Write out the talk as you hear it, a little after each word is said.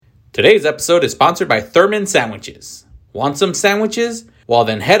Today's episode is sponsored by Thurman Sandwiches. Want some sandwiches? Well,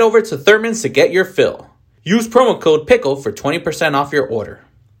 then head over to Thurman's to get your fill. Use promo code PICKLE for 20% off your order.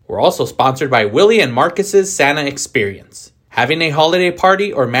 We're also sponsored by Willie and Marcus's Santa Experience. Having a holiday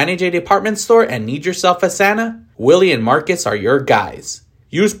party or manage a department store and need yourself a Santa? Willie and Marcus are your guys.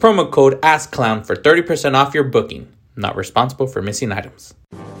 Use promo code AskClown for 30% off your booking. Not responsible for missing items.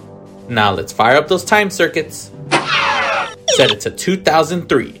 Now let's fire up those time circuits. Set it to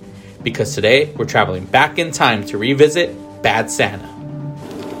 2003, because today we're traveling back in time to revisit Bad Santa.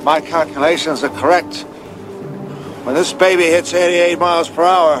 My calculations are correct. When this baby hits 88 miles per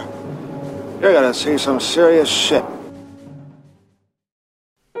hour, you're gonna see some serious shit.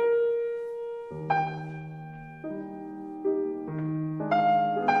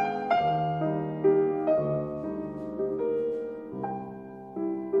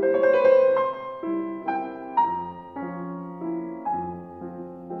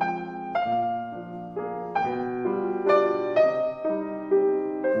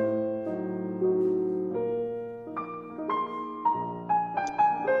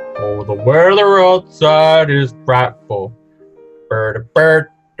 Oh, the weather outside is frightful. Bird, bird,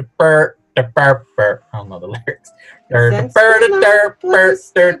 bird, bird, bird. I don't know the lyrics. Bird, bird, bird, bird,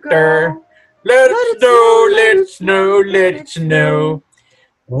 bird, bird. Let it snow, let it snow, let it snow.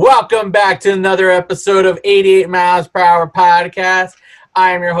 Welcome back to another episode of 88 Miles Per Hour Podcast.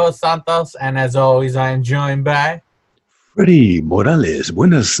 I am your host, Santos, and as always, I am joined by... Freddy Morales,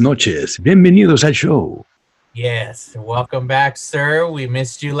 buenas noches. Bienvenidos al show. Yes, welcome back, sir. We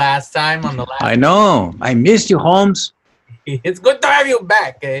missed you last time on the last... I know. I missed you, Holmes. It's good to have you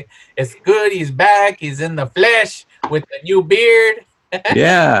back. Eh? It's good. He's back. He's in the flesh with a new beard.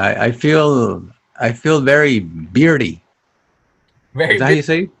 Yeah, I feel very beardy. Very Is that how you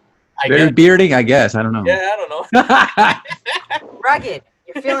say? Very beardy, I guess. I don't know. Yeah, I don't know. Rugged.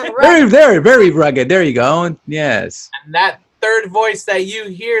 You're feeling rugged. Very rugged. There you go. Yes. And that third voice that you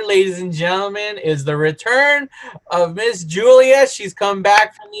hear, ladies and gentlemen, is the return of Miss Julia. She's come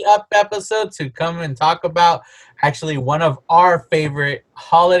back from the Up episode to come and talk about actually one of our favorite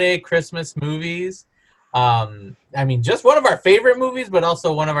holiday Christmas movies. I mean, just one of our favorite movies, but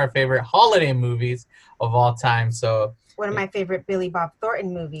also one of our favorite holiday movies of all time. So one of my favorite Billy Bob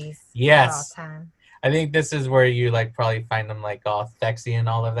Thornton movies yes. of all time. I think this is where you like probably find him like all sexy and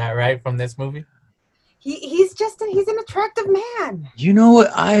all of that, right? From this movie. He's an attractive man. You know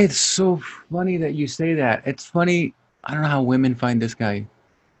what? It's so funny that you say that. It's funny. I don't know how women find this guy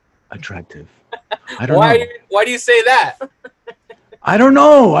attractive. I don't know. Why do you say that? I don't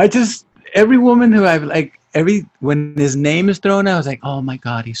know. Every woman who I've when his name is thrown out, I was like, oh my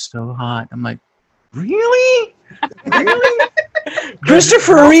God, he's so hot. I'm like, really? Really?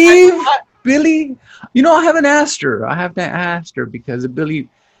 Christopher Reeve? Billy? You know, I haven't asked her. I have to ask her because the Billy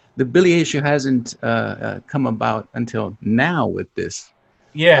issue hasn't come about until now with this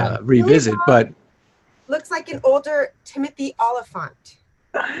revisit. But looks like an older Timothy Oliphant.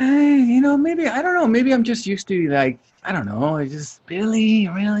 Maybe, I don't know. Maybe I'm just used to I don't know. It's just Billy,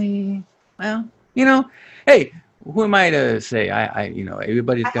 really? Well, hey, who am I to say?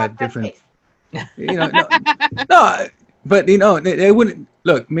 Everybody's got different, no, but they wouldn't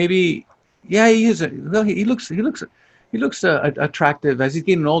look. Maybe, yeah, he is. He looks attractive as he's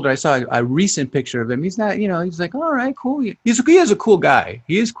getting older. I saw a recent picture of him. He's not, he's like, all right, cool. He is a cool guy.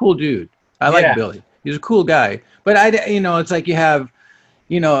 He is a cool dude. I like Billy. He's a cool guy. But it's like you have,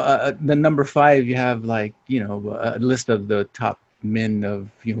 the number 5. You have like, a list of the top men of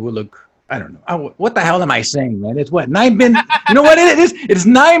who look. I don't know. What the hell am I saying, man? It's what 9 been. You know what it is? It's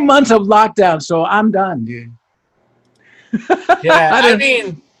 9 months of lockdown, so I'm done, dude. Yeah,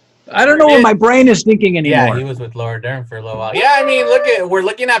 I don't know what my brain is thinking anymore. Yeah, he was with Laura Dern for a little while. Yeah, we're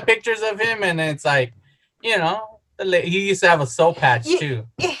looking at pictures of him, and it's like, he used to have a soul patch too.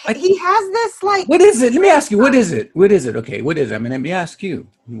 He has this like. What is it? Let me ask you. What is it? What is it? Okay, what is it? Let me ask you.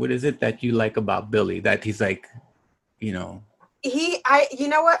 What is it that you like about Billy? That he's like, you know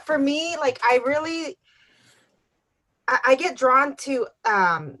what? For me, like, I get drawn to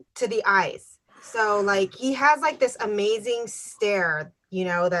the eyes. So like he has like this amazing stare.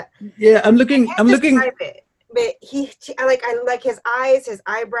 That. Yeah, I'm looking. It, but I like his eyes, his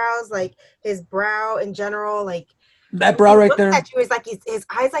eyebrows, like his brow in general, like that brow right there. At you is like his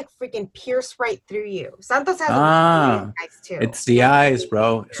eyes like freaking pierce right through you. Santos has eyes too. It's the eyes,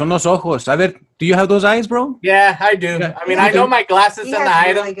 bro. Son los ojos. A ver, do you have those eyes, bro? Yeah, I do. Yeah. I mean, I know my glasses and the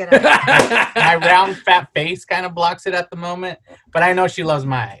item. Really my round, fat face kind of blocks it at the moment, but I know she loves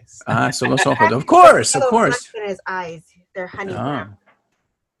my eyes. Son los ojos. Of course. In his eyes, they're honey brown.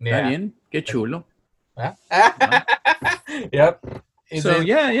 Yeah. Está bien. Qué chulo. Yep. So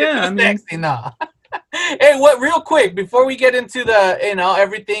yeah. I mean, sexy, no. Hey, what? Real quick before we get into the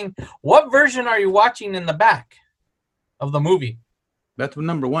everything, what version are you watching in the back of the movie? that's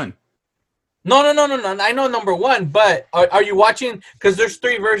number one. No. I know number one, but are you watching? Because there's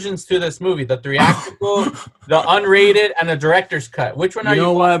 3 versions to this movie: the theatrical, the unrated, and the director's cut. Which one are you? You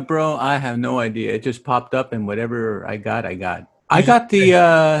know what, bro? I have no idea. It just popped up, and whatever I got. I got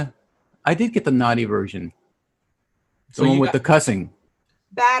the. I did get the naughty version. So The one with the cussing.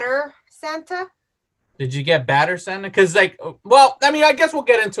 Batter Santa. Did you get Batter Santa? Because well, I mean, I guess we'll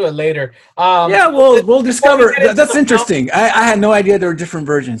get into it later. Yeah, we'll discover. That's film- interesting. I had no idea there were different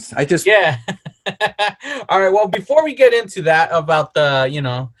versions. I just Yeah. All right. Well, before we get into that about the,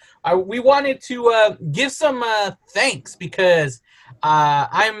 we wanted to give some thanks because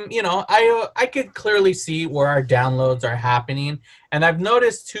I could clearly see where our downloads are happening, and I've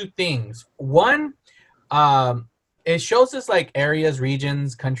noticed 2 things. One, it shows us like areas,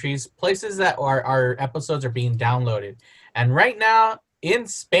 regions, countries, places that our episodes are being downloaded, and right now in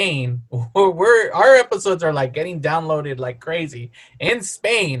Spain, our episodes are like getting downloaded like crazy in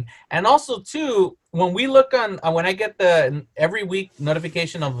Spain. And also too, when we look on when I get the every week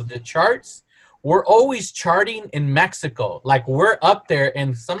notification of the charts, we're always charting in Mexico. Like we're up there,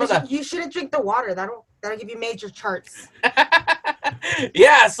 and some of the You shouldn't drink the water. That'll give you major charts.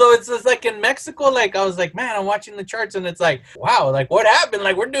 yeah, so it's just like in Mexico, like I was like, man, I'm watching the charts, and it's like, wow, like what happened?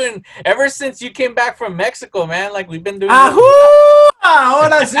 Like we're doing ever since you came back from Mexico, man. Like we've been doing. ¡Ajú!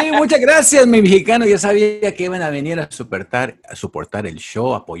 Ahora sí, muchas gracias, mi mexicano. Ya sabía que iban a venir a soportar el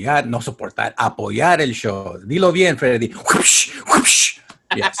show, apoyar el show. Dilo bien, Freddy. Whoosh, whoosh.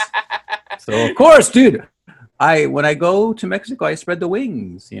 Yes. So of course, dude. When I go to Mexico, I spread the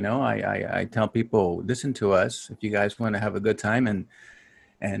wings. I tell people, listen to us if you guys want to have a good time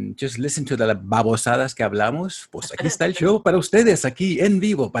and just listen to the babosadas que hablamos. Pues aquí está el show para ustedes, aquí en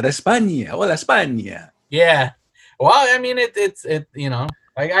vivo, para España. Hola, España. Yeah. Well, I mean, it's It's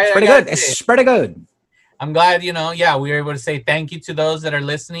pretty good. It's pretty good. I'm glad, we were able to say thank you to those that are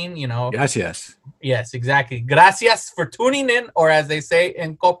listening, Gracias. Yes, exactly. Gracias for tuning in, or as they say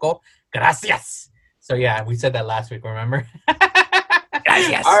in Coco, gracias. So yeah, we said that last week, remember?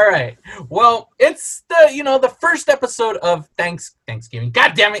 Gracias. All right. Well, it's the first episode of Thanksgiving.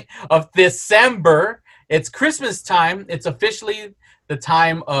 God damn it, of December. It's Christmas time. It's officially the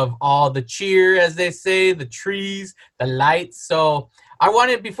time of all the cheer, as they say, the trees, the lights. So I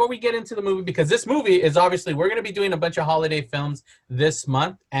wanted, before we get into the movie, because this movie is obviously, we're going to be doing a bunch of holiday films this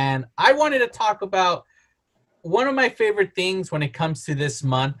month, and I wanted to talk about one of my favorite things when it comes to this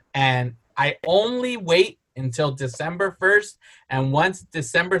month, and I only wait until December 1st, and once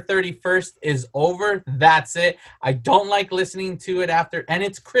December 31st is over, that's it. I don't like listening to it after, and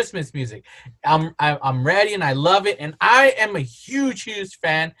it's Christmas music. I'm ready, and I love it, and I am a huge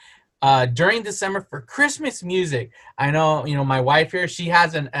fan during December for Christmas music. I know, my wife here, she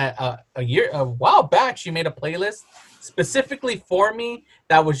has a while back, she made a playlist specifically for me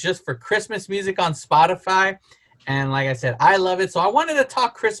that was just for Christmas music on Spotify. And like I said, I love it. So I wanted to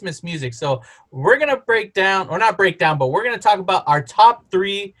talk Christmas music. So we're going to but we're going to talk about our top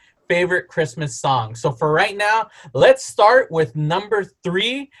 3 favorite Christmas songs. So for right now, let's start with number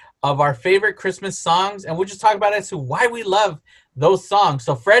 3 of our favorite Christmas songs. And we'll just talk about it as to why we love those songs.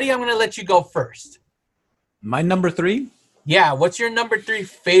 So Freddie, I'm going to let you go first. My number 3? Yeah. What's your number 3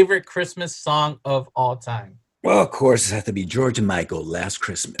 favorite Christmas song of all time? Well, of course, it has to be George Michael, Last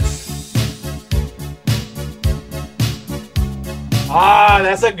Christmas. Ah,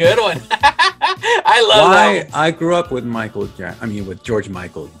 that's a good one. I love that one. I grew up with with George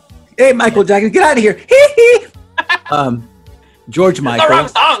Michael. Hey, Michael Jackson, get out of here. George Michael. The wrong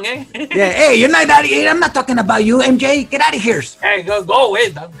song, eh? Yeah, hey, you're not out of here. I'm not talking about you, MJ. Get out of here. Hey, go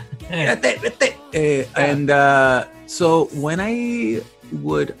away. So when I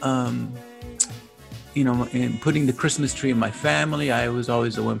would, in putting the Christmas tree in my family, I was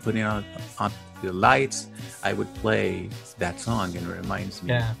always the one putting on the lights. I would play that song, and it reminds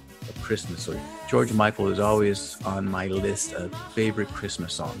me of Christmas. So George Michael is always on my list of favorite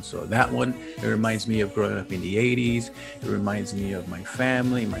Christmas songs. So that one, it reminds me of growing up in the 80s. It reminds me of my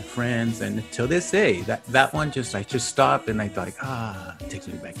family, my friends, and till this day, that one I just stopped and I thought, it takes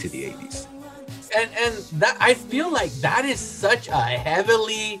me back to the 80s. And that, I feel like that is such a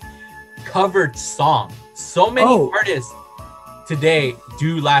heavily covered song. So many artists today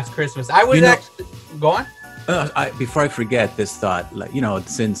do Last Christmas. I would actually go on. Before I forget this thought,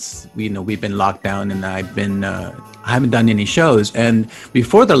 since we've been locked down and I haven't done any shows, and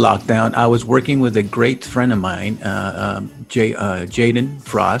before the lockdown, I was working with a great friend of mine, Jaden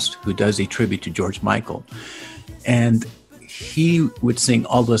Frost, who does a tribute to George Michael, and he would sing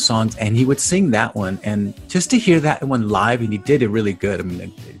all those songs, and he would sing that one. And just to hear that one live, and he did it really good. I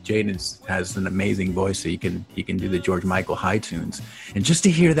mean, Jaden has an amazing voice, so he can do the George Michael high tunes. And just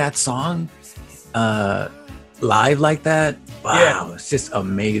to hear that song live like that, wow, it's just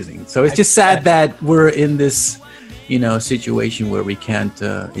amazing. So it's just sad that we're in this, situation where we can't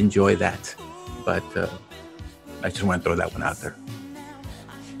enjoy that. But I just want to throw that one out there.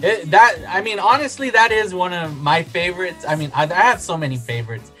 Honestly, that is one of my favorites. I mean, I have so many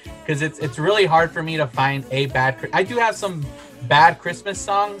favorites because it's really hard for me to find a bad. I do have some bad Christmas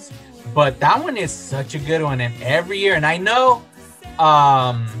songs, but that one is such a good one. And every year, and I know,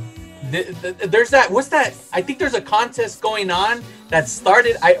 there's that. What's that? I think there's a contest going on that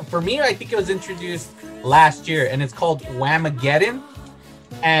started. For me, I think it was introduced last year, and it's called Whamageddon.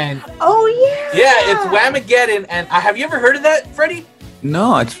 And it's Whamageddon. And have you ever heard of that, Freddie?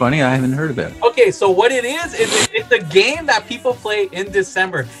 No, it's funny. I haven't heard of it. Okay, so what it is it's a game that people play in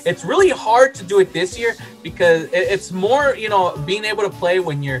December. It's really hard to do it this year because it's more, being able to play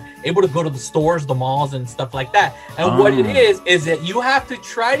when you're able to go to the stores, the malls, and stuff like that. And what it is that you have to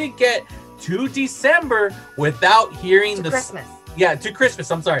try to get to December without hearing Christmas. Yeah, to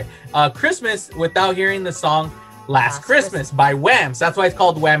Christmas. I'm sorry. Christmas without hearing the song Last Christmas by Wham. So that's why it's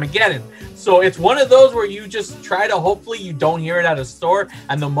called Whamageddon. So it's one of those where you just try to, hopefully you don't hear it at a store,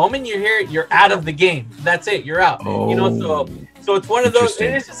 and the moment you hear it, you're out of the game. That's it. You're out. So it's one of those.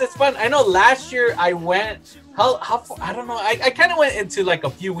 It's fun. I know last year I went. How I don't know. I kind of went into like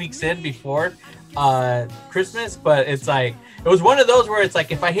a few weeks in before Christmas, but it's like it was one of those where it's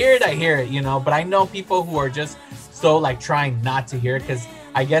like if I hear it, I hear it. But I know people who are just so like trying not to hear it because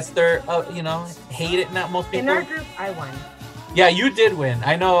I guess they're hate it. Not most people. In our group, I won. Yeah, you did win.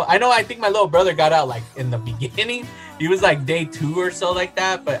 I know. I think my little brother got out like in the beginning. He was like day 2 or so like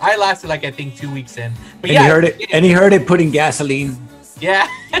that. But I lasted like I think 2 weeks in. But and he heard it. And he heard it putting gasoline. Yeah.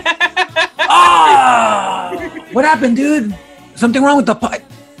 What happened, dude? Something wrong with the pipe?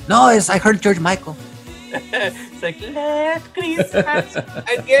 No, I heard George Michael. It's like Last Christmas,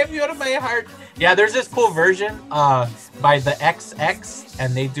 I gave you out of my heart. Yeah, there's this cool version by the XX,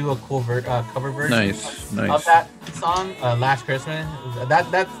 and they do a cool cover version of that song, Last Christmas.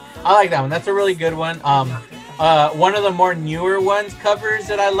 That's I like that one. That's a really good one. One of the more newer ones covers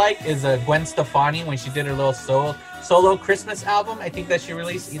that I like is Gwen Stefani when she did her little solo Christmas album. I think that she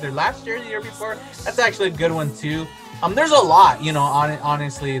released either last year or the year before. That's actually a good one too. There's a lot,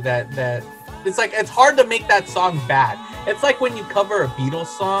 honestly, that it's like it's hard to make that song bad. It's like when you cover a Beatles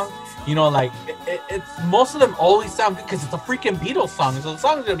song. It's most of them always sound good because it's a freaking Beatles song, so the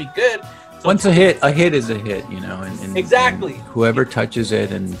song's gonna be good. So once a hit is a hit, and exactly. And whoever touches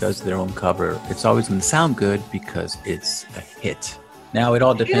it and does their own cover, it's always gonna sound good because it's a hit. Now it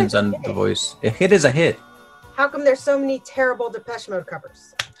all depends on the voice. A hit is a hit. How come there's so many terrible Depeche Mode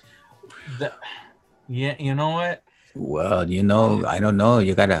covers? Yeah, you know what? Well, I don't know. I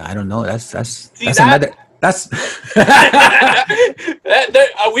don't know. That's another. That's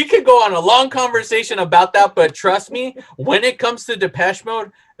we could go on a long conversation about that, but trust me, when it comes to Depeche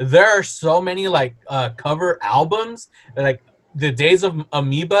Mode, there are so many cover albums like the days of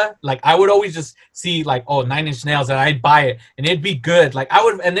Amoeba. Like I would always just see like 9 Inch Nails and I'd buy it and it'd be good. Like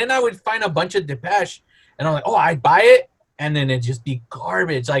and then I would find a bunch of Depeche and I'm like, I'd buy it. And then it'd just be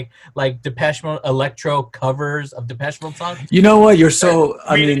garbage, like Depeche Mode electro covers of Depeche Mode songs. You know what? You're so.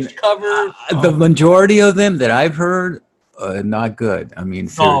 Covers. The majority of them that I've heard, not good. I mean,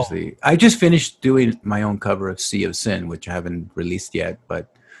 seriously. I just finished doing my own cover of Sea of Sin, which I haven't released yet.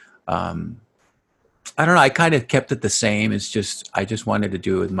 But I don't know. I kind of kept it the same. It's just I just wanted to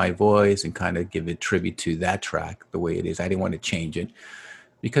do it with my voice and kind of give it tribute to that track the way it is. I didn't want to change it.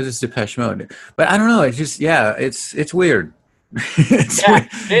 Because it's Depeche Mode, but I don't know. It's just it's weird. Weird.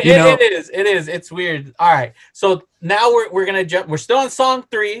 It is. It's weird. All right. So now we're gonna jump. We're still on song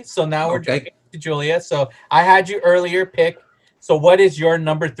 3. So now we're jumping to Julia. So I had you earlier pick. So what is your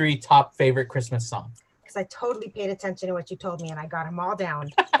number 3 top favorite Christmas song? Because I totally paid attention to what you told me and I got them all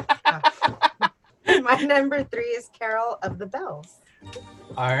down. My number 3 is Carol of the Bells.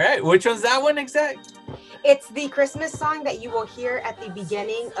 All right. Which one's that one exact? It's the Christmas song that you will hear at the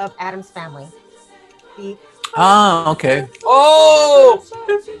beginning of Addams Family. Okay. Oh!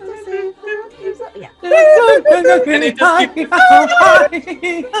 Yeah. And it just keeps...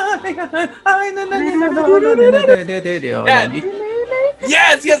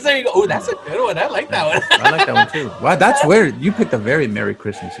 Yes, there you go. Oh, that's a good one. I like that one. I like that one too. Wow, that's weird. You picked a very Merry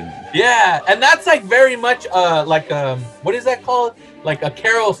Christmas song. Yeah, and that's like very much what is that called? Like a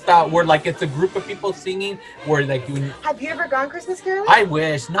carol style where like it's a group of people singing where like you... Have you ever gone Christmas caroling? I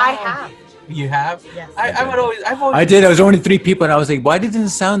wish. No. I have. You have? Yes. I've always. I did. I was only 3 people, and I was like, "Why doesn't it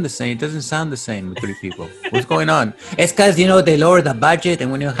sound the same? It doesn't sound the same with 3 people. What's going on?" It's because they lower the budget,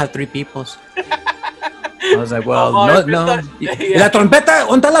 and when you have 3 people. I was like, "Well, no. La trompeta,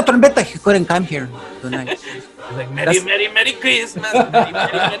 ¿dónde está la trompeta? He couldn't come here tonight." It's like Merry Christmas,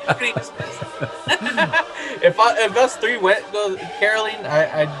 Merry Christmas. If us 3 went caroling,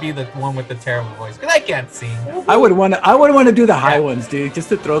 I'd be the one with the terrible voice because I can't sing. I would want to do the high ones, dude, just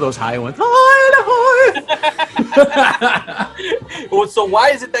to throw those high ones. Well, so why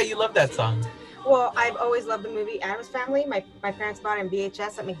is it that you love that song? Well, I've always loved the movie Addams Family. My parents bought it in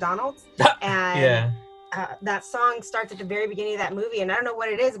VHS at McDonald's, and that song starts at the very beginning of that movie. And I don't know what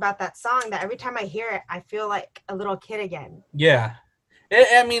it is about that song that every time I hear it, I feel like a little kid again. Yeah,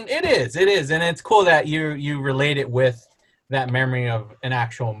 it is, and it's cool that you relate it with that memory of an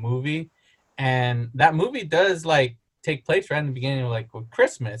actual movie, and that movie does like take place right in the beginning of like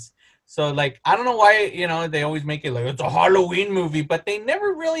Christmas. So like I don't know why they always make it like it's a Halloween movie, but they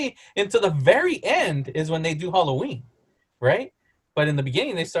never really until the very end is when they do Halloween, right? But in the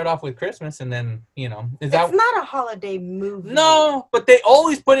beginning they start off with Christmas, and then it's not a holiday movie. No, but they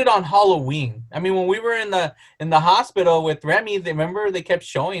always put it on Halloween. I mean, when we were in the hospital with Remy, they kept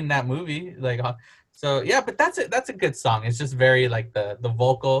showing that movie like so yeah. But that's a good song. It's just very like the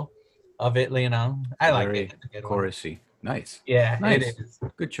vocal of it, I like it. Chorusy. Nice. Yeah, nice. It is.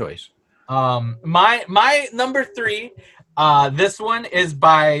 Good choice. My number 3, this one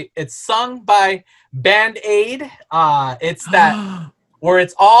it's sung by Band Aid. It's that where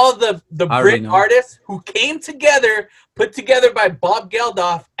it's all the Brit artists who came together, put together by Bob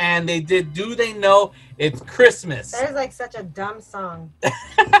Geldof, and they did Do They Know It's Christmas. That is like such a dumb song.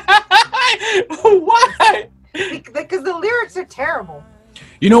 Why? Because the lyrics are terrible.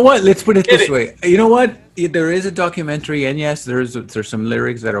 You know what? Let's put it this way. You know what? There is a documentary, and yes, there's some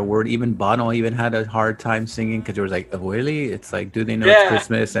lyrics that are word. Even Bono even had a hard time singing because it was like, oh, really? It's like, do they know it's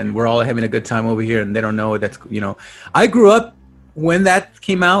Christmas? And we're all having a good time over here, and they don't know that's I grew up when that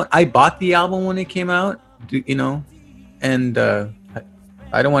came out. I bought the album when it came out, and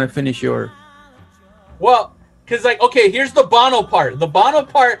I don't want to finish your. Well, because here's the Bono part. The Bono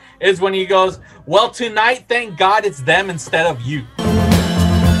part is when he goes, "Well, tonight, thank God it's them instead of you."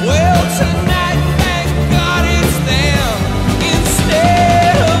 Well, tonight, thank God it's them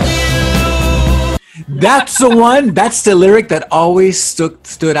instead of you. That's the one. That's the lyric that always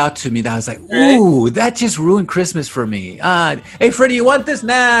stood out to me. That I was like, ooh, that just ruined Christmas for me. Hey, Freddie, you want this?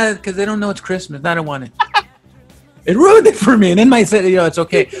 Nah, because they don't know it's Christmas. I don't want it. It ruined it for me. And then my said, it's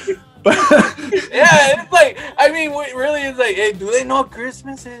okay. But yeah, it's like, really, it's like, hey, do they know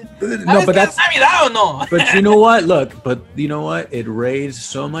Christmas is? No, but that's. I don't know. But you know what? Look, but you know what? It raised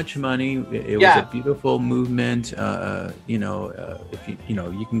so much money. It was a beautiful movement. If you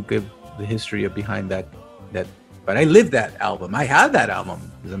can give the history of behind that. But I lived that album. I have that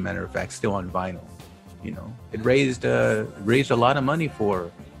album, as a matter of fact, still on vinyl. It raised a lot of money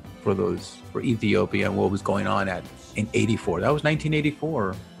for Ethiopia and what was going on in 84. That was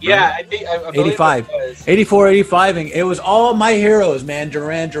 1984. Yeah, right? I think I 85. 84, 85, and it was all my heroes, man.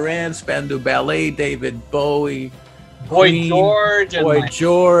 Duran Duran, Spandau Ballet, David Bowie, Boy George.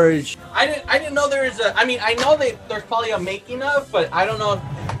 I didn't know there was I know there's probably a making of, but I don't know.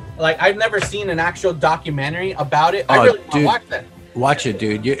 Like, I've never seen an actual documentary about it. I really want to watch that. Watch it,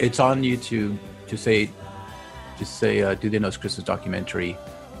 dude. It's on YouTube. Just say, Do They Know It's Christmas documentary.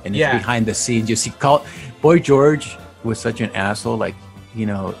 And it's behind the scenes. You see, Boy George was such an asshole, but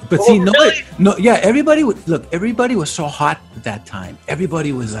everybody was so hot at that time.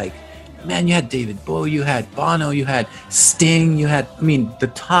 Everybody was like, man, you had David Bowie, you had Bono, you had Sting, you had,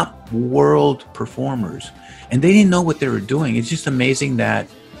 the top world performers. And they didn't know what they were doing. It's just amazing that,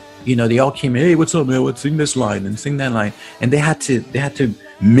 they all came in, hey, what's up, man? Let's sing this line and sing that line. And they had to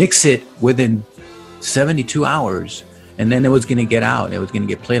mix it within 72 hours. And then it was going to get out. It was going to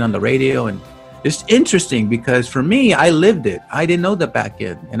get played on the radio. And it's interesting because for me, I lived it. I didn't know that back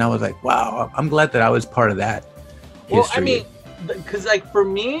then. And I was like, wow, I'm glad that I was part of that history. Because for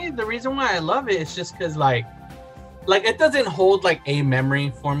me, the reason why I love it is just because it doesn't hold a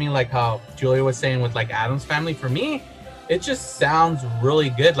memory for me, like how Julia was saying with Addams Family. For me, it just sounds really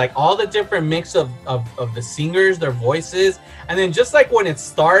good. All the different mix of the singers, their voices. And then just when it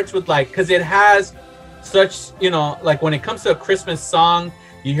starts with because it has such, when it comes to a Christmas song,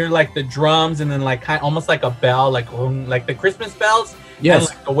 you hear the drums and then almost like a bell, like the Christmas bells.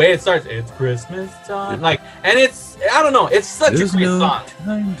 Yes. And, the way it starts, it's Christmas time. And it's, I don't know, it's such a great song. There's no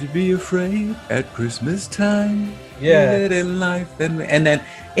time to be afraid at Christmas time. Yeah. In life and then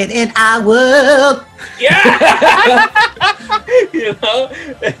in our world Yeah. You know?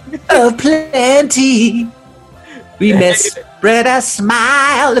 of plenty, we may spread a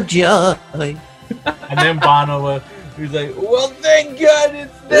smile of joy. And then Bono was, he's like, well, thank God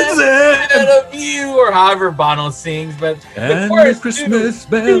it's That's instead of you, or however Bono sings, but And chorus, the Christmas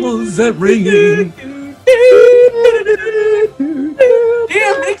bells are ringing.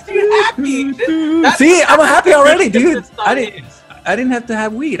 Damn, makes you happy. That's See, I'm happy already, what dude. this song is. I didn't have to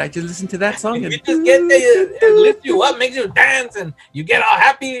have weed. I just listened to that song. You And just get there, it lifts you up, makes you dance, and you get all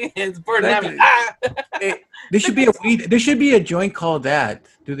happy. It's for Exactly. them. There should be a weed. There should be a joint called that.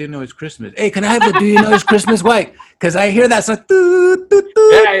 Do they know it's Christmas? Hey, can I have a Do you know it's Christmas? Why? Because I hear that song. Doo, doo, doo.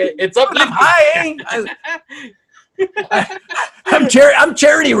 Yeah, it's up. I'm high. I'm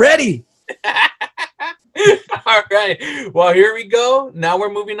charity ready. All right. Well, here we go. Now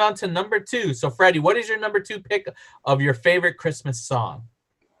we're moving on to number 2. So, Freddie, what is your number 2 pick of your favorite Christmas song?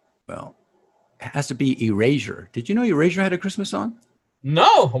 Well, it has to be Erasure. Did you know Erasure had a Christmas song?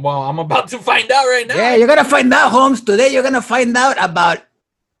 No. Well, I'm about to find out right now. Yeah, you're gonna find out, Holmes. Today you're gonna find out about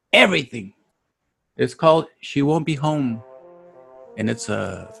everything. It's called "She Won't Be Home," and it's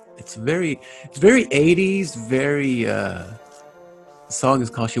very 80s. Very. The song is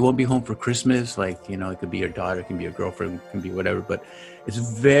called "She Won't Be Home for Christmas." Like, you know, it could be your daughter, it can be your girlfriend, it can be whatever. But it's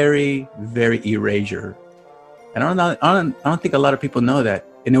very, very Erasure. And I don't think a lot of people know that.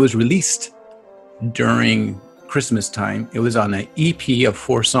 And it was released during Christmas time. It was on an EP of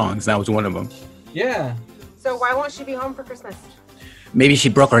 4 songs. That was one of them. Yeah. So why won't she be home for Christmas? Maybe she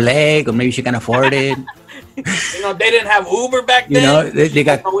broke her leg, or maybe she can't afford it. You know, they didn't have Uber back then. You know, they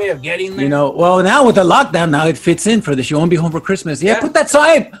got no way of getting there. You know, well, now with the lockdown, now it fits in for the "She Won't Be Home for Christmas." Yeah, Yeah. put that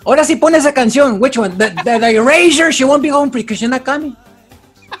song. Ahora sí pon esa canción. Which one? The Erasure. "She Won't Be Home because she's not coming."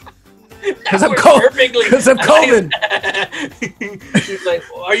 Because I'm COVID. She's like,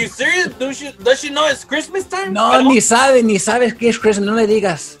 are you serious? Does she know it's Christmas time? No, ni sabes qué es Christmas. No le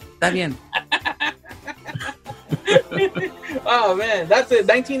digas. Está bien. Oh man, that's it.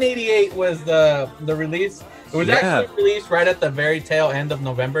 1988 was the release. It was actually released right at the very tail end of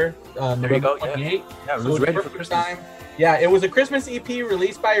November. November 28. Yeah, it was ready for Christmas. Yeah, it was a Christmas EP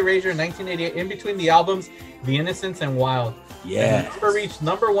released by Erasure in 1988. In between the albums, The Innocents and Wild. Yeah. The number reached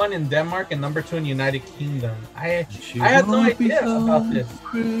number 1 in Denmark and number 2 in the United Kingdom. I had no idea about this.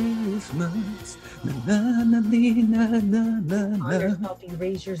 Christmas. Na, na, na, na, na, na.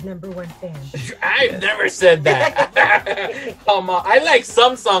 Erasure's #1 fan. I've never said that. I like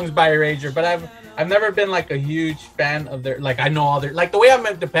some songs by Erasure, but I've never been like a huge fan of their, like, I know all their, like the way I'm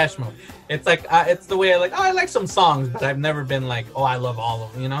at Depeche Mode. It's like it's the way I like some songs, but I've never been like, oh, I love all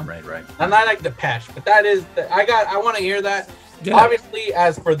of them, you know? Right. And I like Depeche, but that is I want to hear that. Yeah. Obviously,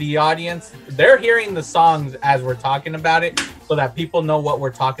 as for the audience, they're hearing the songs as we're talking about it, so that people know what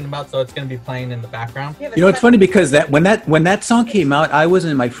we're talking about. So it's going to be playing in the background. Yeah, You know, it's funny because when that song came out, I was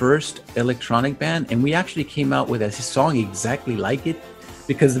in my first electronic band, and we actually came out with a song exactly like it,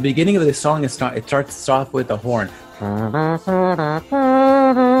 because the beginning of the song it starts off with a horn,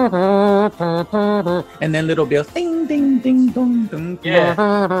 and then little bells, ding ding ding dong dong.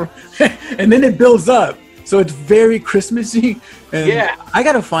 Yeah. And then it builds up. So it's very Christmassy. And Yeah. I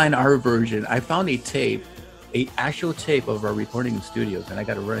got to find our version. I found a actual tape of our recording in studios, and I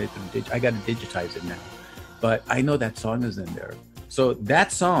got to run it through. I got to digitize it now. But I know that song is in there. So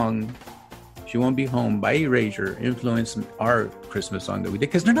that song, "She Won't Be Home" by Erasure, influenced our Christmas song that we did.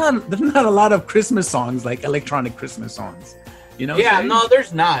 Because there's not a lot of Christmas songs, like electronic Christmas songs. You know? Yeah, no,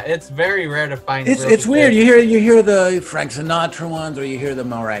 there's not. It's very rare to find. It's weird. You hear the Frank Sinatra ones, or you hear the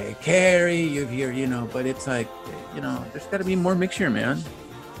Mariah Carey. You hear, but it's like, there's got to be more mixture, man.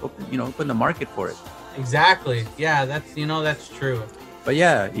 Open the market for it. Exactly. Yeah, that's true. But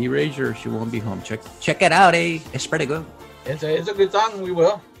yeah, Erasure, "She Won't Be Home." Check it out, eh? It's pretty good. It's a good song. We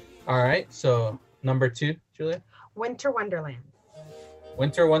will. All right. So number 2, Julia. Winter Wonderland.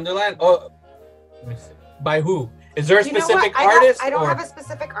 Winter Wonderland. Oh, let me see. By who? Is there a You know specific what? artist? I don't or- have a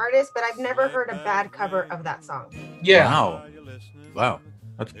specific artist, but I've never heard a bad cover of that song. Yeah. Wow.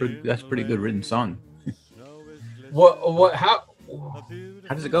 That's pretty good written song. What? How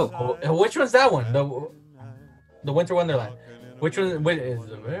How does it go? Which one's that one? The Winter Wonderland. Which one?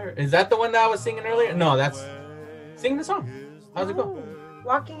 Is that the one that I was singing earlier? No, that's sing the song. How's it go?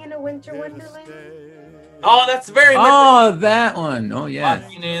 Walking in a Winter Wonderland. Oh, that's very much. Oh, that one. Oh, yeah.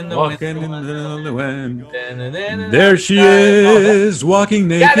 Walking in the Walking Winter in the Wonderland. wind. There she is, walking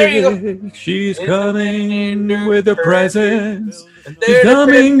Yeah, there you naked. She's coming with her presents. She's There's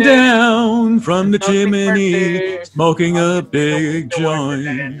coming birthday. down from the Happy chimney, birthday. smoking a big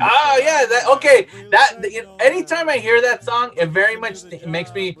joint. Ah, Oh yeah, okay. Anytime I hear that song, it very much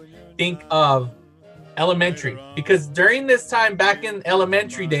makes me think of elementary, because during this time back in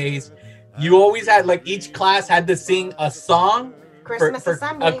elementary days, you always had like each class had to sing a song for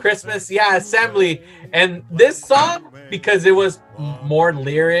assembly. A Christmas assembly, and this song, because it was more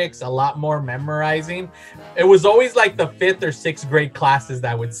lyrics, a lot more memorizing, it was always like the 5th or 6th grade classes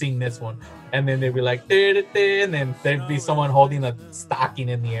that would sing this one, and then they'd be like and then there'd be someone holding a stocking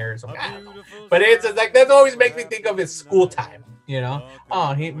in the air or something. I don't know. But it's just like that always makes me think of his school time, you know.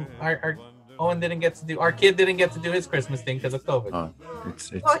 Oh, Owen didn't get to do, our kid didn't get to do his Christmas thing because of COVID. Oh, it's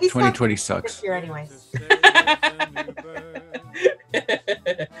 2020 sucks. This year anyways.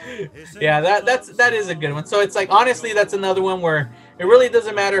 Yeah, that is a good one. So it's like, honestly, that's another one where it really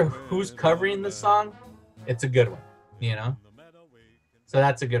doesn't matter who's covering the song. It's a good one, you know? So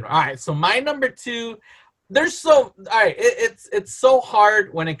that's a good one. All right, so my number 2, it's so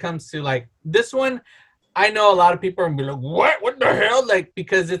hard when it comes to like this one. I know a lot of people are gonna be like, what the hell? Like,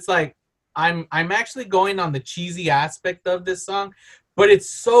 because it's like, I'm actually going on the cheesy aspect of this song, but it's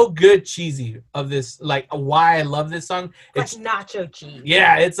so good cheesy of this, like why I love this song. It's like nacho cheese.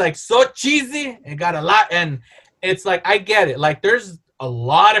 Yeah, it's like so cheesy. It got a lot, and it's like, I get it. Like there's a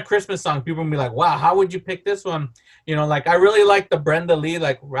lot of Christmas songs. People will be like, wow, how would you pick this one? You know, like I really like the Brenda Lee,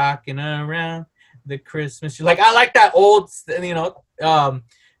 like rocking around the Christmas tree. Like I like that old, you know,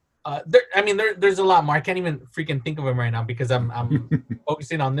 there's a lot more. I can't even freaking think of them right now because I'm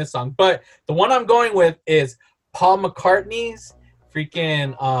focusing on this song. But the one I'm going with is Paul McCartney's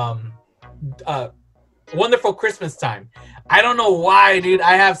freaking Wonderful Christmas Time. I don't know why, dude.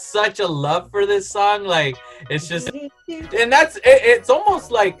 I have such a love for this song. Like it's just, and it's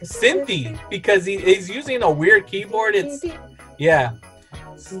almost like synthy because he's using a weird keyboard. It's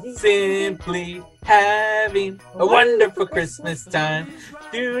simply having a wonderful Christmas time.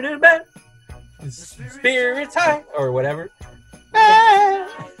 Spirits high or whatever. I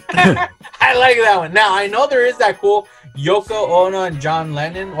like that one. Now I know there is that cool Yoko Ono and John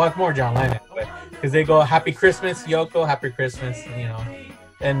Lennon. Well, it's more John Lennon, but because they go Happy Christmas, Yoko, Happy Christmas, you know.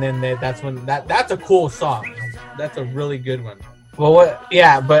 And then that's a cool song. That's a really good one. Well,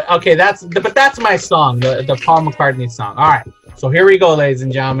 but okay, that's my song, the Paul McCartney song. All right, so here we go, ladies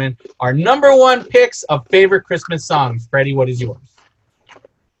and gentlemen. Our number 1 picks of favorite Christmas songs. Freddie, what is yours?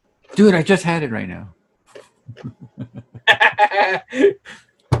 Dude, I just had it right now.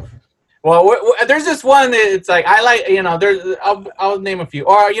 Well, there's this one that it's like, I like, you know, I'll name a few.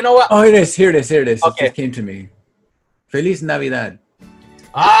 Or you know what? Oh, here it is. Okay. It just came to me. Feliz Navidad.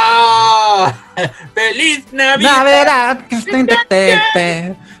 Ah, Feliz Navidad. Feliz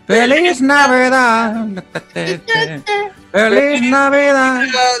Navidad. Feliz Navidad.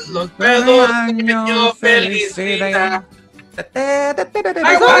 Los pedos año felicidad.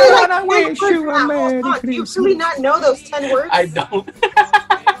 I wish you a Merry Christmas. Do you really not know those 10 words? I don't.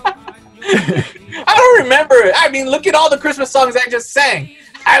 I don't remember it. I mean, look at all the Christmas songs I just sang.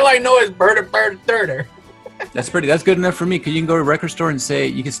 All I know is Bird, Thirder. That's good enough for me, because you can go to a record store and say,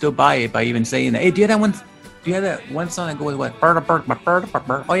 you can still buy it by even saying that. Hey, do you have that one song that goes with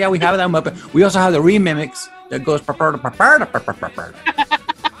what? Oh yeah, we have that one, but we also have the remix that goes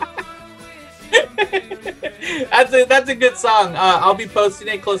That's a good song. I'll be posting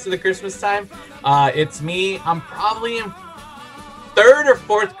it close to the Christmas time. It's me. I'm probably in 3rd or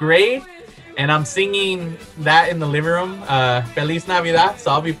 4th grade, and I'm singing that in the living room. Feliz Navidad.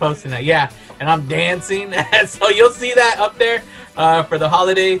 So I'll be posting that. Yeah, and I'm dancing. So you'll see that up there for the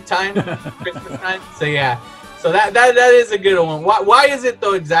holiday time, Christmas time. So yeah. So that is a good one. Why is it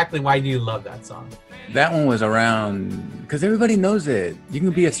though? Exactly. Why do you love that song? That one was around because everybody knows it. You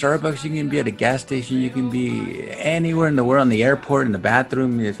can be at Starbucks, you can be at a gas station, you can be anywhere in the world, in the airport, in the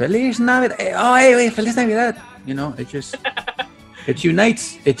bathroom. Feliz Navidad. Oh, hey, Feliz Navidad. You know, it just, it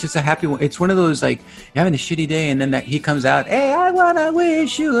unites. It's just a happy one. It's one of those, like, you're having a shitty day, and then he comes out, hey, I want to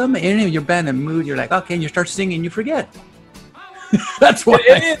wish you a... And you're bad in a mood. You're like, okay, and you start singing, you forget. That's why.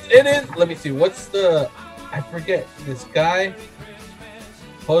 It is. Let me see. What's the... I forget. This guy.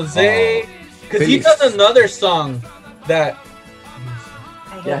 Jose... Because he does another song that...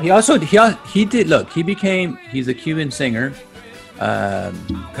 Yeah, he did. Look, he's a Cuban singer. God,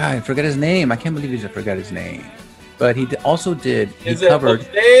 I forget his name. I can't believe I forgot his name. But he also did. He covered.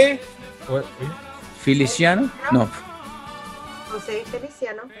 Jose? What? Feliciano? No. Jose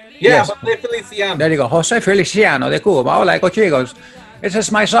Feliciano. Yeah, Yes. Jose Feliciano. There you go. Jose Feliciano de Cuba. Hola, chicos. This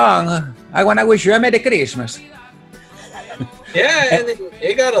is my song. I want to wish you a Merry Christmas. Yeah, and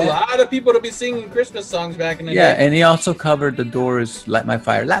it got a lot of people to be singing Christmas songs back in the day. Yeah, and he also covered The Doors' Light My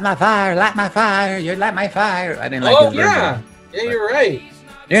Fire. Light my fire, light my fire, you light my fire. I didn't like his version. Yeah, you're right.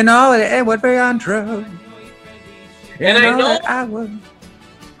 You know, it would be untrue. And I know that I would.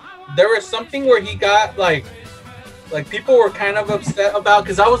 there was something where he got like people were kind of upset about,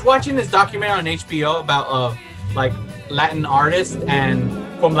 because I was watching this documentary on HBO about like Latin artists, and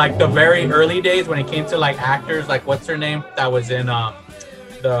from like the very early days when it came to like actors, like what's her name that was in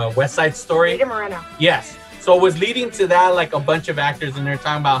the West Side Story? Rita Moreno. Yes. So it was leading to that, like a bunch of actors, and they're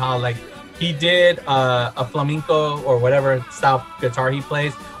talking about how like he did a flamenco or whatever style guitar he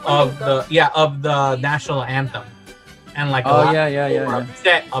plays of the national anthem. And like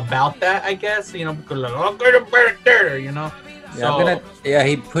upset about that, I guess, you know, because like, you know. Yeah,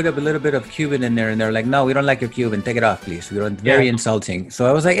 he put up a little bit of Cuban in there, and they're like, "No, we don't like your Cuban. Take it off, please. Very insulting." So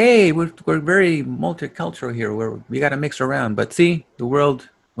I was like, "Hey, we're very multicultural here. We got to mix around." But see, the world,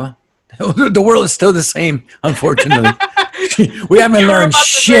 well, the world is still the same, unfortunately. We haven't learned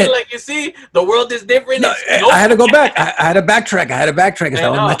shit. Like, you see, the world is different. No, I had to go back. I had to backtrack.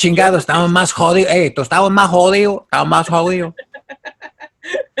 Estamos más chingados. Estamos más jodidos. Hey, estamos más jodidos.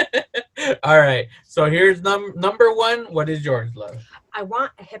 All right. So here's number one. What is yours, love? I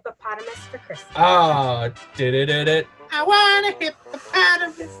want a hippopotamus for Christmas. Oh, did. I want a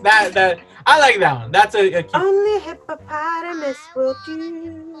hippopotamus. That I like that one. That's a cute. Only a hippopotamus will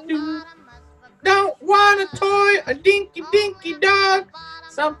do. Don't want a toy, a dinky dog.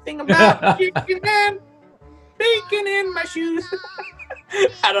 Something about chicken and bacon in my shoes.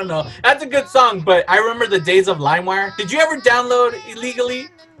 I don't know. That's a good song, but I remember the days of LimeWire. Did you ever download illegally,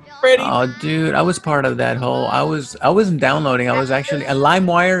 Freddie? Oh, dude, I was part of that whole. I wasn't downloading. I was actually a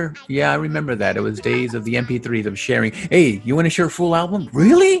LimeWire. Yeah, I remember that. It was days of the MP3s of sharing. Hey, you want to share a full album?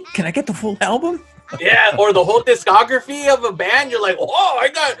 Really? Can I get the full album? Yeah, or the whole discography of a band. You're like, oh, I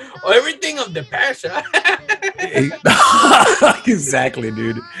got everything of Depeche. Exactly,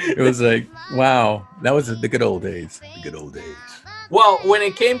 dude. It was like, wow, that was the good old days. The good old days. Well, when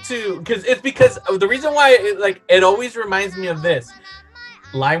it came to, because the reason why it always reminds me of this.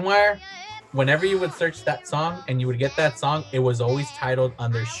 LimeWire, whenever you would search that song and you would get that song, it was always titled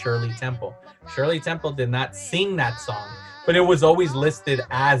under Shirley Temple. Shirley Temple did not sing that song, but it was always listed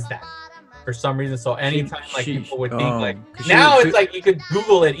as that. For some reason, so anytime people would think like now it's like you could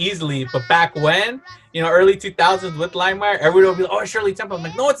Google it easily, but back when, you know, early 2000s with LimeWire, everyone would be like, oh, Shirley Temple. I'm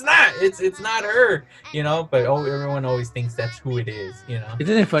like, no, it's not. It's not her, you know. But everyone always thinks that's who it is, you know.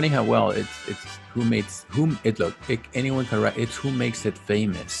 Isn't it funny how well it's who makes whom it look? Anyone can write. It's who makes it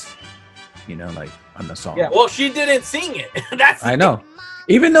famous, you know, like on the song. Yeah, well, she didn't sing it. That's I know.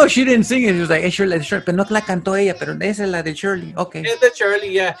 Even though she didn't sing it, she was like, hey, Shirley, pero no la cantó ella, pero esa es la de Shirley. Okay. It's the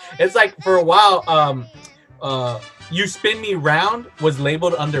Shirley, yeah. It's like for a while, You Spin Me Round was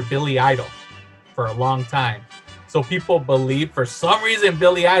labeled under Billy Idol for a long time. So people believe for some reason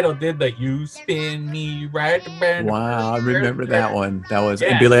Billy Idol did the You Spin Me Right. Wow, I remember that one. That was,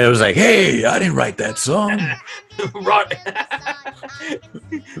 and Billy Idol was like, hey, I didn't write that song. Right.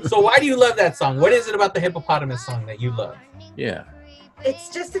 So why do you love that song? What is it about the hippopotamus song that you love? Yeah. It's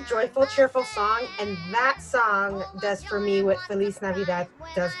just a joyful, cheerful song, and that song does for me what Feliz Navidad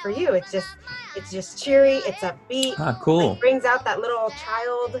does for you. It's just cheery. It's upbeat. Ah, cool. It brings out that little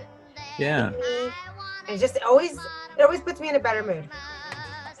child. Yeah. In me, and it always puts me in a better mood.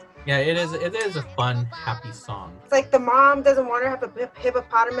 Yeah, it is a fun, happy song. It's like the mom doesn't want her to have a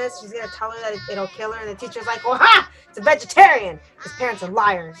hippopotamus. She's gonna tell her that it'll kill her. And the teacher's like, "Well, ha! It's a vegetarian." His parents are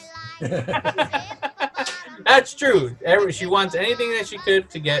liars. That's true. She wants anything that she could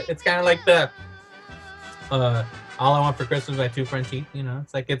to get. It's kind of like the "All I Want for Christmas" by Two Front Teeth. You know,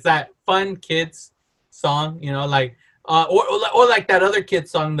 it's that fun kids song. You know, like or like that other kids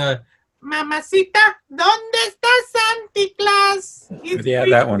song, the "Mamacita, ¿dónde está Santa Claus? It's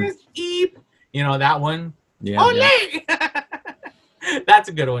that one. Eve." You know that one. Yeah. Ole! Yeah. That's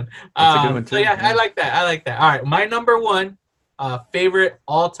a good one. That's a good one too. So yeah, I like that. All right, my number one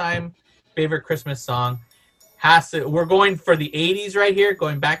all-time favorite Christmas song we're going for the 80s right here,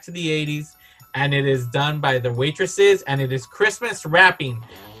 going back to the 80s, and it is done by the Waitresses, and it is Christmas rapping.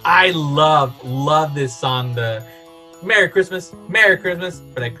 I love this song, the Merry Christmas,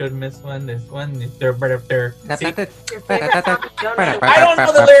 but I couldn't miss one. This one, they're. See? I don't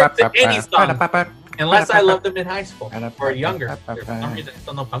know the lyrics to any song unless I loved them in high school or younger. For some reason, I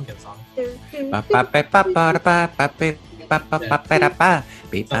still know pumpkin songs. I went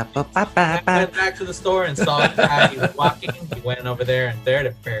back to the store and saw the guy. He was walking. He went over there and there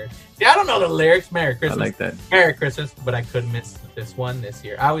to pair. See, I don't know the lyrics. Merry Christmas. I like that. Merry Christmas, but I couldn't miss this one this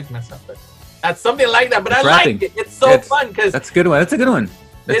year. I always mess up, but that's something like that. But I like it. It's so fun because that's a good one. That's a good one.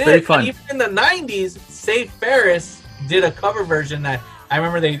 That's very fun. Even in the 90s, Save Ferris did a cover version that I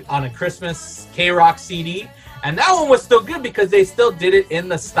remember they on a Christmas K-Rock CD, And that one was still good because they still did it in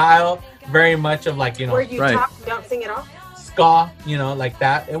the style very much of like, Where you Right. talk, don't sing it off. ska, like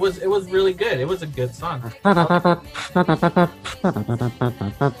that. It was really good. It was a good song.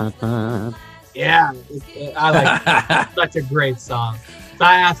 Yeah, I like it. Such a great song. So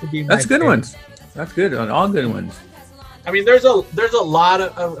that has to be my That's good favorite. ones. That's good. All good ones. I mean, there's a lot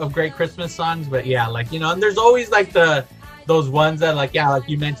of great Christmas songs, but yeah, like, and there's always like those ones that like, yeah, like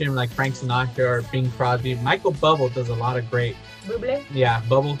you mentioned, like Frank Sinatra or Bing Crosby. Michael Bublé does a lot of great. Bublé. Yeah,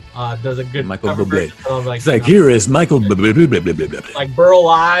 Bubble does a good Michael cover Bublé. version of, like, It's like, here is Michael. like Burl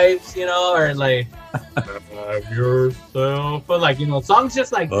Ives, or like have yourself, but like songs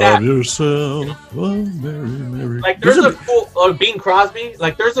just like that. Have yourself a merry, merry. Like there's a cool Bing Crosby.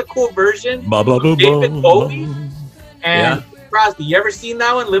 Like there's a cool version. Blah, blah, blah, David blah, Bowie blah. and Crosby. You ever seen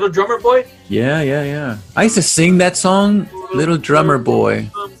that one, Little Drummer Boy? Yeah. I used to sing that song, Little Drummer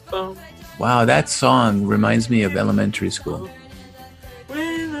Boy. Wow, that song reminds me of elementary school.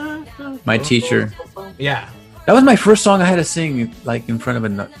 My teacher. Yeah. That was my first song I had to sing, like in front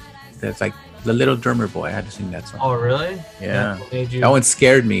of that's like the Little Drummer Boy. I had to sing that song. Oh, really? Yeah. That's what made you- That one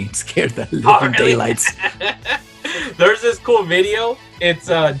scared me. It scared the living Oh, really? daylights. There's this cool video. It's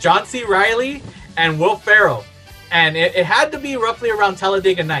John C. Reilly and Will Ferrell. And it had to be roughly around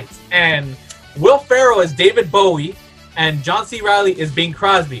Talladega Nights. And Will Ferrell is David Bowie and John C. Reilly is Bing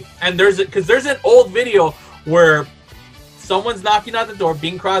Crosby. And there's an old video where someone's knocking on the door.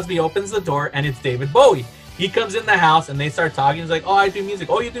 Bing Crosby opens the door and it's David Bowie. He comes in the house and they start talking. He's like, oh, I do music.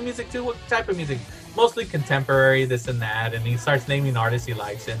 Oh, you do music too? What type of music? Mostly contemporary, this and that. And he starts naming artists he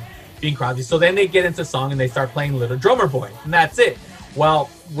likes and Bing Crosby. So then they get into song and they start playing Little Drummer Boy. And that's it. Well,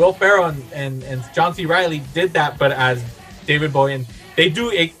 Will Ferrell and John C. Reilly did that, but as David Bowie. And they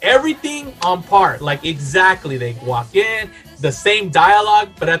do everything on par. Like exactly. They walk in, the same dialogue,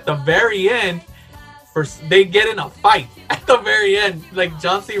 but at the very end, they get in a fight. At the very end, like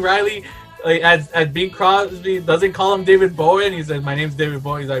John C. Reilly, like, as Bing Crosby doesn't call him David Bowie, and he says, "My name's David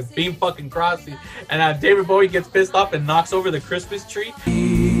Bowie." He's like, "Bing fucking Crosby," and David Bowie gets pissed off and knocks over the Christmas tree.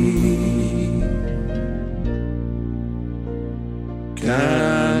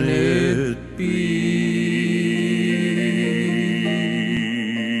 Can it be?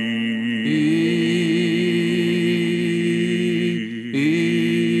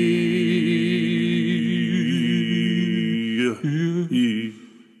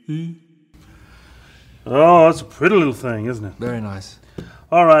 Oh, that's a pretty little thing, isn't it? Very nice.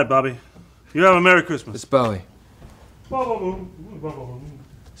 All right, Bobby. You have a Merry Christmas. It's Bowie.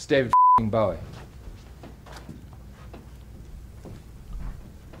 It's David Bowie.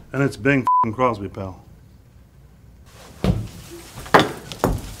 And it's Bing Crosby, pal.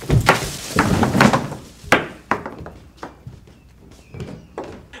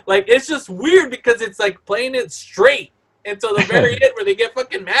 Like, it's just weird because it's like playing it straight until the very end where they get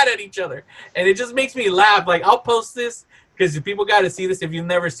fucking mad at each other. And it just makes me laugh. Like, I'll post this because people got to see this if you've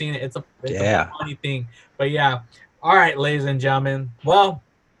never seen it. It's a funny thing. But yeah. All right, ladies and gentlemen. Well,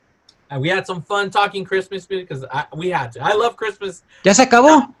 we had some fun talking Christmas because we had to. I love Christmas. ¿Ya se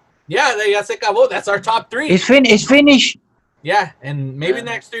acabó? Yeah, ya se acabó. That's our top 3. It's finished. Yeah, and maybe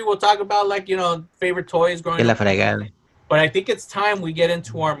next 3 we'll talk about, like, favorite toys growing up. But I think it's time we get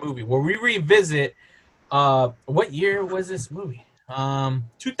into our movie where we revisit what year was this movie?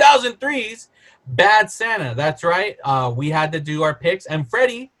 2003's Bad Santa. That's right. We had to do our picks, and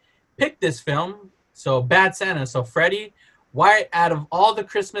Freddie picked this film. So Bad Santa. So Freddie, why out of all the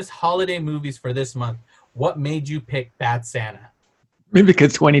Christmas holiday movies for this month, what made you pick Bad Santa? Maybe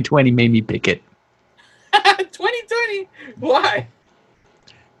because 2020 made me pick it. 2020? Why?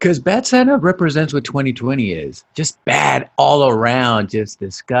 Because Bad Santa represents what 2020 is. Just bad all around. Just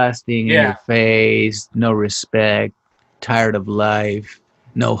disgusting in your face. No respect. Tired of life.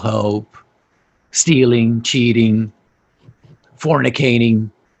 No hope. Stealing. Cheating. Fornicating.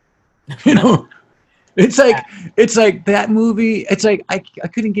 It's like that movie. It's like I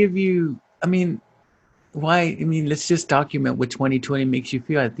couldn't give you. Why? Let's just document what 2020 makes you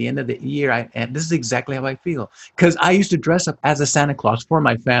feel at the end of the year. And this is exactly how I feel. Because I used to dress up as a Santa Claus for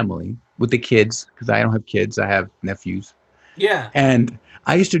my family with the kids. Because I don't have kids. I have nephews. Yeah. And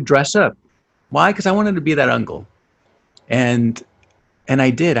I used to dress up. Why? Because I wanted to be that uncle. And I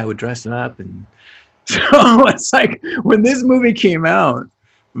did. I would dress up. And so it's like when this movie came out,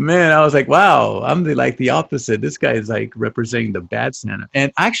 man, I was like, wow, I'm the opposite. This guy is like representing the bad Santa.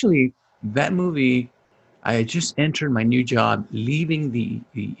 And actually, that movie, I had just entered my new job, leaving the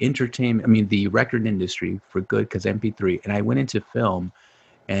record industry for good because MP3. And I went into film.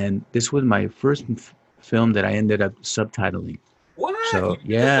 And this was my first film that I ended up subtitling. What? So, You did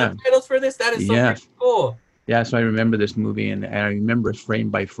yeah. subtitles for this? That is so Yeah. cool. Yeah, so I remember this movie, and I remember it frame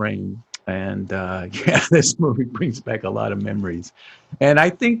by frame. And yeah, this movie brings back a lot of memories. And I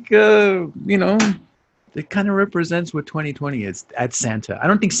think, it kind of represents what 2020 is at Santa. I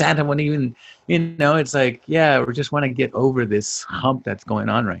don't think Santa would even, it's like, yeah, we just want to get over this hump that's going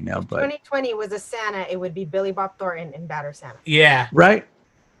on right now. But 2020 was a Santa, it would be Billy Bob Thornton in Batter Santa. Yeah. Right?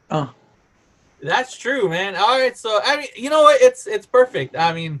 Oh. That's true, man. All right, so I mean, you know what? It's perfect.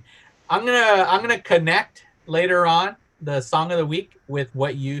 I mean, I'm gonna connect later on the song of the week with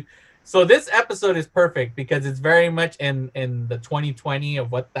what you. So this episode is perfect because it's very much in the 2020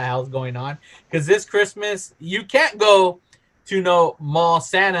 of what the hell's going on. Because this Christmas, you can't go to no mall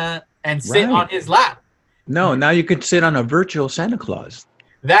Santa and sit on his lap. No, now you could sit on a virtual Santa Claus.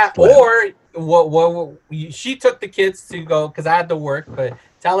 That or what she took the kids to go because I had to work, but.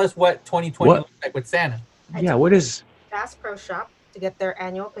 Tell us what 2020 looks like with Santa. Yeah, what is? Bass Pro Shop to get their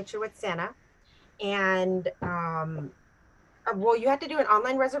annual picture with Santa. And, well, you had to do an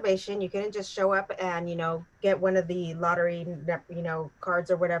online reservation. You couldn't just show up and, get one of the lottery, cards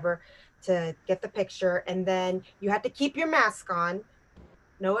or whatever to get the picture. And then you had to keep your mask on,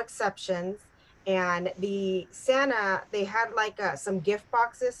 no exceptions. And the Santa, they had like some gift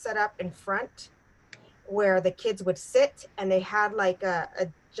boxes set up in front where the kids would sit, and they had like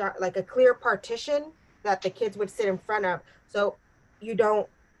a clear partition that the kids would sit in front of, so you don't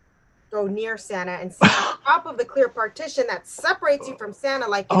go near Santa and sit on top of the clear partition that separates you from Santa.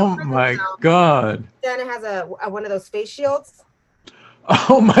 Like oh my God, Santa has a one of those face shields.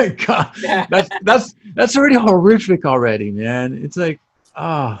 Oh my God, that's already horrific already, man. It's like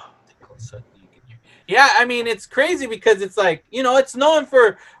yeah, I mean it's crazy because it's like it's known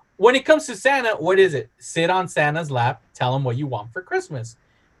for. When it comes to Santa, what is it? Sit on Santa's lap, tell him what you want for Christmas.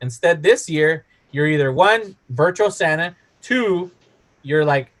 Instead, this year, you're either one, virtual Santa, two, you're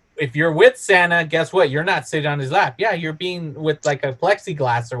like, if you're with Santa, guess what? You're not sitting on his lap. Yeah, you're being with like a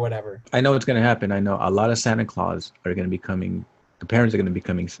plexiglass or whatever. I know what's going to happen. I know a lot of Santa Claus are going to be coming, the parents are going to be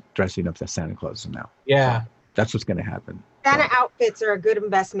coming dressing up as Santa Claus now. Yeah. So that's what's going to happen. Santa outfits are a good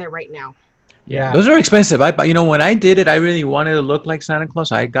investment right now. Yeah, those are expensive. When I did it, I really wanted to look like Santa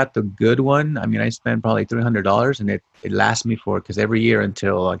Claus. I got the good one. I mean, I spent probably $300, and it lasts me because every year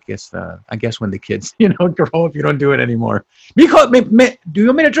until I guess when the kids grow up, you don't do it anymore. Do you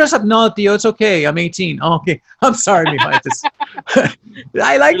want me to dress up? No, Theo, it's okay. I'm 18. Oh, okay, I'm sorry,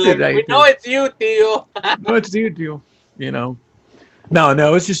 I liked it. We know it's you, Theo. No, it's you, Theo. No,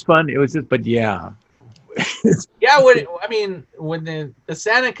 it was just fun. It was just, but yeah. Yeah, when the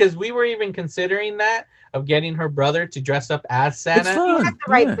Santa, because we were even considering that of getting her brother to dress up as Santa. It's fun. He has the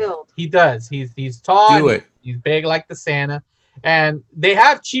right build. He does. He's tall. Do it. He's big like the Santa, and they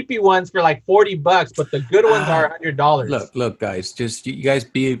have cheapy ones for like $40, but the good ones are $100. Look, guys, just you guys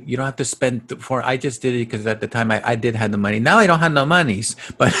you don't have to spend for. I just did it because at the time I did have the money. Now I don't have no monies,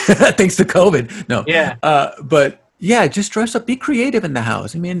 but thanks to COVID, no. Yeah. But. Yeah, just dress up. Be creative in the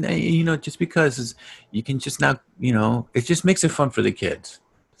house. I mean, just because you can just not, it just makes it fun for the kids.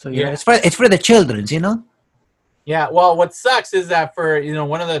 So yeah, it's for the children, Yeah. Well, what sucks is that for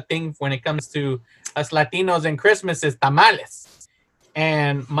one of the things when it comes to us Latinos and Christmas is tamales,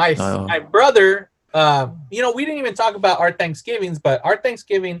 and my brother. We didn't even talk about our Thanksgivings, but our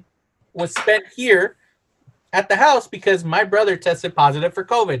Thanksgiving was spent here at the house because my brother tested positive for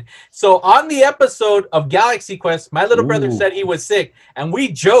COVID. So on the episode of Galaxy Quest, my little brother said he was sick, and we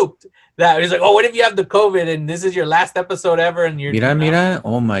joked that he's like, "Oh, what if you have the COVID and this is your last episode ever?" And you're mira.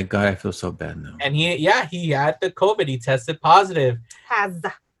 Oh my God, I feel so bad now. And he had the COVID. He tested positive. Has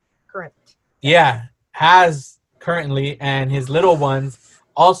currently, and his little ones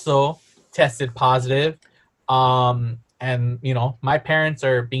also tested positive. And my parents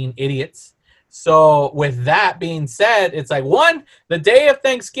are being idiots. So with that being said, it's like the day of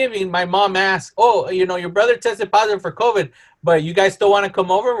Thanksgiving, my mom asked, "Oh, your brother tested positive for COVID, but you guys still want to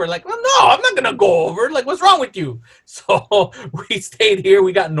come over?" We're like, "Well, no, I'm not going to go over. Like, what's wrong with you?" So we stayed here.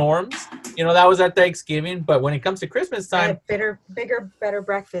 We got Norm's. That was our Thanksgiving. But when it comes to Christmas time, bigger, better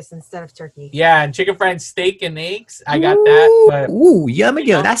breakfast instead of turkey. Yeah, and chicken fried steak and eggs. I got that. But, yummy.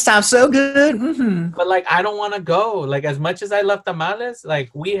 That sounds so good. Mm-hmm. But I don't want to go. Like, as much as I love tamales,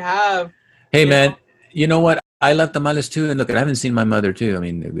 we have. Hey, man, you know what? I love tamales too. And look, I haven't seen my mother too. I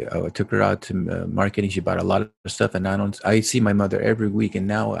mean, I took her out to marketing. She bought a lot of stuff, and I see my mother every week, and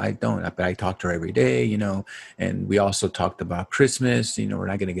now I don't. But I talk to her every day, and we also talked about Christmas. We're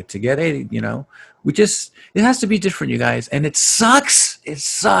not going to get together, it has to be different, you guys. And it sucks it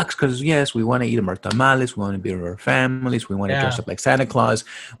sucks because yes, we want to eat our tamales, we want to be with our families, we want to dress up like Santa Claus,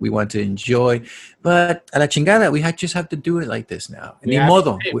 we want to enjoy, but a la chingada, we just have to do it like this now. Ni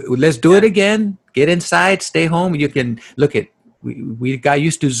modo. Let's do it again. Get inside, stay home. You can look at. We got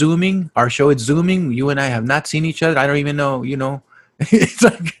used to Zooming. Our show is Zooming. You and I have not seen each other. I don't even know. It's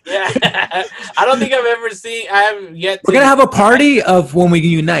like I don't think I've ever seen. I haven't yet. We're gonna have a party of when we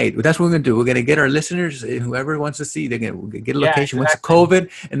unite. That's what we're gonna do. We're gonna get our listeners, whoever wants to see, they're gonna get a location once COVID,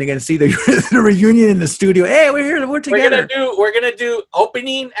 and they're gonna see the reunion in the studio. Hey, we're here. We're together. We're gonna do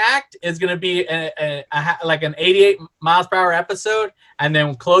opening act is gonna be like an 88 miles per hour episode, and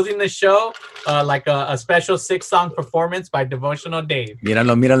then closing the show like a special 6-song performance by Devotional Dave.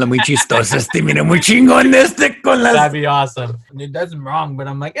 Míralo, muy chistoso mira, muy chingón con las. That'd be awesome. It doesn't wrong, but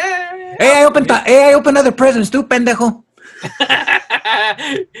I'm like, I open other presents too, pendejo.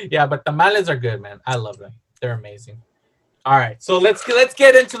 Yeah, but tamales are good, man. I love them. They're amazing. All right, so let's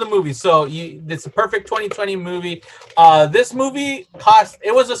get into the movie. So it's a perfect 2020 movie. This movie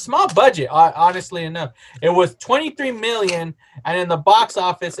it was a small budget, honestly enough. It was $23 million, and in the box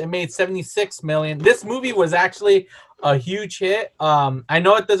office, it made $76 million. This movie was actually a huge hit. I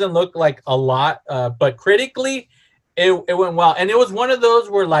know it doesn't look like a lot, but critically, it went well. And it was one of those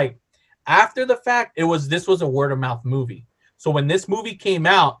where, like, after the fact, this was a word of mouth movie. So when this movie came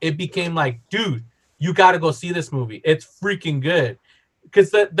out, it became like, dude, you got to go see this movie. It's freaking good. Because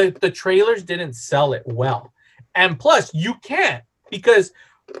the trailers didn't sell it well. And plus, you can't. Because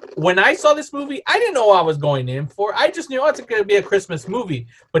when I saw this movie, I didn't know what I was going in for. I just knew it's going to be a Christmas movie.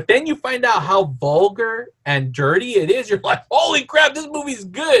 But then you find out how vulgar and dirty it is. You're like, holy crap, this movie's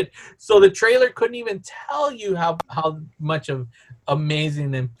good. So the trailer couldn't even tell you how much of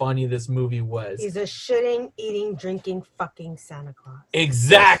amazing and funny this movie was. He's a shitting, eating, drinking, fucking Santa Claus.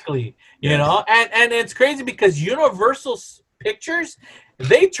 Exactly. You know? And it's crazy because Universal Pictures,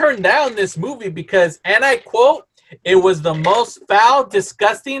 they turned down this movie because, and I quote, it was the most foul,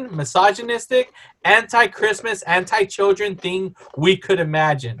 disgusting, misogynistic, anti-Christmas, anti-children thing we could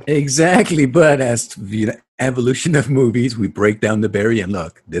imagine. Exactly, but as the evolution of movies, we break down the barrier and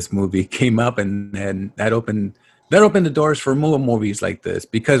look, this movie came up and that opened the doors for more movies like this.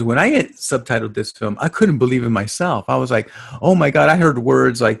 Because when I had subtitled this film, I couldn't believe it myself. I was like, oh my God, I heard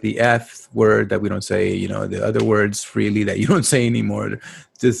words like the F word that we don't say, the other words freely that you don't say anymore.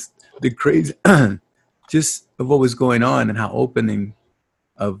 Just the crazy... just of what was going on and how opening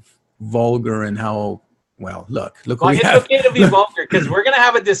of vulgar and how look what we have. Okay to be vulgar because we're gonna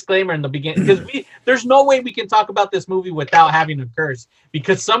have a disclaimer in the beginning because there's no way we can talk about this movie without having a curse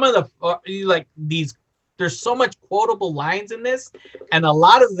because some of the there's so much quotable lines in this and a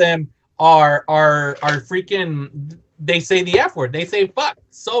lot of them are freaking. They say the F word. They say fuck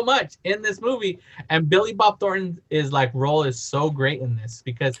so much in this movie. And Billy Bob Thornton's role is so great in this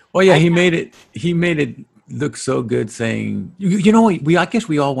because he made it look so good saying, I guess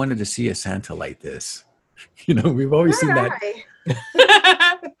we all wanted to see a Santa like this. We've always seen that.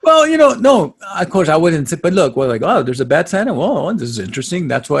 Well, no, of course I wouldn't say, but look, there's a bad Santa. Well, this is interesting.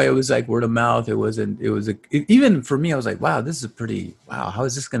 That's why it was like word of mouth. Even for me, I was like, wow, this is how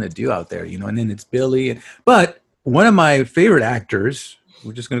is this going to do out there? And then it's Billy, but one of my favorite actors,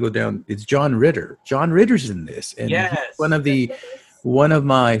 we're just going to go down, it's John Ritter. John Ritter's in this. And he's one of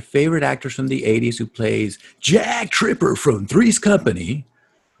my favorite actors from the 80s who plays Jack Tripper from Three's Company.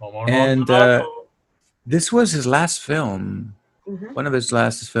 And this was his last film, one of his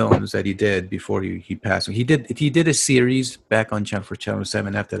last films that he did before he passed. He did a series back on Channel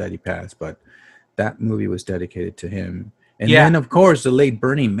 7 after that he passed, but that movie was dedicated to him. And then, of course, the late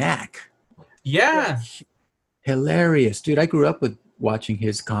Bernie Mac. Yeah. Hilarious, dude. I grew up with watching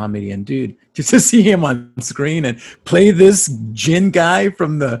his comedy, and dude, just to see him on screen and play this gin guy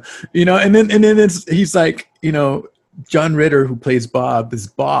from the, and then he's like, John Ritter who plays Bob, his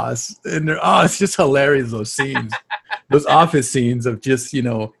boss, and it's just hilarious, those scenes, those office scenes of just,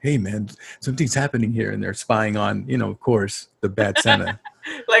 hey man, something's happening here, and they're spying on, of course, the bad Santa.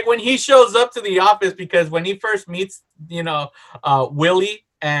 Like when he shows up to the office, because when he first meets, Willie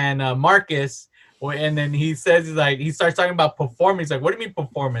and Marcus. And then he says, he starts talking about performance. He's like, what do you mean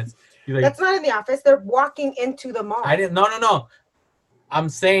performance? He's like, that's not in the office. They're walking into the mall. No. I'm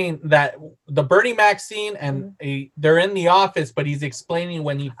saying that the Bernie Mac scene and they're in the office, but he's explaining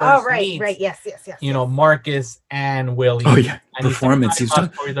when he first meets. Right. Yes. Marcus and Willie. Oh, yeah. And performance. He's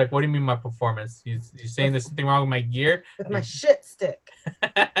like, what do you mean my performance? You're saying there's something wrong with my gear? With my shit stick.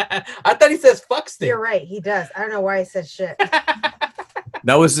 I thought he says fuck stick. You're right. He does. I don't know why he said shit.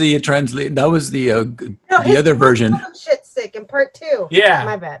 That was the translate. That was the other version. Shit stick in part 2. too. Yeah.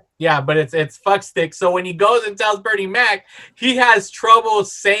 My bad. Yeah, but it's fuck stick. So when he goes and tells Bernie Mac, he has trouble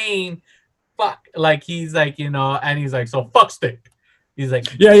saying fuck. Like he's like, and he's like, so fuck stick. He's like,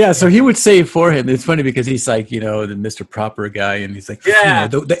 yeah. So he would say it for him. It's funny because he's like, the Mr. Proper guy, and he's like,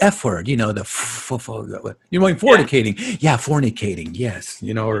 the F word, the fornicating. Yeah, fornicating. Yes,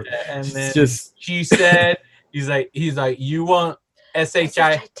 or and then just she said, he's like, you want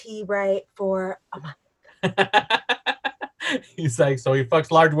SHIT right for a month. He's like, so he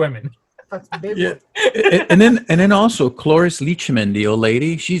fucks large women. Yeah. and then also Cloris Leachman, the old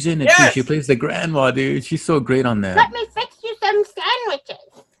lady, she's in it too. She plays the grandma, dude. She's so great on that. Let me fix you some sandwiches.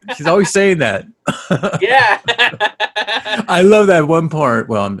 She's always saying that. Yeah. I love that one part.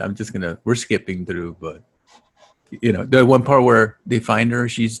 Well, we're skipping through, but the one part where they find her,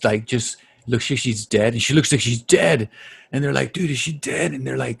 she's like, just looks like she's dead, and she looks like she's dead, and they're like, dude, is she dead? And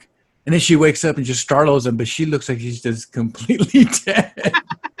they're like, and then she wakes up and just startles them, but she looks like she's just completely dead.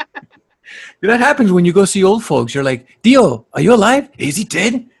 That happens when you go see old folks. You're like, Dio, are you alive? Is he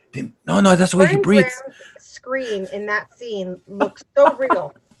dead? No, that's the way he breathes. Scream in that scene looks so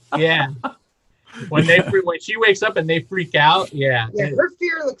real. Yeah. When she wakes up and they freak out, yeah. Yeah, her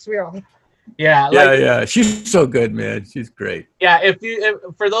fear looks real. Yeah. Yeah. She's so good, man. She's great. Yeah. If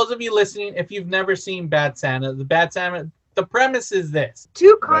for those of you listening, if you've never seen Bad Santa, the premise is this: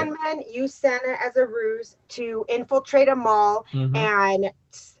 two con men use Santa as a ruse to infiltrate a mall and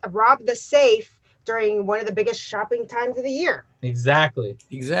rob the safe during one of the biggest shopping times of the year. Exactly.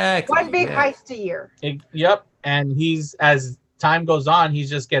 One big heist a year. Yep. And as time goes on, he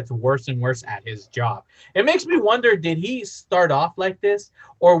just gets worse and worse at his job. It makes me wonder, did he start off like this,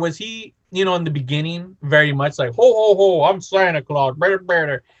 or was he, in the beginning very much like, ho, ho, ho, I'm Santa Claus,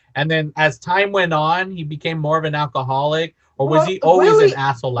 better. And then as time went on, he became more of an alcoholic, or was he always an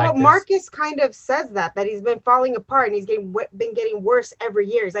asshole like this? Marcus kind of says that he's been falling apart and he's been getting worse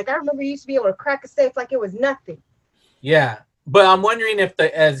every year. He's like, I remember you used to be able to crack a safe like it was nothing. Yeah, but I'm wondering if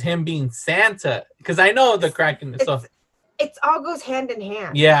as him being Santa, because I know the cracking. So it all goes hand in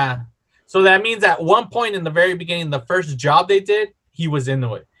hand. Yeah, so that means at one point in the very beginning, the first job they did, he was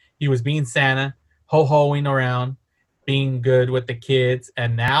into it. He was being Santa, ho-hoing around, being good with the kids,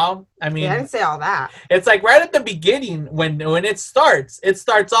 and now I didn't say all that. It's like right at the beginning when it starts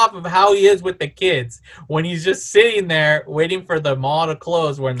off of how he is with the kids, when he's just sitting there waiting for the mall to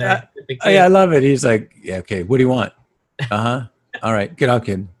close when they're with the kids. Yeah, I love it. He's like, yeah, okay, what do you want? All right, get out,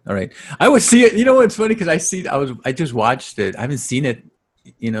 kid. All right, I would see it. It's funny because I just watched it. I haven't seen it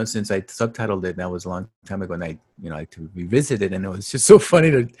since I subtitled it, and that was a long time ago, and I like to revisit it, and it was just so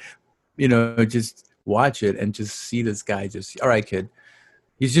funny to just watch it and just see this guy just, all right, kid,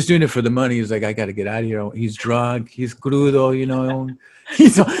 he's just doing it for the money. He's like, I got to get out of here. He's drunk, he's crudo,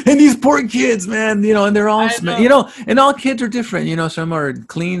 and these poor kids, man, and they're all and all kids are different. Some are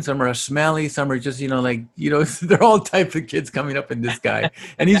clean, some are smelly, some are just they're all type of kids coming up in this guy.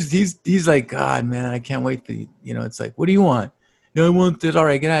 And he's like, God, man, I can't wait to it's like, what do you want? I want this. All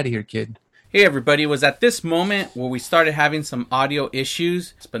right, get out of here, kid. Hey everybody, it was at this moment where we started having some audio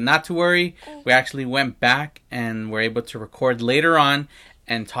issues, but not to worry, we actually went back and were able to record later on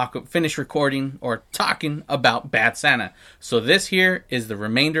and finish recording or talking about Bad Santa. So this here is the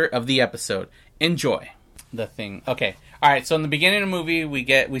remainder of the episode. Enjoy the thing. Okay, alright, so in the beginning of the movie,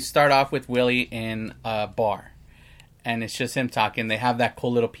 we start off with Willie in a bar, and it's just him talking. They have that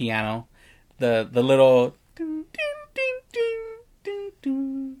cool little piano, the little...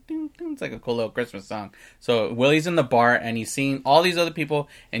 It's like a cool little Christmas song. So Willie's in the bar and he's seeing all these other people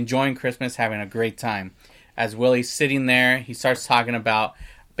enjoying Christmas, having a great time. As Willie's sitting there, he starts talking about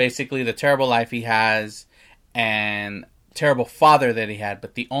basically the terrible life he has and terrible father that he had.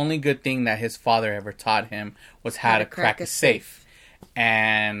 But the only good thing that his father ever taught him was how to crack a safe.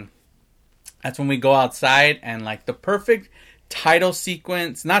 And that's when we go outside and like the perfect title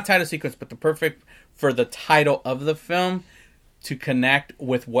sequence, not title sequence, but the perfect for the title of the film to connect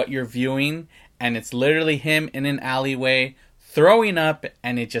with what you're viewing, and it's literally him in an alleyway throwing up,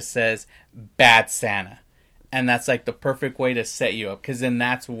 and it just says Bad Santa, and that's like the perfect way to set you up, because then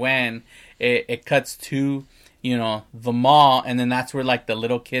that's when it cuts to the mall, and then that's where like the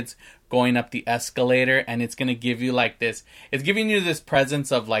little kids going up the escalator, and it's gonna give you like this, it's giving you this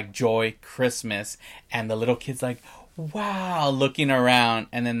presence of like joy, Christmas, and the little kids like, wow, looking around,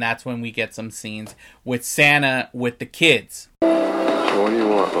 and then that's when we get some scenes with Santa with the kids. So what do you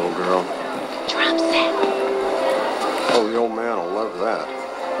want, little girl? Drum set. Oh, the old man will love that.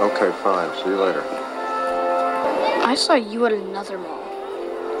 Okay, fine. See you later. I saw you at another mall.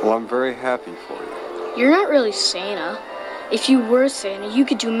 Well, I'm very happy for you. You're not really Santa. If you were Santa, you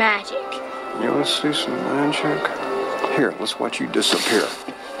could do magic. You want to see some magic? Here, let's watch you disappear.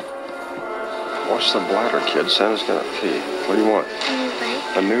 Watch the bladder, kid. Santa's gonna pee. What do you want?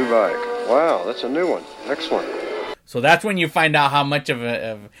 A new bike. Wow, that's a new one. Excellent. So that's when you find out how much of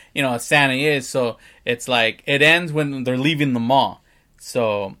a Santa is. So it's like it ends when they're leaving the mall.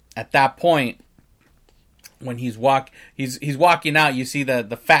 So at that point, when he's walking out, you see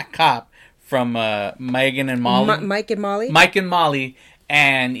the fat cop from Megan and Molly, Mike and Molly,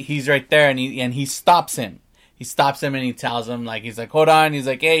 and he's right there, and he stops him. He stops him and he tells him, like, he's like, hold on. He's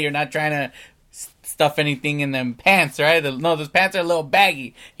like, hey, you're not trying to stuff anything in them pants, right? No, those pants are a little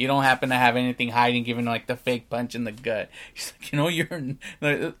baggy. You don't happen to have anything hiding, giving like the fake punch in the gut. He's like, you're...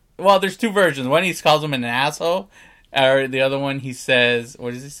 Well, there's two versions. One, he calls him an asshole. Or the other one, he says,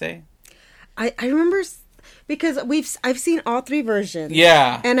 what does he say? I remember... Because I've seen all three versions.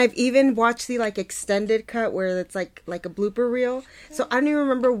 Yeah. And I've even watched the like extended cut where it's like a blooper reel. So I don't even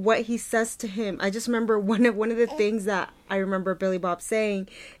remember what he says to him. I just remember one of the things that I remember Billy Bob saying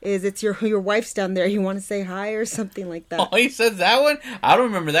is, it's your wife's down there. You want to say hi or something like that. Oh, he says that one? I don't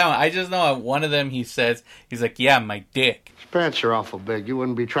remember that one. I just know one of them he's like, yeah, my dick. His pants are awful big. You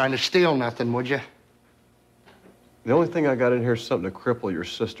wouldn't be trying to steal nothing, would you? The only thing I got in here is something to cripple your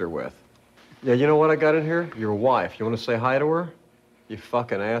sister with. Yeah, you know what I got in here? Your wife. You want to say hi to her? You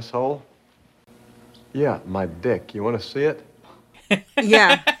fucking asshole. Yeah, my dick. You want to see it?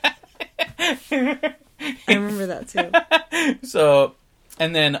 Yeah. I remember that too. So,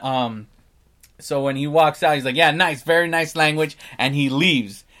 and then, so when he walks out, he's like, yeah, nice, very nice language. And he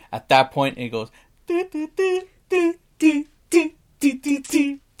leaves. At that point, it goes,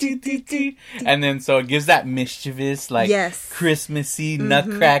 and then so it gives that mischievous, like, yes, Christmassy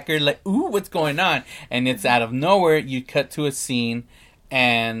nutcracker, like, ooh, what's going on? And it's out of nowhere. You cut to a scene,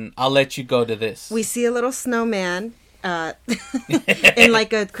 and I'll let you go to this. We see a little snowman in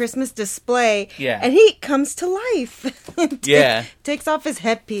like a Christmas display, yeah, and he comes to life. Takes off his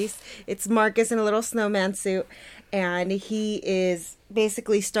headpiece. It's Marcus in a little snowman suit, and he is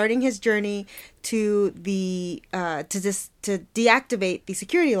basically starting his journey to the to deactivate the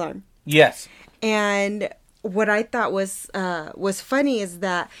security alarm. Yes. And what I thought was funny is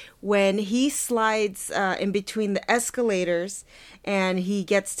that when he slides in between the escalators and he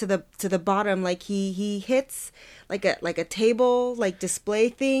gets to the bottom, like he hits like a table, like display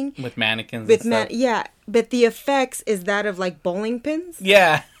thing with mannequins and stuff. Yeah, but the effects is that of like bowling pins.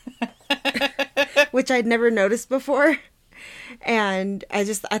 Yeah. Which I'd never noticed before. And I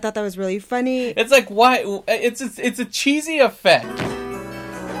thought that was really funny. It's like, why? It's a cheesy effect.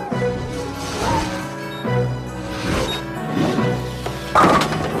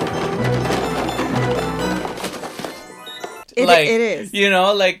 It is. You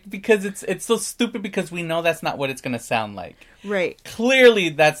know, like, because it's so stupid because we know that's not what it's going to sound like. Right. Clearly,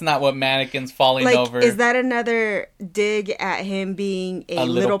 that's not what mannequins falling over. Is that another dig at him being a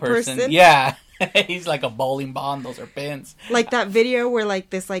little person? Yeah. He's like a bowling ball and those are pins. Like that video where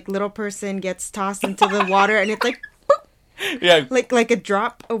like this like little person gets tossed into the water and it's like boop, yeah, like a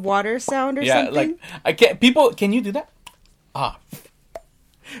drop of water sound or something. Yeah, like I can't. People, can you do that? Ah,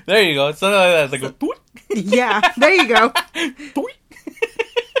 there you go. Something like that. It's like a yeah, there you go.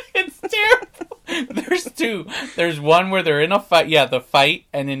 It's terrible. There's two. There's one where they're in a fight. Yeah, the fight,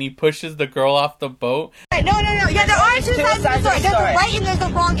 and then he pushes the girl off the boat. No. Yeah, there are two sides of the story. There's the right and there's the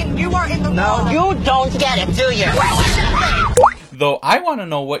wrong, and you are in the wrong. No, you don't get it, do you? Though I want to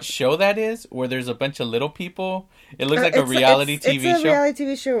know what show that is, where there's a bunch of little people. It looks like a reality TV show. It's a reality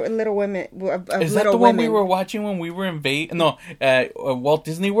TV show, Little Women. Is that the one we were watching when we were in Vegas? No, Walt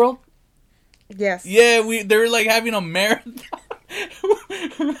Disney World? Yes. Yeah, they were like having a marathon.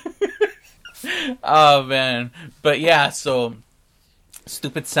 Oh man, but yeah, so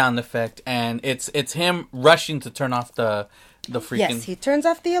stupid sound effect, and it's him rushing to turn off the freaking. Yes, he turns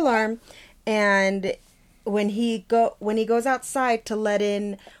off the alarm, and when he goes outside to let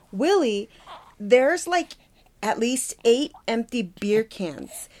in Willie, there's like at least 8 empty beer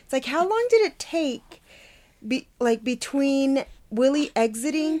cans. It's like, how long did it take, between Willie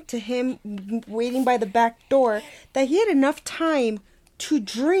exiting to him waiting by the back door, that he had enough time to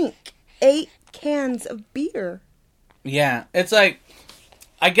drink 8 cans of beer? Yeah, it's like,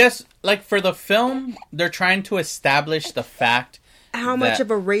 I guess, like, for the film, they're trying to establish the fact how much of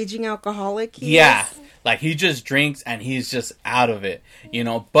a raging alcoholic he is. Yeah, like, he just drinks and he's just out of it, you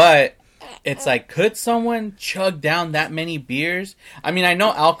know, but it's like, could someone chug down that many beers? I mean, I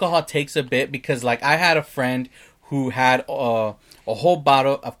know alcohol takes a bit because, like, I had a friend who had a whole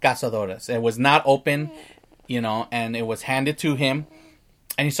bottle of Cazadoras. It was not open, you know, and it was handed to him,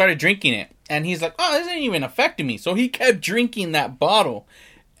 and he started drinking it. And he's like, oh, this isn't even affecting me. So he kept drinking that bottle.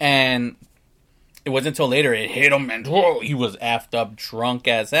 And it wasn't until later it hit him and whoa, he was effed up, drunk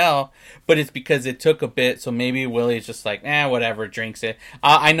as hell. But it's because it took a bit, so maybe Willie's just like, whatever, drinks it.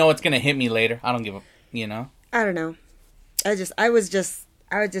 I know it's gonna hit me later. I don't give a, I don't know. I was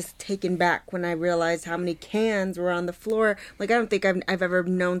just taken back when I realized how many cans were on the floor. Like, I don't think I've ever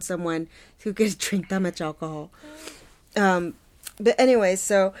known someone who could drink that much alcohol. But anyway,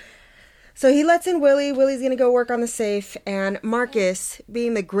 so he lets in Willie. Willie's going to go work on the safe. And Marcus,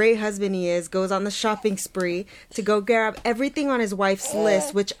 being the great husband he is, goes on the shopping spree to go grab everything on his wife's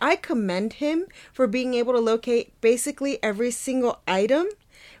list, which I commend him for being able to locate basically every single item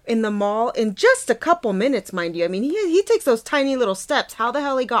in the mall in just a couple minutes, mind you. I mean, he takes those tiny little steps. How the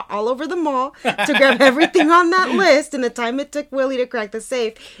hell he got all over the mall to grab everything on that list in the time it took Willie to crack the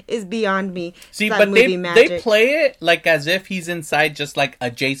safe is beyond me. See, but they play it like as if he's inside just like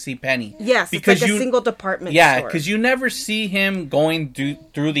a JCPenney. Yes, because it's like a single department store. Yeah, because you never see him going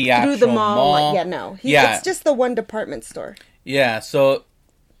through the actual mall. Like, no. It's just the one department store. Yeah, so...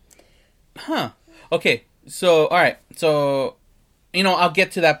 Okay, so, all right, so... I'll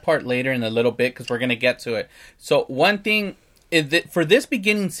get to that part later in a little bit because we're going to get to it. So one thing is that for this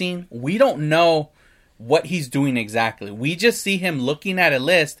beginning scene, we don't know what he's doing exactly. We just see him looking at a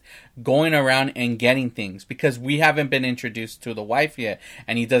list, going around and getting things because we haven't been introduced to the wife yet.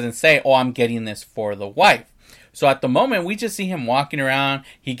 And he doesn't say, I'm getting this for the wife. So at the moment, we just see him walking around.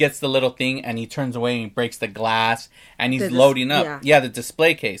 He gets the little thing and he turns away and he breaks the glass and he's loading up. Yeah, the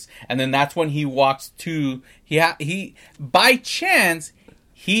display case. And then that's when he walks to, he by chance,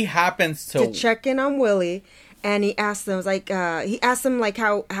 he happens to check in on Willie. And he asked them,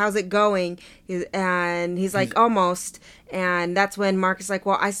 how's it going? And he's like, almost. And that's when Mark is like,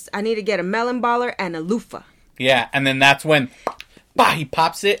 well, I need to get a melon baller and a loofah. Yeah, and then that's when, he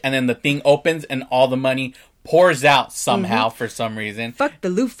pops it and then the thing opens and all the money pours out somehow for some reason. Fuck the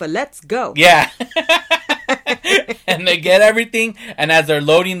loofah, let's go. Yeah. And they get everything, and as they're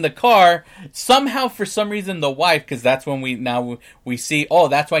loading the car, somehow for some reason the wife, because that's when we see,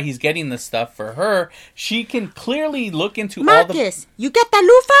 that's why he's getting the stuff for her. She can clearly look into Marcus, you get the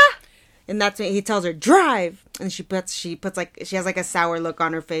loofah? And that's when he tells her, drive. And she has like a sour look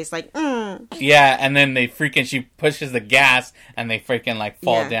on her face, like, Yeah, and then she pushes the gas and they freaking like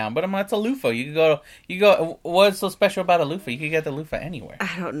fall down. But I'm like, it's a loofah. You go, what's so special about a loofah? You can get the loofah anywhere.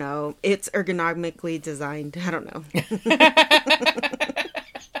 I don't know. It's ergonomically designed. I don't know.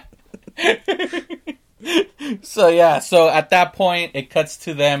 So at that point, it cuts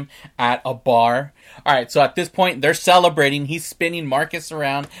to them at a bar. All right, so at this point, they're celebrating. He's spinning Marcus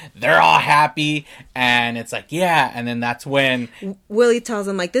around. They're all happy, and it's like, yeah. And then that's when Willie tells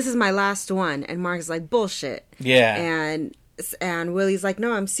him, like, this is my last one. And Marcus is like, bullshit. Yeah. And Willie's like,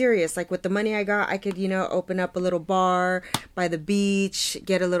 no, I'm serious. Like, with the money I got, I could, open up a little bar by the beach,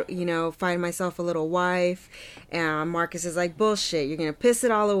 get a little, find myself a little wife. And Marcus is like, bullshit. You're going to piss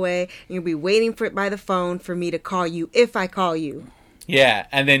it all away. And you'll be waiting for it by the phone for me to call you if I call you. Yeah,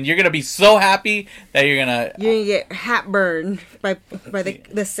 and then you're going to be so happy that you're going to get hat burned by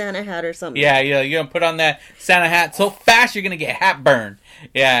the Santa hat or something. Yeah, you're going to put on that Santa hat so fast you're going to get hat burned.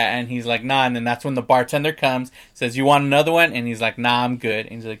 Yeah, and he's like, nah, and then that's when the bartender comes, says, you want another one? And he's like, nah, I'm good.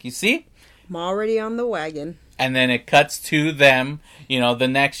 And he's like, you see? I'm already on the wagon. And then it cuts to them, the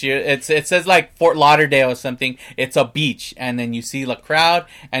next year. It says like Fort Lauderdale or something. It's a beach. And then you see the crowd.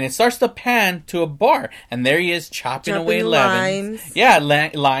 And it starts to pan to a bar. And there he is chopping away lemons. Limes. Yeah,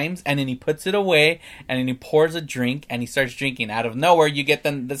 limes. And then he puts it away. And then he pours a drink. And he starts drinking. Out of nowhere, you get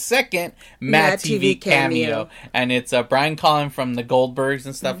the second Mad TV cameo. And it's Brian Collin from the Goldbergs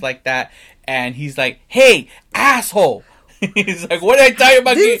and stuff like that. And he's like, hey, asshole. He's like, what did I tell you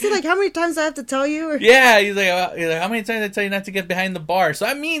about? Didn't he say, like, how many times do I have to tell you? Yeah, he's like, how many times did I tell you not to get behind the bar? So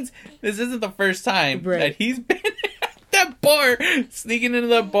that means this isn't the first time that he's been at that bar, sneaking into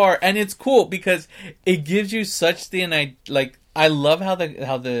the bar, and it's cool because it gives you such I love how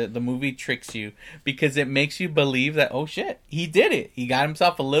the movie tricks you because it makes you believe that shit, he did it. He got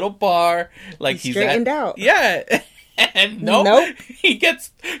himself a little bar, like he's straightened out. Yeah. And nope. He gets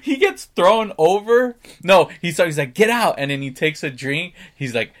thrown over. No, he's like, get out. And then he takes a drink.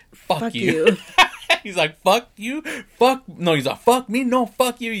 He's like, fuck you. He's like, fuck you. No, he's like, fuck me. No,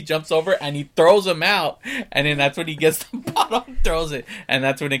 fuck you. He jumps over and he throws him out. And then that's when he gets the bottle and throws it. And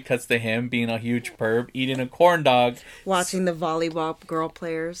that's when it cuts to him being a huge perv, eating a corn dog. Watching the volleyball girl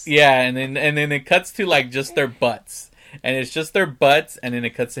players. Yeah, and then it cuts to like just their butts. And it's just their butts. And then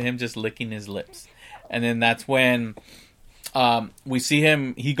it cuts to him just licking his lips. And then that's when we see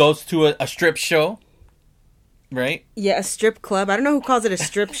him. He goes to a strip show, right? Yeah, a strip club. I don't know who calls it a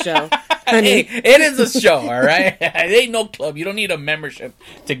strip show. Hey, it is a show, all right? It ain't no club. You don't need a membership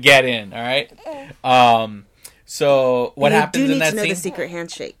to get in, all right? So what happens in that scene? You do need to know the secret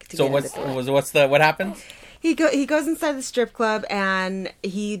handshake. So what happens? He goes inside the strip club and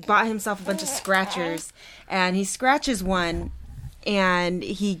he bought himself a bunch of scratchers, and he scratches one, and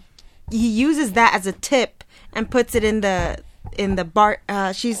he uses that as a tip and puts it in the bar.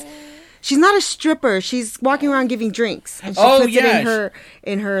 She's not a stripper. She's walking around giving drinks, and she puts it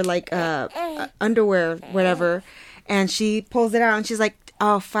in her like underwear, whatever, and she pulls it out and she's like,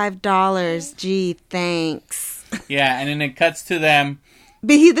 "Oh, $5. Gee, thanks." Yeah, and then it cuts to them.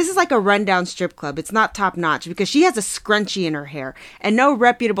 But this is like a rundown strip club. It's not top notch because she has a scrunchie in her hair, and no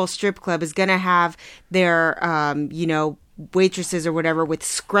reputable strip club is gonna have their, waitresses or whatever with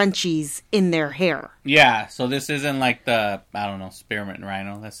scrunchies in their hair. Yeah, so this isn't like the, I don't know, Spearmint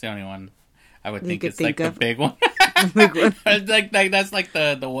Rhino. That's the only one I would think it's like the big one. It's like that's like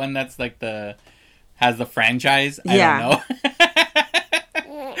the one that's like has the franchise. I don't know.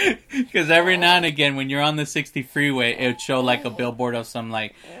 Because every now and again, when you're on the 60 freeway, it would show like a billboard of some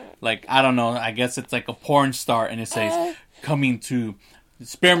like I don't know. I guess it's like a porn star, and it says coming to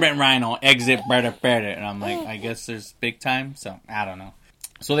Spearmint Rhino exit better, and I'm like, I guess there's big time. So I don't know.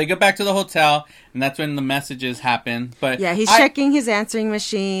 So they get back to the hotel, and that's when the messages happen. But yeah, he's checking his answering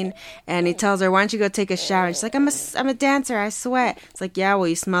machine, and he tells her, "Why don't you go take a shower?" And she's like, "I'm a dancer. I sweat." It's like, "Yeah, well,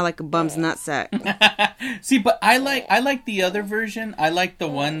 you smell like a bum's nutsack." See, but I like the other version. I like the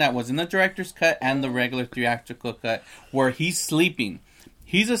one that was in the director's cut and the regular theatrical cut, where he's sleeping.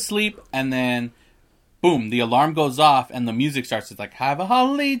 He's asleep, and then boom, the alarm goes off and the music starts. It's like, "Have a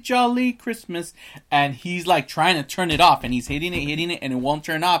holly jolly Christmas." And he's like trying to turn it off, and he's hitting it, and it won't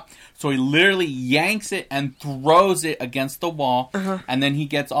turn off. So he literally yanks it and throws it against the wall. And then he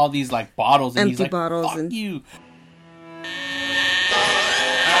gets all these like bottles, and empty he's like, bottles, "Fuck you."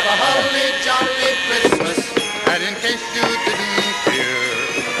 Have a holly jolly Christmas, and in case you didn't hear,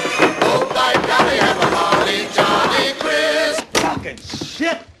 oh by golly, have a holly jolly Christmas. Fucking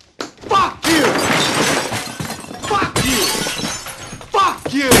shit! Fuck you! Fuck you!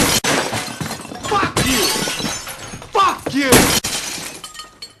 Fuck you! Fuck you! Fuck you!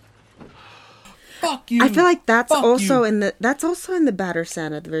 Fuck you! I feel like that's Fuck also you. in the Batter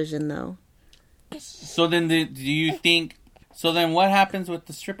Santa version, though. So then, do you think? So then, what happens with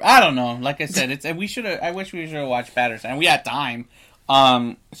the stripper? I don't know. Like I said, I wish we should have watched Patterson, and we had time.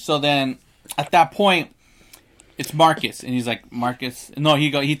 So then, at that point, it's Marcus, and he's like, Marcus. No,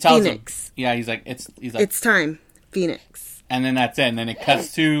 he tells Phoenix. him. Yeah, he's like, it's time, Phoenix. And then that's it. And then it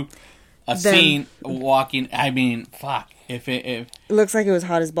cuts to a scene walking. I mean, fuck. If it looks like it was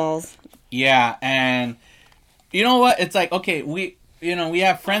hot as balls. Yeah, and you know what? It's like, okay, we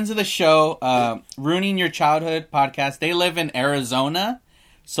have friends of the show, Ruining Your Childhood podcast. They live in Arizona,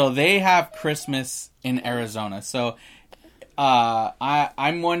 so they have Christmas in Arizona. So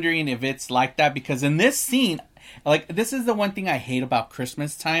I'm wondering if it's like that, because in this scene, like, this is the one thing I hate about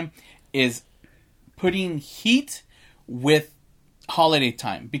Christmas time, is putting heat with holiday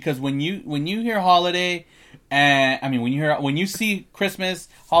time. Because when you hear holiday, when you see Christmas,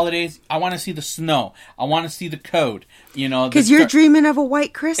 holidays, I want to see the snow. I want to see the code. Because you're dreaming of a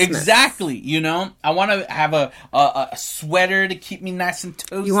white Christmas. Exactly. I want to have a sweater to keep me nice and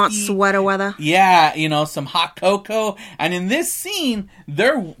toasty. You want sweater weather? Yeah, some hot cocoa. And in this scene,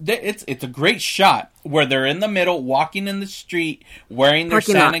 it's a great shot where they're in the middle, walking in the street, wearing their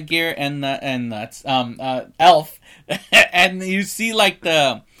Santa gear and the elf, and you see like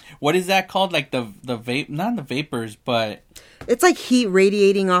the. What is that called? Like the vape, not the vapors, but it's like heat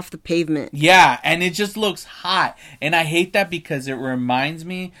radiating off the pavement. Yeah, and it just looks hot. And I hate that because it reminds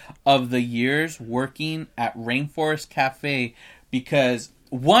me of the years working at Rainforest Cafe, because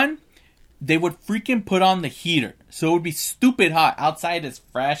one, they would freaking put on the heater. So it would be stupid hot. Outside is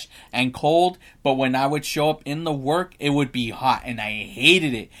fresh and cold, but when I would show up in the work, it would be hot, and I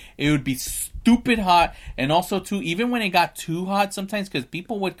hated it. It would be stupid hot, and also too, even when it got too hot sometimes, because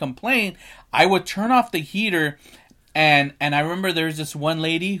people would complain, I would turn off the heater, and I remember there's this one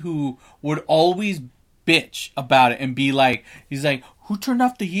lady who would always bitch about it and be like, he's like, "Who turned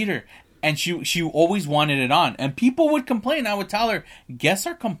off the heater?" And she always wanted it on, and people would complain. I would tell her, "Guests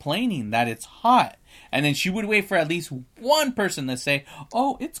are complaining that it's hot." And then she would wait for at least one person to say,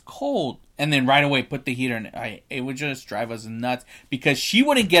 "Oh, it's cold," and then right away put the heater in. It would just drive us nuts because she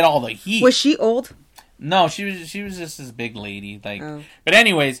wouldn't get all the heat. Was she old? No, she was just this big lady. But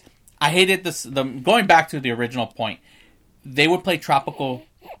anyways, I hated this. Going back to the original point, they would play tropical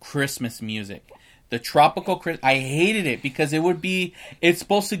Christmas music. the tropical Christmas. I hated it because it's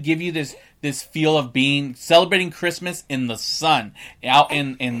supposed to give you this feel of celebrating Christmas in the sun, out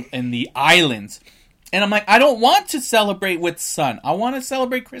in the islands. And I'm like, I don't want to celebrate with sun. I want to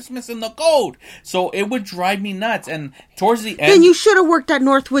celebrate Christmas in the cold. So it would drive me nuts. And towards the end... Then you should have worked at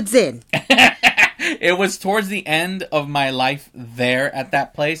Northwoods Inn. It was towards the end of my life there at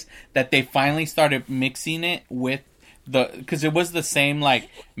that place that they finally started mixing it with because it was the same, like,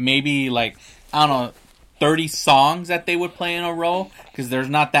 maybe, like, I don't know, 30 songs that they would play in a row. Because there's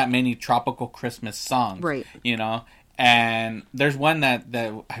not that many tropical Christmas songs. Right. You know? And there's one that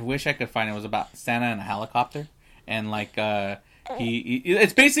I wish I could find. It was about Santa in a helicopter, and like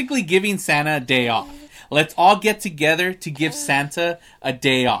it's basically giving Santa a day off. Let's all get together to give Santa a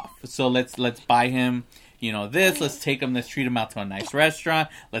day off. So let's buy him, this. Let's take him. Let's treat him out to a nice restaurant.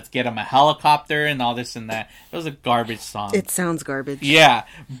 Let's get him a helicopter and all this and that. It was a garbage song. It sounds garbage. Yeah,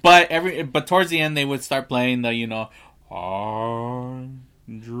 but towards the end they would start playing the I'm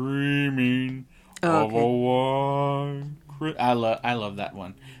dreaming. Oh, okay. I love that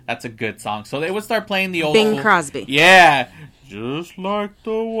one. That's a good song. So they would start playing the old Bing Crosby. Yeah. Just like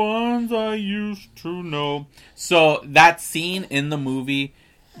the ones I used to know. So that scene in the movie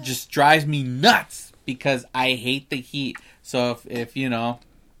just drives me nuts because I hate the heat. So if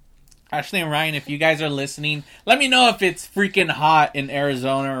Ashley and Ryan, if you guys are listening, let me know if it's freaking hot in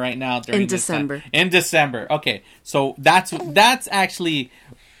Arizona right now during this December. time. In December. Okay. So that's actually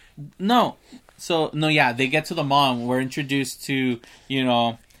no. So, no, yeah, they get to the mall and we're introduced to,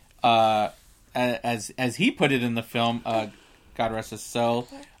 as he put it in the film, God rest his soul,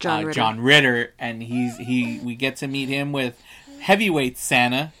 John Ritter. And we get to meet him with heavyweight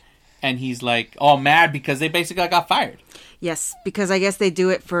Santa. And he's like, all mad because they basically got fired. Yes, because I guess they do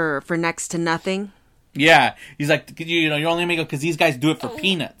it for next to nothing. Yeah. He's like, you're only making it because these guys do it for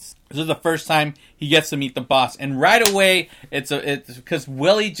peanuts. This is the first time he gets to meet the boss. And right away, it's because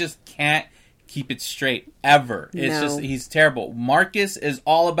Willie just can't keep it straight ever. It's just he's terrible. Marcus is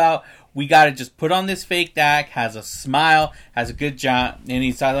all about we got to just put on this fake act, has a smile, has a good job, and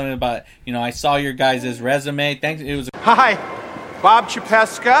he's talking about I saw your guys' resume. Thanks. It was Hi, Bob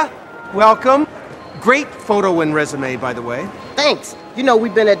Chapeska. Welcome. Great photo and resume, by the way. Thanks.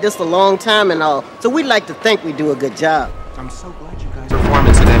 We've been at this a long time and all, so we'd like to think we do a good job. I'm so glad you guys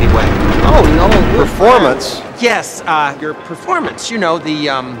performance in any way. Oh no, Performance? Yes, your performance.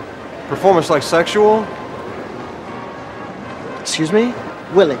 The Performance like sexual? Excuse me?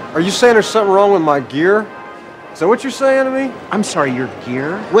 Willie. Are you saying there's something wrong with my gear? Is that what you're saying to me? I'm sorry, your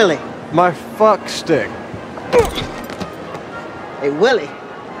gear? Willie. My fuck stick. Hey, Willie,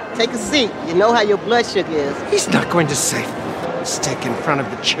 take a seat. You know how your blood sugar is. He's not going to say stick in front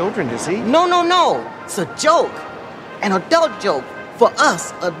of the children, is he? No. It's a joke. An adult joke for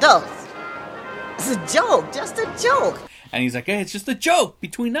us adults. It's a joke, just a joke. And he's like, hey, it's just a joke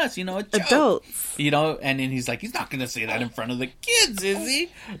between us, a joke. Adults. And then he's like, he's not going to say that in front of the kids, is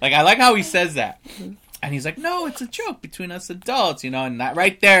he? Like, I like how he says that. And he's like, no, it's a joke between us adults, and that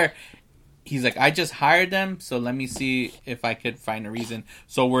right there, he's like, I just hired them, so let me see if I could find a reason.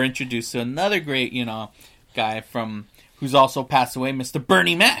 So we're introduced to another great, guy who's also passed away, Mr.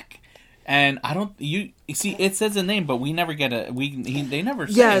 Bernie Mac. And you see, it says a name, but we never get they never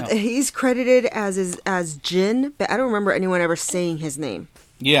say. Yeah, he's credited as Jin, but I don't remember anyone ever saying his name.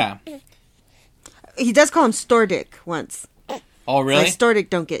 Yeah. He does call him Stordick once. Oh, really? Like, Stordick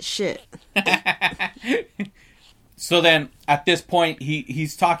don't get shit. So then, at this point,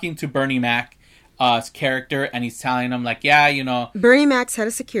 he's talking to Bernie Mac's character, and he's telling him, like, yeah, Bernie Mac's head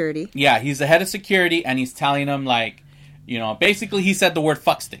of security. Yeah, he's the head of security, and he's telling him, like, basically he said the word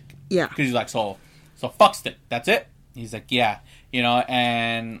fuckstick. Yeah. Because he's like, so fuckstick, that's it? He's like, yeah.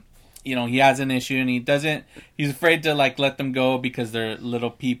 And, he has an issue, and he's afraid to, like, let them go because they're little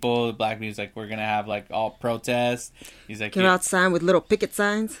people. Black people, he's like, we're going to have, like, all protests. He's like, come outside with little picket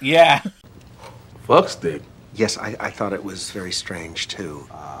signs. Yeah. Fuckstick? Yes, I thought it was very strange, too.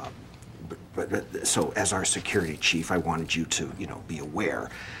 But so, as our security chief, I wanted you to, be aware.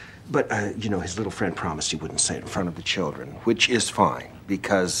 But, his little friend promised he wouldn't say it in front of the children, which is fine,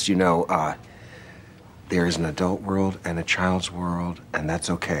 because, there is an adult world and a child's world, and that's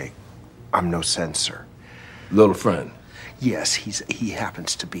okay. I'm no censor. Little friend? Yes, he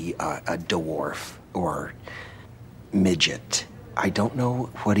happens to be a dwarf, or midget. I don't know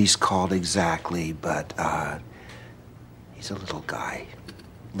what he's called exactly, but, he's a little guy.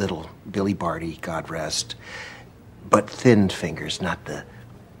 Little Billy Barty, God rest. But thin fingers, not the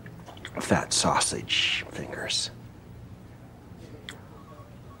fat sausage fingers.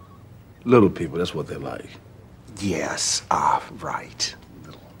 Little people, that's what they like. Yes, right.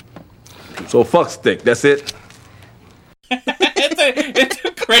 Little So fuck Stick. That's it. It's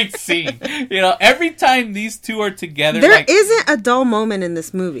a great scene. You know, every time these two are together, there isn't a dull moment in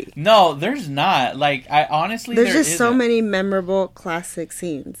this movie. No, there's not. Like, I honestly, there's just so many memorable classic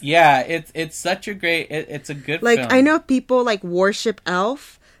scenes. Yeah, it's such a great. It's a good. Like, film. I know people like worship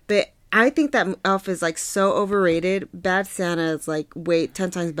Elf, but I think that Elf is like so overrated. Bad Santa is like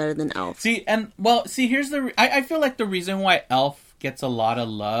 10 times better than Elf. See, here's the. I feel like the reason why Elf gets a lot of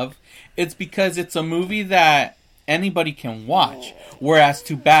love, it's because it's a movie that anybody can watch, whereas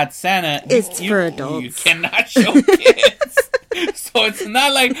to Bad Santa, it's for adults. You cannot show kids. So it's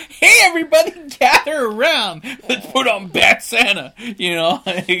not like, hey, everybody gather around, let's put on Bad Santa, you know,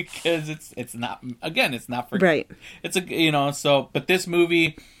 because it's not, again, it's not for right. It's a, you know, so, but this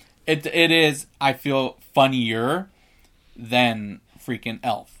movie, it is, I feel, funnier than freaking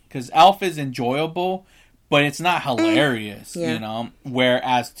Elf, because Elf is enjoyable, but it's not hilarious, you know,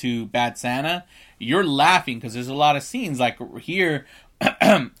 whereas to Bad Santa, you're laughing because there's a lot of scenes like here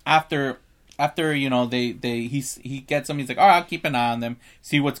after you know he gets them, he's like, all right, I'll keep an eye on them,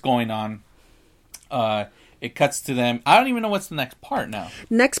 see what's going on. It cuts to them. I don't even know what's the next part now.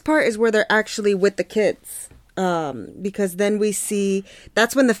 Next part is where they're actually with the kids. Because then we see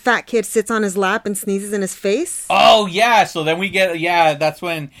that's when the fat kid sits on his lap and sneezes in his face. Oh yeah, so then we get that's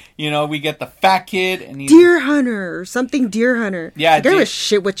when, you know, we get the fat kid and he's Deer Hunter or something. Deer Hunter. Yeah, I give a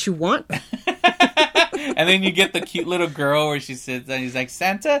shit what you want. And then you get the cute little girl where she sits and he's like,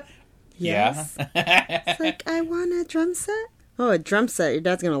 Santa. Yes. Yeah. It's like, I want a drum set. Oh, a drum set. Your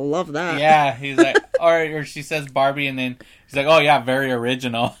dad's gonna love that. Yeah, he's like, or she says Barbie, and then he's like, oh yeah, very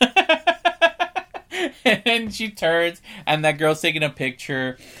original. And she turns, and that girl's taking a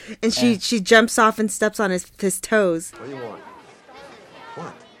picture. And she jumps off and steps on his toes. What do you want?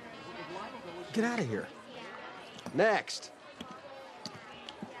 What? Get out of here. Next.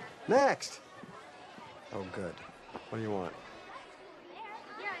 Next. Oh, good. What do you want?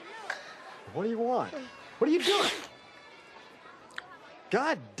 What do you want? What are you doing?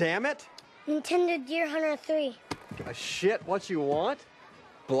 God damn it. Nintendo Deer Hunter 3. A shit what you want?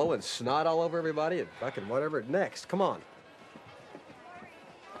 Blowing snot all over everybody and fucking whatever. Next, come on.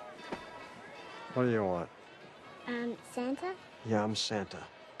 What do you want? Santa? Yeah, I'm Santa.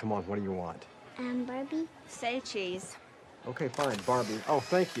 Come on, what do you want? Barbie? Say cheese. Okay, fine, Barbie. Oh,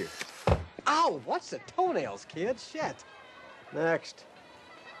 thank you. Ow, what's the toenails, kid? Shit. Next.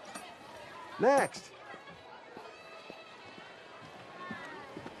 Next.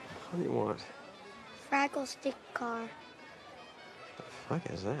 What do you want? Fraggle Stick Car. What the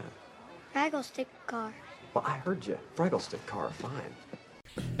fuck is that? Fraggle Stick Car. Well, I heard you. Fraggle Stick Car, fine.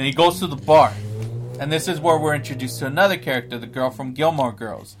 Then he goes to the bar. And this is where we're introduced to another character, the girl from Gilmore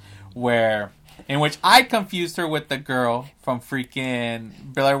Girls, in which I confused her with the girl from freaking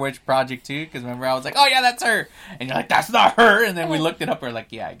Blair Witch Project 2, because remember I was like, oh yeah, that's her, and you're like, that's not her, and then we looked it up, we're like,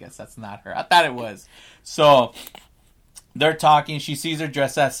 yeah, I guess that's not her. I thought it was. So they're talking, she sees her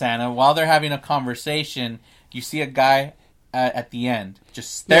dressed as Santa. While they're having a conversation, you see a guy at the end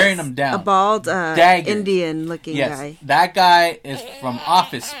just staring him down. A bald Indian looking guy. That guy is from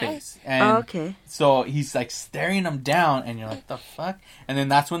Office Space. And okay. So he's like staring him down, and you're like, the fuck? And then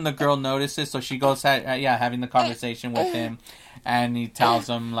that's when the girl notices, so she goes having the conversation with him, and he tells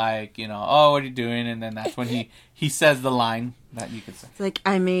him like, you know, oh, what are you doing? And then that's when he says the line that you could say. It's like,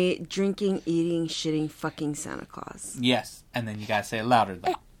 I'm a drinking, eating, shitting, fucking Santa Claus. Yes. And then you gotta say it louder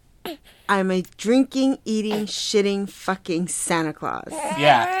though. I'm a drinking, eating, shitting, fucking Santa Claus.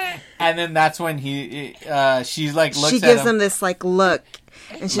 Yeah. And then that's when she's like, looks at him. She gives him this like look,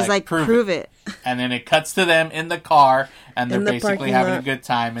 and she's like, prove it. And then it cuts to them in the car, and they're basically having a good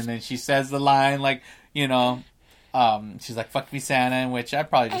time. And then she says the line like, you know, she's like, fuck me Santa, in which I'd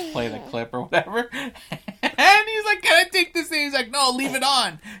probably just play the clip or whatever. And he's like, can I take this thing? He's like, no, leave it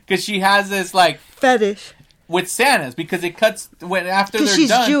on. Because she has this like fetish with Santa's, because it cuts after they're she's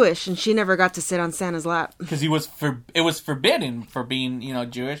done. Jewish and she never got to sit on Santa's lap because it was forbidden for being, you know,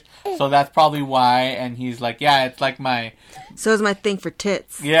 Jewish. So that's probably why. And he's like, yeah, it's like my. So it's my thing for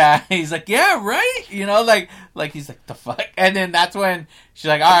tits. Yeah, he's like, yeah, right. You know, like he's like, the fuck. And then that's when she's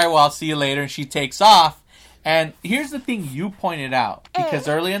like, all right, well, I'll see you later. And she takes off. And here's the thing you pointed out, because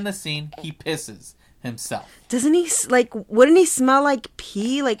early in the scene he pisses himself. Doesn't he, like, wouldn't he smell like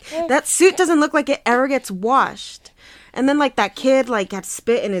pee? Like, that suit doesn't look like it ever gets washed. And then, like, that kid, like, had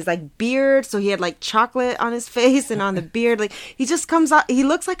spit in his, like, beard, so he had, like, chocolate on his face and on the beard. Like, he just comes out, he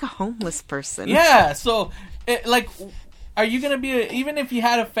looks like a homeless person. Yeah, so, like, are you going to be, even if you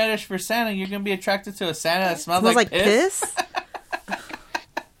had a fetish for Santa, you're going to be attracted to a Santa that smells like piss?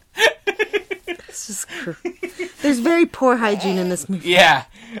 It's just, there's very poor hygiene in this movie. Yeah.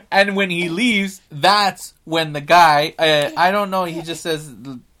 And when he leaves, that's when the guy, I don't know, he just says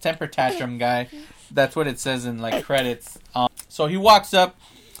temper tantrum guy. That's what it says in like credits. So he walks up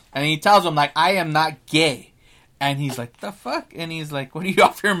and he tells him like, I am not gay. And he's like, the fuck? And he's like, what, are you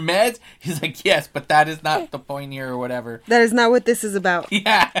off your meds? He's like, yes, but that is not the point here or whatever. That is not what this is about.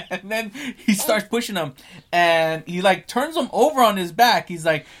 Yeah. And then he starts pushing him. And he like turns him over on his back. He's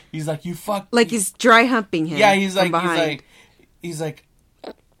like, you fuck. Like he's dry humping him. Yeah, he's like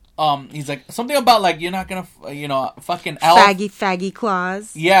something about like, you're not gonna, fucking elf. Faggy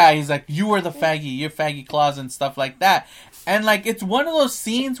claws. Yeah, he's like, you were the faggy, you're faggy claws and stuff like that. And like, it's one of those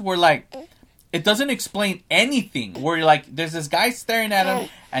scenes where like, it doesn't explain anything. Where like, there's this guy staring at him,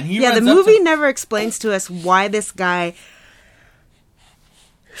 and he runs the movie never explains to us why this guy.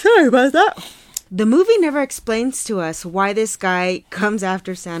 Sorry about that. The movie never explains to us why this guy comes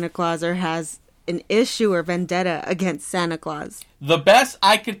after Santa Claus or has an issue or vendetta against Santa Claus. The best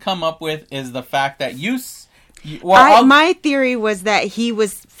I could come up with is the fact that my theory was that he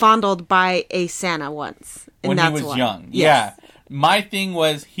was fondled by a Santa once. When he was young. Yes. Yeah. My thing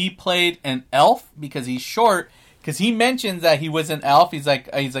was he played an elf because he's short. Because he mentions that he was an elf. He's like,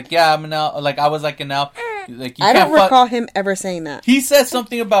 yeah, I'm an elf. Like, I was like an elf. Like, I don't recall him ever saying that. He says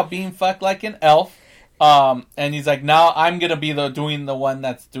something about being fucked like an elf. And he's like, now I'm going to be doing the one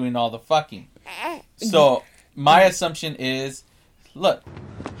that's doing all the fucking. So, my assumption is, look.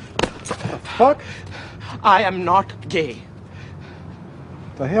 Fuck. I am not gay.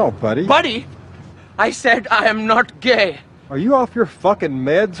 The hell, buddy? Buddy? I said I am not gay. Are you off your fucking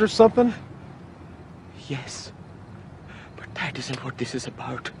meds or something? Yes. But that isn't what this is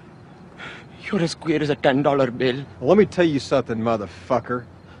about. You're as queer as a $10 bill. Well, let me tell you something, motherfucker.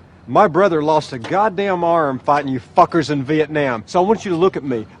 My brother lost a goddamn arm fighting you fuckers in Vietnam. So I want you to look at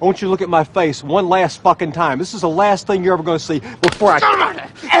me. I want you to look at my face one last fucking time. This is the last thing you're ever going to see before I...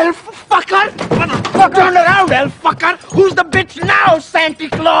 Elf fucker! Motherfucker! Turn around, elf fucker! Who's the bitch now, Santa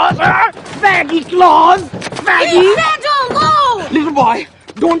Claus? Huh? Faggy Claus? Faggy? Leave Santa alone! Little boy,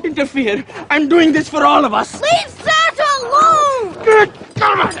 don't interfere. I'm doing this for all of us. Leave Santa alone! Good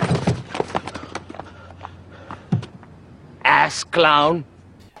God! Ass clown.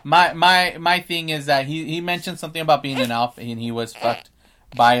 My thing is that he mentioned something about being an elf and he was fucked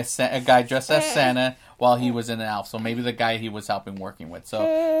by a guy dressed as Santa while he was an elf. So maybe the guy he was helping working with.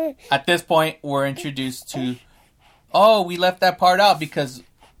 So at this point we're introduced to, we left that part out because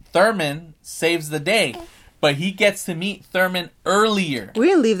Thurman saves the day. But he gets to meet Thurman earlier. We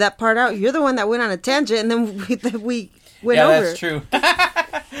didn't leave that part out. You're the one that went on a tangent and then we went yeah, over. That's true.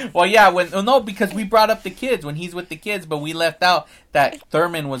 Well, yeah, because we brought up the kids when he's with the kids, but we left out that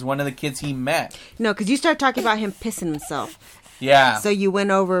Thurman was one of the kids he met. No, because you started talking about him pissing himself. Yeah. So you went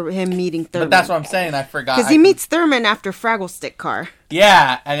over him meeting Thurman. But that's what I'm saying. I forgot. Because he meets Thurman after Fraggle Stick Car.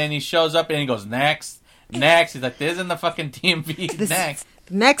 Yeah, and then he shows up and he goes, next. He's like, this isn't the fucking DMV.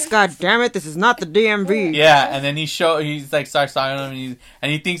 Next, God damn it, this is not the DMV. Yeah, and then he's like starts talking to him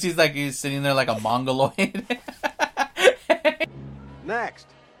and he thinks he's sitting there like a mongoloid. Next.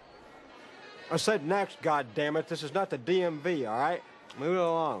 I said next, God damn it. This is not the DMV, all right? Move it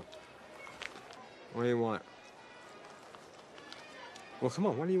along. What do you want? Well, come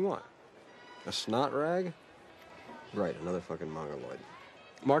on, what do you want? A snot rag? Right, another fucking mongoloid.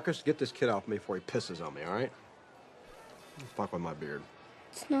 Marcus, get this kid off me before he pisses on me, all right? Fuck with my beard.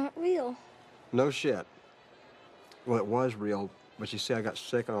 It's not real. No shit. Well, it was real, but you see, I got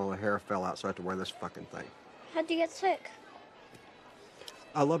sick and all the hair fell out, so I had to wear this fucking thing. How'd you get sick?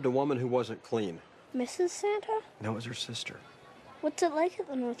 I loved a woman who wasn't clean. Mrs. Santa? No, it was her sister. What's it like at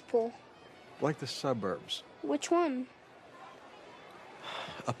the North Pole? Like the suburbs. Which one?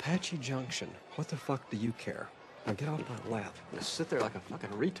 Apache Junction. What the fuck do you care? Now get off my lap. Just sit there like a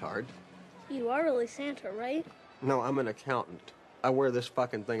fucking retard. You are really Santa, right? No, I'm an accountant. I wear this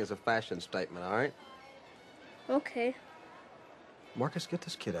fucking thing as a fashion statement, all right? Okay. Marcus, get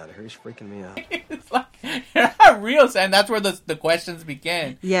this kid out of here. He's freaking me out. It's like, you're not real, Sam. That's where the questions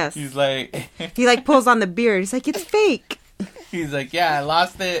began. Yes. He's like... he like pulls on the beard. He's like, it's fake. He's like, yeah, I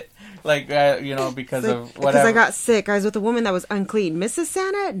lost it. Like, because of whatever. Because I got sick. I was with a woman that was unclean. Mrs.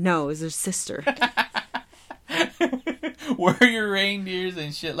 Santa? No, it was her sister. Where are your reindeers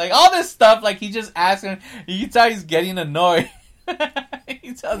and shit? Like, all this stuff, like, he just asks him. You can tell he's getting annoyed.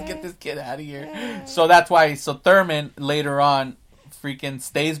 He tells, get this kid out of here. So that's why, Thurman, later on, freaking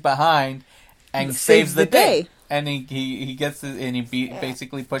stays behind and saves the day. And he gets it, and he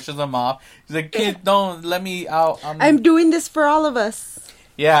basically pushes him off. He's like, kid, don't let me out. I'm doing this for all of us.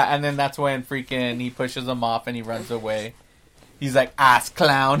 Yeah, and then that's when freaking he pushes him off and he runs away. He's like, ass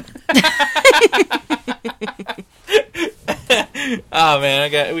clown. Oh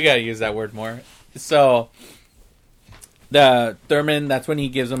man, we gotta use that word more. So the Thurman, that's when he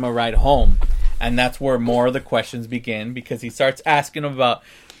gives him a ride home, and that's where more of the questions begin because he starts asking him about.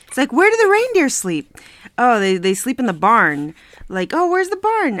 It's like, where do the reindeer sleep? Oh, they sleep in the barn. Like, oh, where's the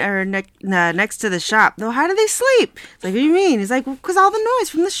barn? Or next to the shop. No, how do they sleep? It's like, what do you mean? He's like, well, because all the noise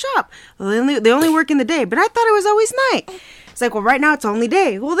from the shop. Well, they only work in the day, but I thought it was always night. It's like, well, right now it's only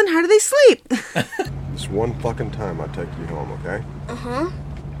day. Well, then how do they sleep? This one fucking time I take you home, okay? Uh-huh.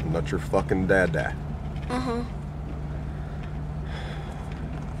 I'm not your fucking dad. Uh-huh.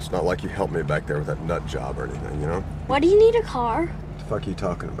 It's not like you helped me back there with that nut job or anything, you know? Why do you need a car? What the fuck are you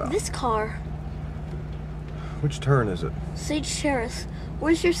talking about? This car. Which turn is it? Sage Terrace.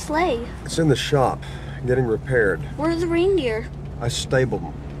 Where's your sleigh? It's in the shop, getting repaired. Where are the reindeer? I stabled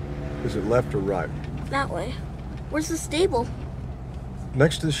them. Is it left or right? That way. Where's the stable?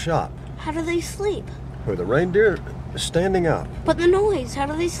 Next to the shop. How do they sleep? Where the reindeer standing up. But the noise, how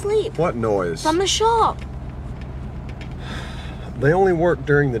do they sleep? What noise? From the shop. They only work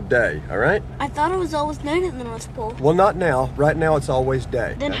during the day, all right? I thought it was always night at the North Pole. Well, not now. Right now it's always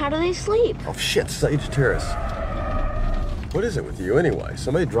day. Then how do they sleep? Oh, shit, Sage Terrace. What is it with you anyway?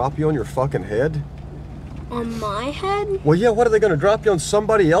 Somebody drop you on your fucking head? On my head? Well, yeah, what are they going to drop you on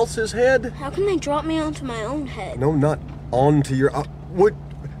somebody else's head? How can they drop me onto my own head? No, not onto your... What?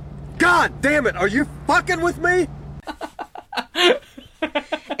 God damn it, are you fucking with me?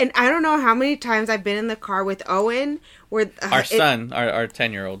 And I don't know how many times I've been in the car with Owen where our son, our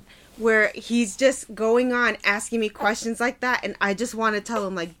 10-year-old, where he's just going on asking me questions like that, and I just want to tell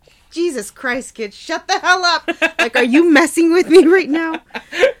him, like, Jesus Christ, kid, shut the hell up. Like, are you messing with me right now?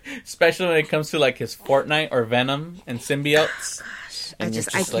 Especially when it comes to like his Fortnite or Venom and symbiotes. Gosh,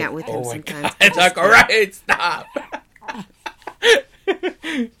 I can't with him sometimes. It's like, all right, stop.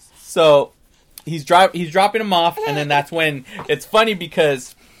 So he's dropping him off, and then that's when it's funny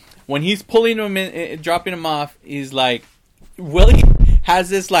because when he's pulling him in, dropping him off, he's like, Willie has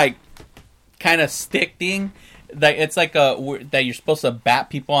this like kind of stick thing. Like it's like that you're supposed to bat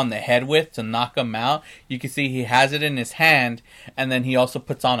people on the head with to knock them out. You can see he has it in his hand, and then he also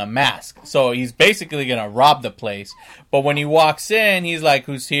puts on a mask. So he's basically gonna rob the place. But when he walks in, he's like,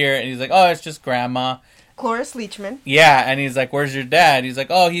 "Who's here?" And he's like, "Oh, it's just Grandma." Cloris Leachman. Yeah, and he's like, "Where's your dad?" He's like,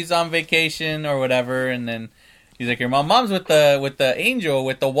 "Oh, he's on vacation or whatever." And then he's like, "Your mom's with the angel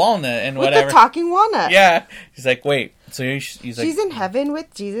with the walnut and whatever." With the talking walnut. Yeah. He's like, "Wait." So he's like, she's in heaven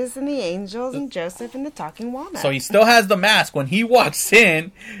with Jesus and the angels and Joseph and the talking walnut. So he still has the mask. When he walks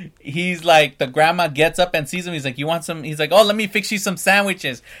in, he's like, the grandma gets up and sees him. He's like, "You want some?" He's like, "Oh, let me fix you some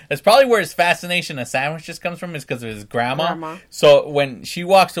sandwiches." That's probably where his fascination of sandwiches comes from, is because of his grandma. So when she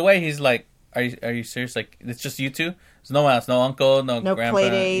walks away, he's like, Are you serious? Like, it's just you two? There's no one else, no uncle, no grandpa. Play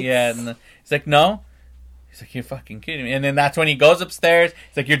dates. Yeah. And he's like, "No." He's like, "You're fucking kidding me." And then that's when he goes upstairs.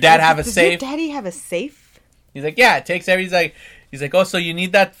 He's like, "Your dad have a safe?" Does your daddy have a safe? He's like, "Yeah, it takes every." He's like, "Oh, so you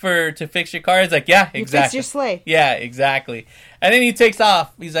need that to fix your car?" He's like, "Yeah, exactly." You fix your sleigh. Yeah, exactly. And then he takes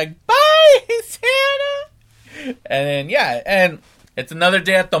off. He's like, "Bye, Santa." And then and it's another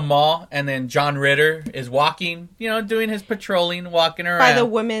day at the mall. And then John Ritter is walking, doing his patrolling, walking around by the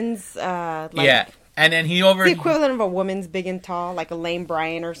women's. Yeah. And then the equivalent of a woman's Big and Tall, like a Lane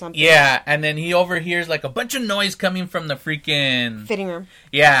Bryant or something. Yeah, and then he overhears like a bunch of noise coming from the freaking fitting room.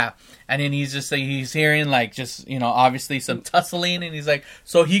 Yeah, and then he's just like, he's hearing like just obviously some tussling, and he's like,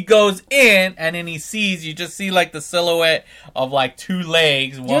 so he goes in, and then you just see like the silhouette of like two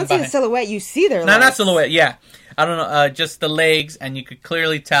legs. You don't see the silhouette, you see their legs. No, not silhouette. Yeah, I don't know, just the legs, and you could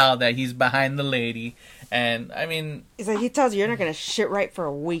clearly tell that he's behind the lady, and I mean, it's like he tells you you're not gonna shit right for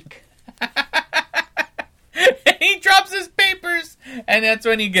a week. He drops his papers, and that's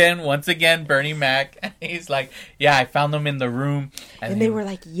when once again, Bernie Mac, he's like, "Yeah, I found them in the room." And they were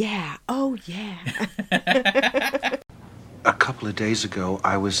like, "Yeah, oh yeah." A couple of days ago,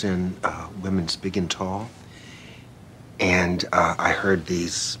 I was in Women's Big and Tall, and I heard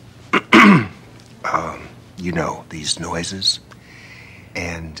these, these noises,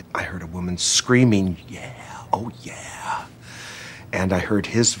 and I heard a woman screaming, "Yeah, oh yeah," and I heard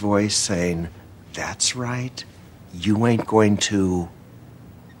his voice saying, "That's right. You ain't going to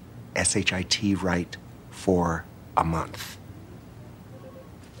SHIT right for a month."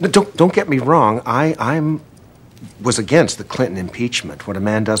 No, don't get me wrong. I was against the Clinton impeachment. What a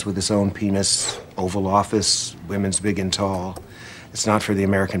man does with his own penis, Oval Office, Women's Big and Tall, it's not for the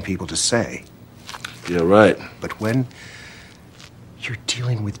American people to say. You're right. But when you're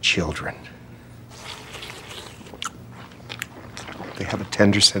dealing with children, they have a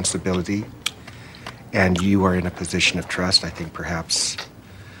tender sensibility, and you are in a position of trust. I think perhaps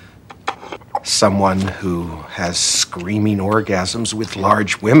someone who has screaming orgasms with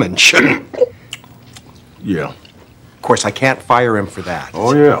large women shouldn't. Yeah. Of course, I can't fire him for that.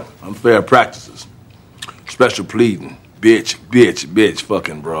 Oh, yeah. Unfair practices. Special pleading. Bitch,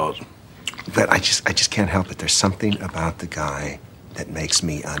 fucking bras. But I just can't help it. There's something about the guy that makes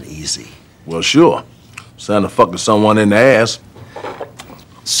me uneasy. Well, sure. Sound of fucking someone in the ass.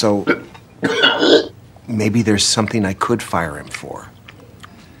 So, maybe there's something I could fire him for.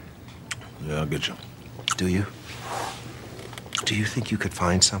 Yeah, I'll get you. Do you? Do you think you could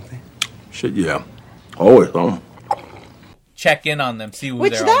find something? Shit, yeah. Always, Check in on them, see who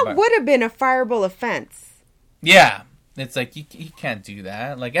Which they're that all about. would have been a fireable offense. Yeah. It's like, you can't do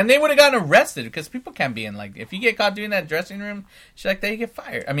that. Like, and they would have gotten arrested because people can't be in, like, if you get caught doing that dressing room shit like that, you get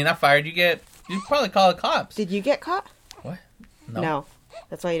fired. I mean, not fired, you probably call the cops. Did you get caught? What? No.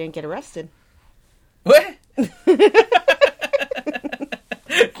 That's why you didn't get arrested. What?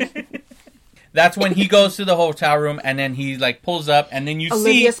 That's when he goes to the hotel room and then he, like, pulls up and then you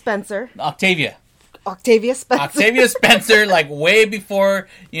Olivia see Spencer. Octavia Spencer, like, way before,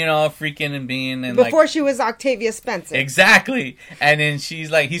 freaking and being and before she was Octavia Spencer. Exactly. And then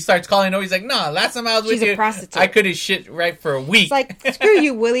she's like, he starts calling over. He's like, no, last time I was with you, She's a prostitute. I could have shit right for a week. It's like, screw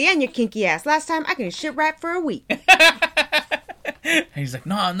you, Willie, and your kinky ass. Last time I could have shit right for a week. And he's like,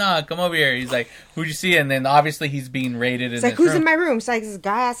 no, come over here. He's like, who'd you see? And then obviously he's being raided. It's like, who's in my room? It's like, this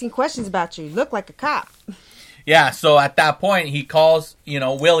guy asking questions about you. You look like a cop. Yeah, so at that point, he calls,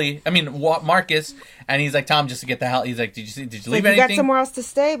 Marcus, and he's like, Tom, just to get the hell. He's like, did you leave anything? You got somewhere else to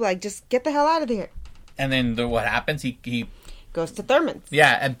stay? Like, just get the hell out of here. And then what happens? He goes to Thurman's.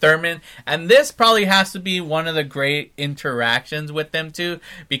 Yeah, and Thurman. And this probably has to be one of the great interactions with them, too.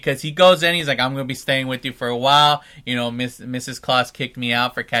 Because he goes in, he's like, I'm going to be staying with you for a while. Mrs. Claus kicked me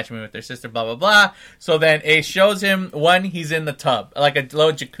out for catching me with her sister, blah, blah, blah. So then it shows him, he's in the tub. Like a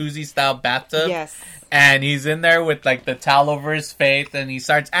little jacuzzi-style bathtub. Yes. And he's in there with, like, the towel over his face. And he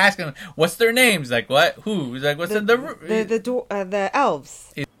starts asking them, what's their names? Like, what? Who? He's like, what's the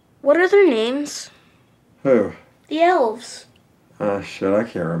elves. What are their names? Who? The elves. Shit, I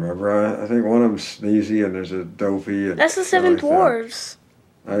can't remember. I think one of them's Sneezy and there's a Dopey. And That's the Seven Dwarves.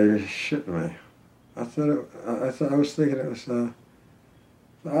 Are you shitting me? I was thinking it was,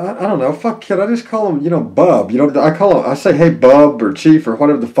 I don't know. Fuck, kid. I just call him, Bub. I say, hey, Bub or Chief or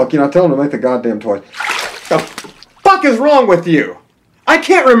whatever the fuck. I tell him to make the goddamn toys. The fuck is wrong with you? I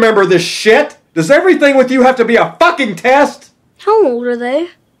can't remember this shit. Does everything with you have to be a fucking test? How old are they?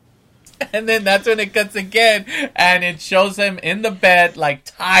 And then that's when it cuts again, and it shows him in the bed, like,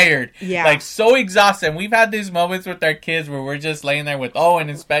 tired. Yeah. Like, so exhausted. And we've had these moments with our kids where we're just laying there with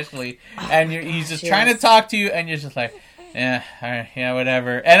Owen especially, and he's just trying to talk to you, and you're just like, yeah, all right, yeah,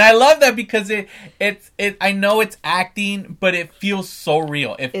 whatever. And I love that because I know it's acting, but it feels so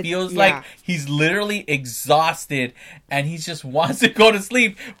real. It feels like he's literally exhausted and he just wants to go to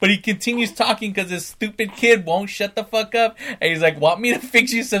sleep, but he continues talking because this stupid kid won't shut the fuck up. And he's like, want me to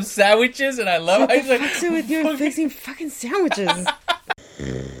fix you some sandwiches? And I love how he's like, what's it with you fixing fucking sandwiches?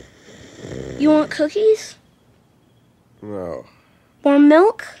 You want cookies? No. Want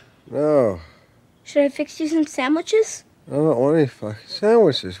milk? No. Should I fix you some sandwiches? I don't want any fucking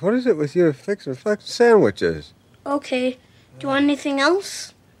sandwiches. What is it with you fixing fucking sandwiches? Okay. Do you want anything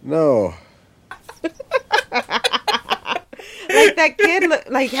else? No. Like that kid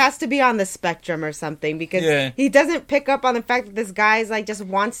has to be on the spectrum or something because he doesn't pick up on the fact that this guy's like just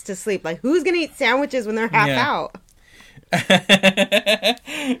wants to sleep. Like, who's gonna eat sandwiches when they're half out?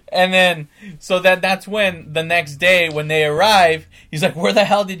 And then so that's when the next day when they arrive, he's like, where the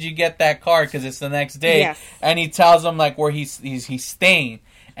hell did you get that car? Because it's the next day. Yes. And he tells them like where he's staying,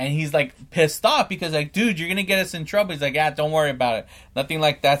 and he's like pissed off because like, dude, you're gonna get us in trouble. He's like, yeah, don't worry about it, nothing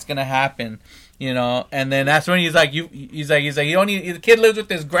like that's gonna happen, and then that's when he's like, he's like you don't need, the kid lives with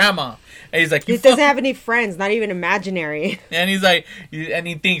his grandma, and he's like, he doesn't have any friends, not even imaginary. And he's like, and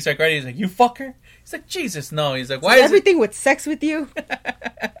he thinks like, right, he's like, you fuck her. He's like, Jesus, no. He's like, why is everything with sex with you?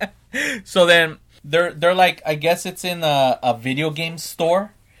 So then they're like, I guess it's in a video game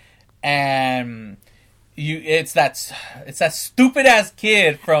store, and it's that stupid ass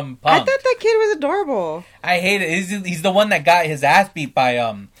kid from Punk. I thought that kid was adorable. I hate it. He's the one that got his ass beat by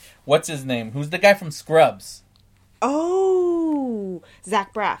what's his name? Who's the guy from Scrubs? Oh,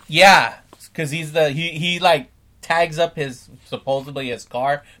 Zach Braff. Yeah, because he like tags up supposedly his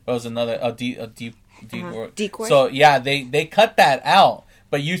car, but it was another decoy. So yeah, they cut that out,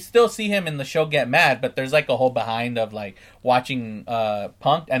 but you still see him in the show get mad. But there's like a whole behind of like watching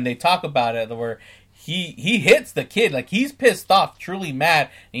Punk, and they talk about it where he hits the kid. Like, he's pissed off, truly mad,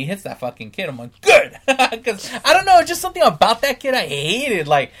 and he hits that fucking kid. I'm like, good. Because, I don't know, just something about that kid I hated.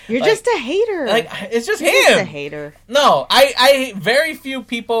 Like, you're just a hater. Like, it's just you're him. Just a hater. No, I hate very few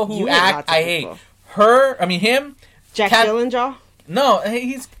people who act. I hate him. Jack Gyllenhaal? No,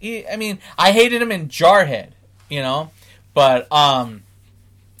 I hated him in Jarhead, you know? But,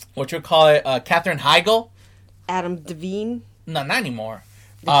 what you call it, Katherine Heigl? Adam Devine? No, not anymore.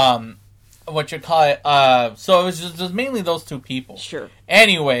 What you call it, so it was just mainly those two people. Sure.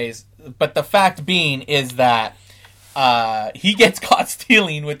 Anyways, but the fact being is that, he gets caught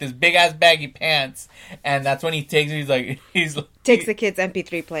stealing with his big ass baggy pants, and that's when he takes the kid's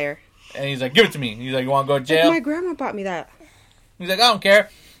MP3 player. And he's like, give it to me. He's like, you want to go to jail? Like, my grandma bought me that. He's like, I don't care.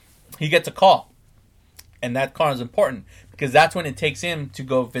 He gets a call. And that call is important because that's when it takes him to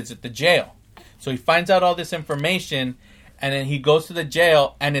go visit the jail. So he finds out all this information, and then he goes to the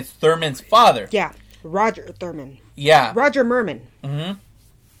jail, and it's Thurman's father. Yeah, Roger Thurman. Yeah. Roger Merman. Mm-hmm.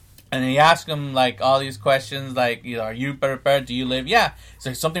 And he asks him, like, all these questions, like, you know, are you prepared? Do you live? Yeah. Is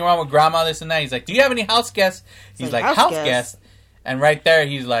there something wrong with grandma, this and that? He's like, do you have any house guests? He's like, house guests? And right there,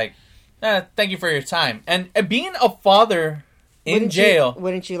 he's like, thank you for your time. And being a father in jail,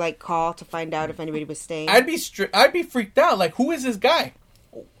 wouldn't you like call to find out if anybody was staying? I'd be freaked out. Like, who is this guy?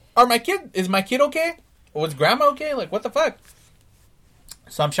 Is my kid okay? Was grandma okay? Like, what the fuck?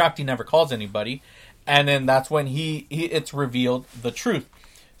 So I'm shocked he never calls anybody. And then that's when it's revealed the truth.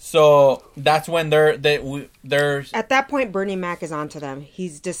 So that's when they're at that point. Bernie Mac is onto them.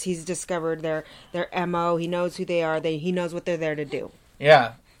 He's discovered their MO. He knows who they are. He knows what they're there to do.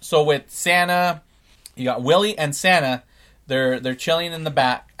 Yeah. So with Santa, you got Willie and Santa. They're chilling in the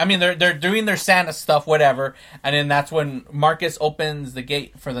back. I mean, they're doing their Santa stuff, whatever. And then that's when Marcus opens the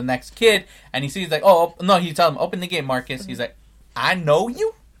gate for the next kid, and he sees like, oh no, he tells him, open the gate, Marcus. He's like, I know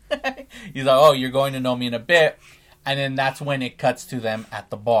you. He's like, oh, you're going to know me in a bit. And then that's when it cuts to them at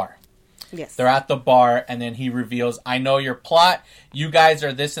the bar. Yes. They're at the bar, and then he reveals, I know your plot. You guys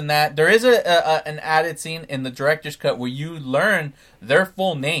are this and that. There is an added scene in the director's cut where you learn their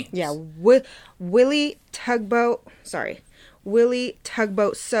full names. Yeah. Willie Tugboat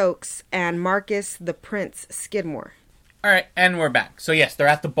Soaks and Marcus the Prince Skidmore. All right, and we're back. So yes, they're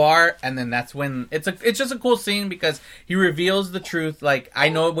at the bar, and then that's when it's just a cool scene because he reveals the truth. Like, I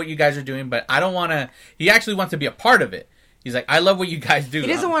know what you guys are doing, but I don't want to. He actually wants to be a part of it. He's like, I love what you guys do. He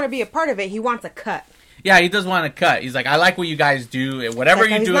doesn't want to be a part of it. He wants a cut. Yeah, he does want to cut. He's like, I like what you guys do. Whatever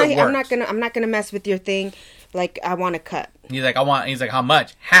you do, it works. I'm not gonna mess with your thing. Like, I want to cut. He's like, He's like, how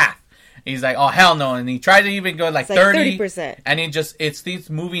much? Half. He's like, oh, hell no. And he tried to even go like 30%. And it keeps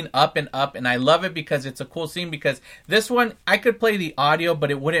moving up and up. And I love it because it's a cool scene. Because this one, I could play the audio,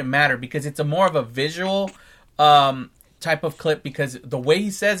 but it wouldn't matter. Because it's a more of a visual type of clip. Because the way he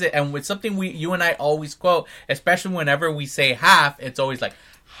says it, and with something you and I always quote, especially whenever we say half, it's always like,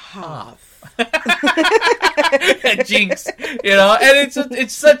 half. Jinx, you know? And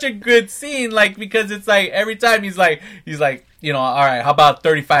it's such a good scene. Like, because it's like, every time he's like, you know, all right, how about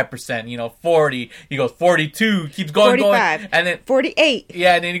 35%? You know, 40. He goes 42. Keeps going, 45, and then 48.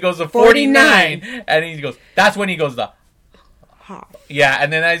 Yeah, and then he goes to 49, and then he goes. That's when he goes the. Yeah,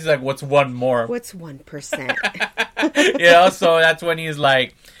 and then he's like, "What's one more? What's 1%?" You know, so that's when he's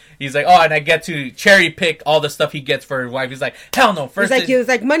like, "Oh, and I get to cherry pick all the stuff he gets for his wife." He's like, "Hell no!" First, he was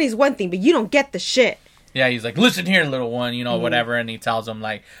like, "Money's one thing, but you don't get the shit." Yeah, he's like, listen here, little one, you know, whatever. And he tells him,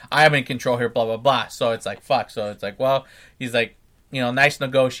 like, I am in control here, blah, blah, blah. So it's like, fuck. So it's like, well, he's like, you know, nice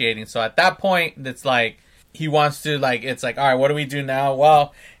negotiating. So at that point, it's like, he wants to, like, it's like, all right, what do we do now?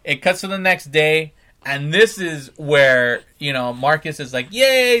 Well, it cuts to the next day. And this is where, you know, Marcus is like,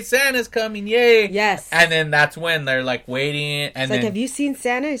 yay, Santa's coming, yay. Yes. And then that's when they're, like, waiting. And it's like, have you seen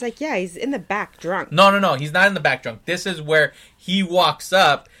Santa? He's like, yeah, he's in the back drunk. No. He's not in the back drunk. This is where he walks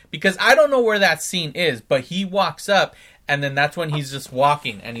up. Because I don't know where that scene is, but he walks up, and then that's when he's just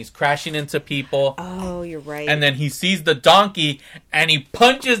walking, and he's crashing into people. Oh, you're right. And then he sees the donkey, and he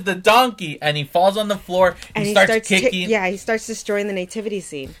punches the donkey, and he falls on the floor, and he starts kicking. He starts destroying the nativity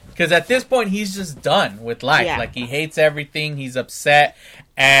scene. Because at this point, he's just done with life. Yeah. Like, he hates everything, he's upset,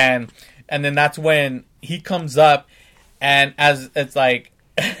 and then that's when he comes up, and as it's like,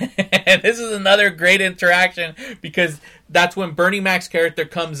 and this is another great interaction, because that's when Bernie Mac's character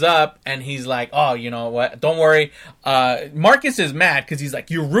comes up, and he's like, oh, you know what, don't worry. Marcus is mad, because he's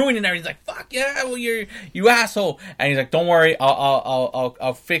like, you're ruining everything. He's like, fuck yeah, well, you asshole. And he's like, don't worry,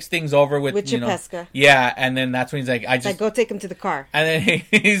 I'll fix things over with Chapesca. Yeah, and then that's when he's like, like, go take him to the car. And then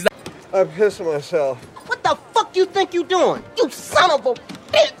he's like, I'm pissing myself. What the fuck you think you doing? You son of a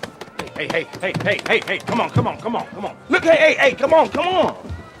bitch! Hey, come on. Look, hey, come on.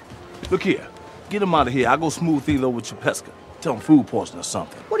 Look here. Get him out of here. I'll go smooth things over with Chapesca. Tell him food poisoning or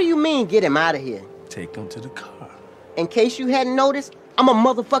something. What do you mean, get him out of here? Take him to the car. In case you hadn't noticed, I'm a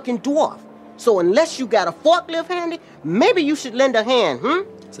motherfucking dwarf. So unless you got a forklift handy, maybe you should lend a hand,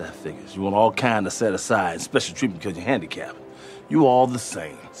 So that figures. You want all kind of set aside and special treatment because you're handicapped. You all the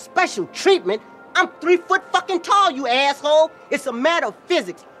same. Special treatment? I'm 3 foot fucking tall, you asshole. It's a matter of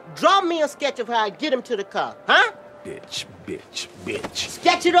physics. Draw me a sketch of how I get him to the car, huh? Bitch.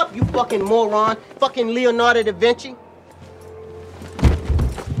 Sketch it up, you fucking moron. Fucking Leonardo da Vinci.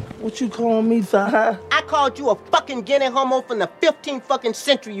 What you calling me, Zaha? I called you a fucking guinea homo from the 15th fucking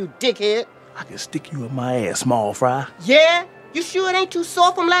century, you dickhead. I can stick you in my ass, small fry. Yeah? You sure it ain't too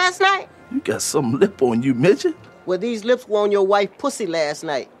sore from last night? You got some lip on you, midget. Well, these lips were on your wife's pussy last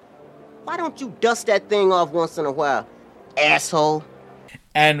night. Why don't you dust that thing off once in a while, asshole?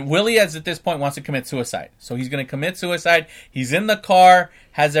 And Willie, at this point, wants to commit suicide. So he's going to commit suicide. He's in the car,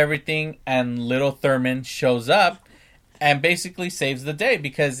 has everything, and little Thurman shows up and basically saves the day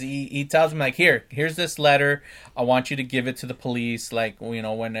because he tells him, like, here's this letter. I want you to give it to the police, like, you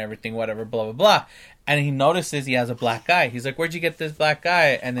know, when everything, whatever, blah, blah, blah. And he notices he has a black eye. He's like, where'd you get this black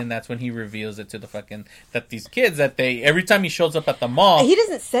eye? And then that's when he reveals it to the that these kids, every time he shows up at the mall. He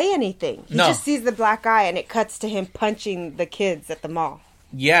doesn't say anything. He No. just sees the black eye and it cuts to him punching the kids at the mall.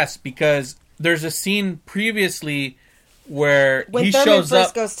 Yes, because there's a scene previously where When he Thurman shows first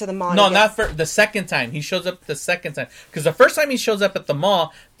up. goes to the mall, No, he not for the second time. He shows up the second time because the first time he shows up at the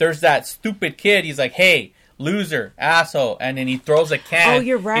mall, there's that stupid kid. He's like, "Hey, loser, asshole," and then he throws a can. Oh,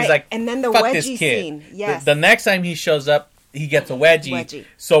 you're right. He's like, And then the "Fuck wedgie this kid." scene. Yes. The next time he shows up, he gets a wedgie.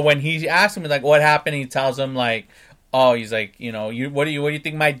 So when he asks him, like, "What happened?" He tells him, like, "Oh," he's like, "You know, what do you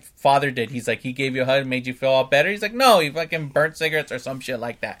think my father did?" He's like, "He gave you a hug and made you feel all better." He's like, "No, he fucking burnt cigarettes or some shit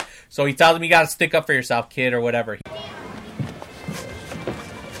like that." So he tells him, "You got to stick up for yourself, kid," or whatever.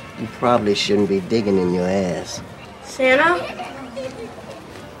 You probably shouldn't be digging in your ass. Santa?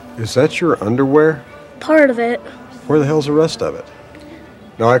 Is that your underwear? Part of it. Where the hell's the rest of it?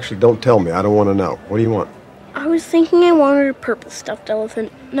 No, actually, don't tell me. I don't want to know. What do you want? I was thinking I wanted a purple stuffed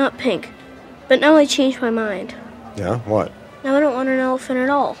elephant, not pink. But now I changed my mind. Yeah, what? Now I don't want an elephant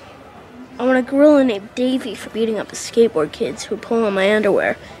at all. I want a gorilla named Davy for beating up the skateboard kids who pull on my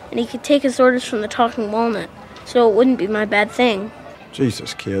underwear, and he could take his orders from the talking walnut, so it wouldn't be my bad thing.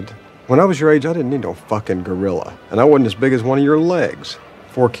 Jesus, kid. When I was your age, I didn't need no fucking gorilla. And I wasn't as big as one of your legs.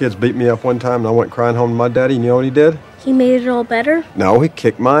 4 kids beat me up one time and I went crying home to my daddy, and you know what he did? He made it all better? No, he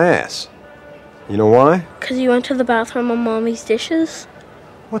kicked my ass. You know why? 'Cause you went to the bathroom on Mommy's dishes?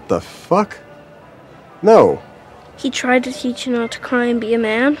 What the fuck? No. He tried to teach you not to cry and be a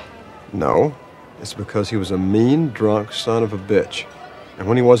man? No. It's because he was a mean, drunk son of a bitch. And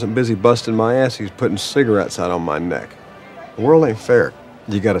when he wasn't busy busting my ass, he was putting cigarettes out on my neck. The world ain't fair.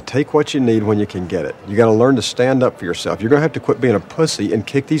 You gotta take what you need when you can get it. You gotta learn to stand up for yourself. You're gonna have to quit being a pussy and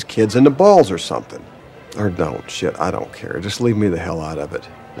kick these kids in the balls or something. Or don't. Shit, I don't care. Just leave me the hell out of it.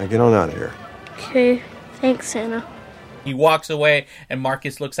 Now get on out of here. Okay, thanks, Santa. He walks away, and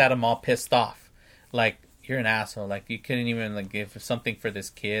Marcus looks at him all pissed off, like, "You're an asshole. Like, you couldn't even like give something for this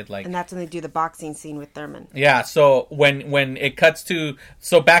kid." Like, And that's when they do the boxing scene with Thurman. yeah. So when it cuts to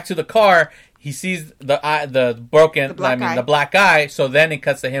back to the car, he sees the black eye. So then it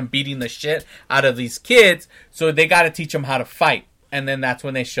cuts to him beating the shit out of these kids. So they got to teach them how to fight. And then that's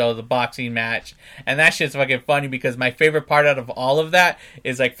when they show the boxing match. And that shit's fucking funny because my favorite part out of all of that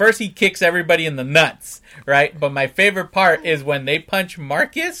is, like, first he kicks everybody in the nuts, right? But my favorite part is when they punch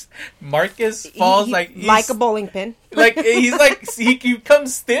Marcus. Marcus falls like a bowling pin. Like, he's like, he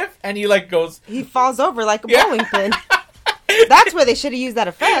comes stiff and he like goes. He falls over like a bowling pin. That's where they should have used that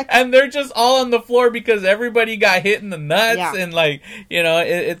effect. And they're just all on the floor because everybody got hit in the nuts. Yeah. And, like, you know,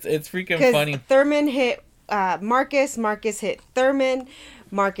 it's freaking funny. Thurman hit Marcus. Marcus hit Thurman.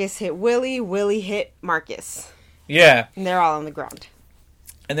 Marcus hit Willie. Willie hit Marcus. Yeah. And they're all on the ground.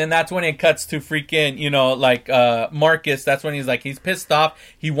 And then that's when it cuts to freaking, you know, like, Marcus. That's when he's like, he's pissed off.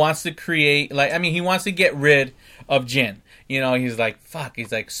 He wants to create, like, I mean, he wants to get rid of Jin. You know, he's like, fuck.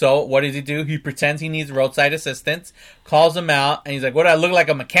 He's like, so what does he do? He pretends he needs roadside assistance, calls him out, and he's like, what, do I look like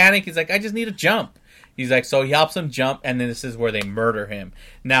a mechanic? He's like, I just need a jump. He's like, so he helps him jump, and then this is where they murder him.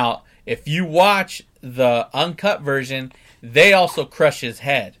 Now, if you watch the uncut version, they also crush his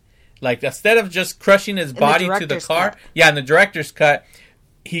head. Like, instead of just crushing his body to the car, in the director's cut,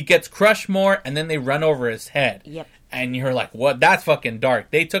 he gets crushed more, and then they run over his head. Yep. And you're like, what? That's fucking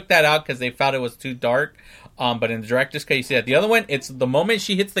dark. They took that out because they felt it was too dark. But in the director's cut, you see that. The other one, it's the moment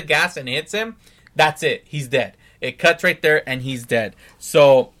she hits the gas and hits him, that's it. He's dead. It cuts right there, and he's dead.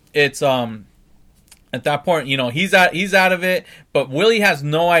 So it's At that point, he's out of it, but Willie has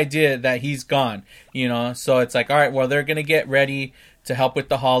no idea that he's gone, so it's like, all right, well, they're going to get ready to help with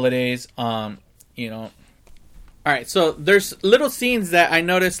the holidays, All right, so there's little scenes that I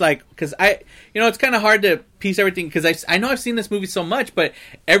noticed, like, because it's kind of hard to piece everything, because I know I've seen this movie so much, but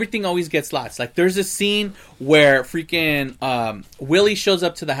everything always gets lost. Like, there's a scene where freaking Willie shows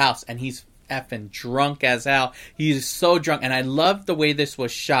up to the house, and he's effing drunk as hell. He's so drunk, and I love the way this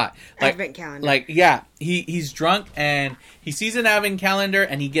was shot. Like, Advent calendar. Like, yeah, he's drunk, and he sees an advent calendar,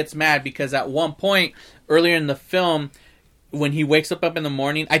 and he gets mad, because at one point, earlier in the film, when he wakes up in the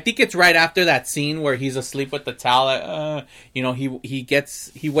morning, I think it's right after that scene where he's asleep with the towel.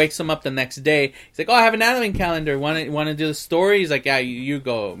 He wakes him up the next day. He's like, "Oh, I have an advent calendar. Want to do the story?" He's like, "Yeah, you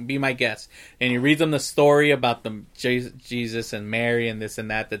go, be my guest." And he reads him the story about the Jesus and Mary and this and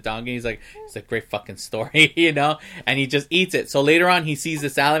that, the donkey. He's like, "It's a great fucking story," And he just eats it. So later on, he sees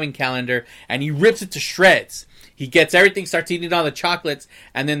this advent calendar and he rips it to shreds. He gets everything, starts eating all the chocolates,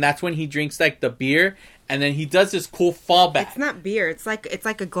 and then that's when he drinks like the beer. And then he does this cool fallback. It's not beer. It's like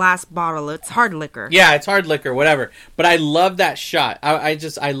a glass bottle. It's hard liquor. Yeah, it's hard liquor, whatever. But I love that shot.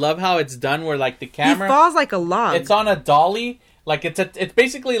 I love how it's done, where like the camera, he falls like a log. It's on a dolly. Like it's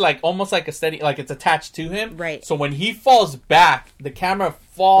basically like almost like a steady, like it's attached to him. Right. So when he falls back, the camera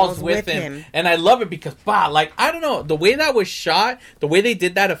falls with him. And I love it because, like, I don't know, the way that was shot, the way they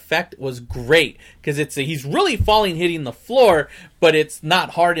did that effect was great, because he's really falling, hitting the floor, but it's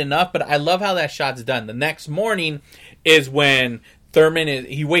not hard enough. But I love how that shot's done. The next morning is when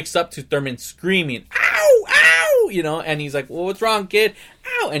he wakes up to Thurman screaming, "Ow, ow!" And he's like, "Well, what's wrong, kid?"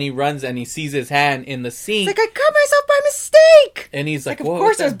 "Ow!" And he runs and he sees his hand in the sink. It's like, I cut myself by mistake. And he's like, of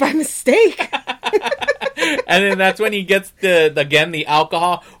course it was by mistake. And then that's when he gets the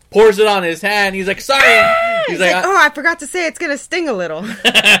alcohol, pours it on his hand. He's like, "Sorry." He's like, "Oh, I forgot to say it's gonna sting a little."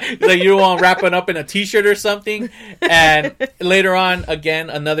 He's like, "You want to wrap it up in a t-shirt or something?" And later on, again,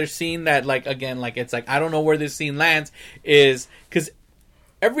 another scene that, like, again, like, it's like, I don't know where this scene lands, is because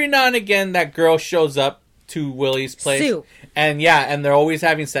every now and again that girl shows up to Willie's place. Sue. And they're always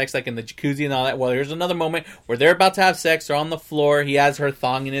having sex, like in the jacuzzi and all that. Well, there's another moment where they're about to have sex. They're on the floor. He has her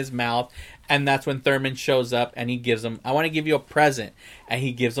thong in his mouth. And that's when Thurman shows up and he gives him, "I want to give you a present." And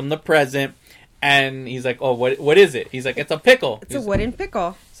he gives him the present. And he's like, "Oh, what is it?" He's like, "It's a pickle." It's a wooden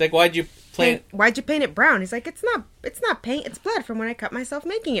pickle. It's like, "Why'd you paint it brown?" He's like, It's not paint. It's blood from when I cut myself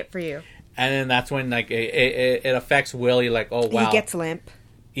making it for you." And then that's when, like, it affects Willie, like, oh, wow. He gets limp.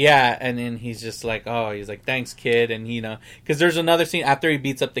 Yeah, and then he's just like, oh, he's like, "Thanks, kid." And, because there's another scene after he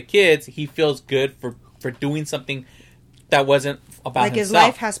beats up the kids, he feels good for doing something that wasn't about like himself. His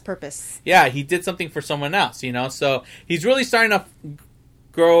life has purpose. Yeah, he did something for someone else, So he's really starting to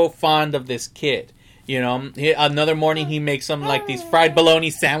grow fond of this kid, Another morning he makes some, like, these fried bologna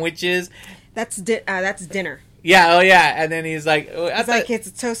sandwiches. That's dinner. Yeah, oh yeah, and then he's like, it's like, it's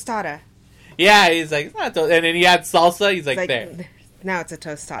a tostada. Yeah, he's like, "It's not and then he had salsa. He's like, there. Now it's a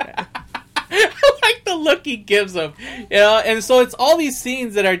tostada. I like the look he gives him, And so it's all these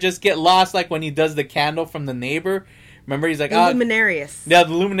scenes that just get lost, like when he does the candle from the neighbor. Remember, he's like, the luminarius. Yeah,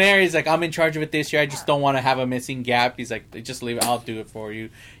 the luminarius. Like, "I'm in charge of it this year. I just don't want to have a missing gap." He's like, "Just leave it. I'll do it for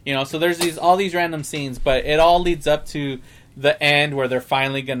you." So there's all these random scenes, but it all leads up to the end where they're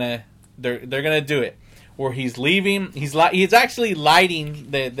finally gonna do it. Where he's leaving, he's actually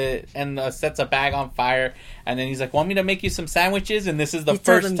lighting and sets a bag on fire, and then he's like, "Want me to make you some sandwiches?" And this is the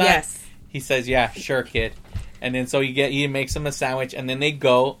first time. Yes. He says, "Yeah, sure, kid." And then so he makes him a sandwich, and then they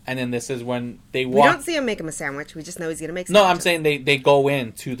go, and then this is when they walk. We don't see him make him a sandwich. We just know he's gonna make. No, I'm saying they go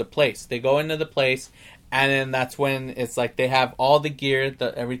into the place. They go into the place, and then that's when it's like they have all the gear,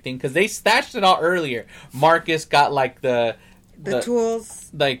 everything, because they stashed it all earlier. Marcus got like the tools.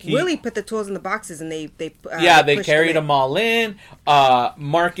 Like Willie put the tools in the boxes, and they carried them all in.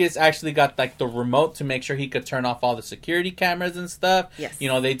 Marcus actually got like the remote to make sure he could turn off all the security cameras and stuff. Yes.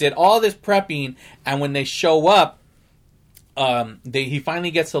 They did all this prepping, and when they show up, he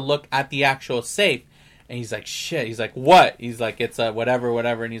finally gets to look at the actual safe, and he's like, "Shit." He's like, "What?" He's like, "It's a whatever,"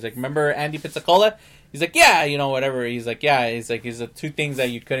 and he's like, "Remember Andy Pizzicola?" He's like, "Yeah, whatever." He's like, "Yeah." He's like, "He's the two things that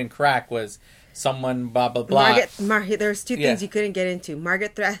you couldn't crack was someone blah blah blah." There's two things you couldn't get into: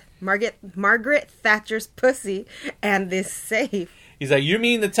 Margaret Thatcher's pussy and this safe. He's like, you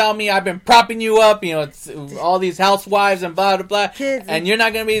mean to tell me I've been propping you up, you know, it's all these housewives and blah, blah, blah. Kids. And you're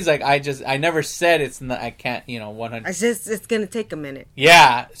not going to be, he's like, I never said it's not, I can't, you know, 100. It's going to take a minute.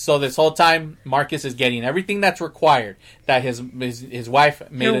 Yeah. So this whole time, Marcus is getting everything that's required that his wife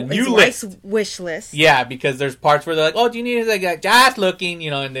made a new list. Wife's wish list. Yeah, because there's parts where they're like, oh, do you need it? Like, just looking, you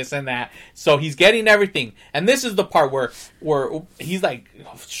know, and this and that. So he's getting everything. And this is the part where he's like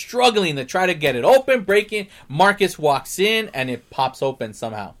struggling to try to get it open, breaking. Marcus walks in and it pops open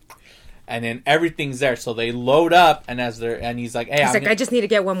somehow. And then everything's there. So they load up and he's like, hey, I just need to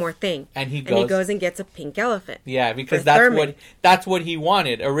get one more thing. And he goes and gets a pink elephant. Yeah, because that's what he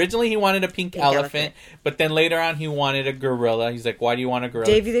wanted. Originally he wanted a pink elephant, but then later on he wanted a gorilla. He's like, why do you want a gorilla?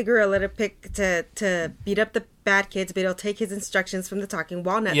 Davey the gorilla to beat up the bad kids, but he'll take his instructions from the talking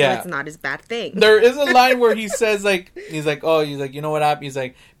walnut, so it's not his bad thing. There is a line where he says, like, he's like, you know what happened? He's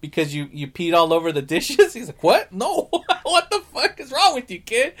like, because you peed all over the dishes? He's like, what? No. What the fuck is wrong with you,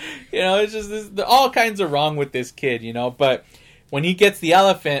 kid? You know, it's just all kinds of wrong with this kid, you know? But when he gets the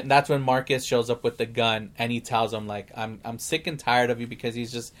elephant, that's when Marcus shows up with the gun, and he tells him, like, I'm sick and tired of you, because he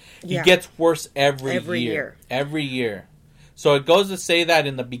gets worse every year. Every year. So it goes to say that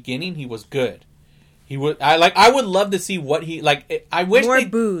in the beginning he was good. I would love to see what he like. I wish more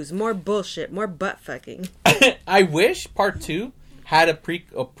booze, more bullshit, more butt fucking. I wish part 2 had a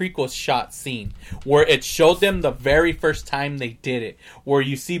prequel shot scene where it showed them the very first time they did it, where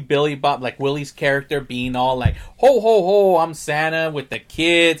you see Billy Bob, like Willie's character, being all like, ho ho ho, I'm Santa with the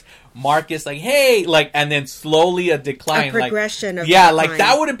kids. Marcus like, hey, like, and then slowly a decline, a progression of decline. Like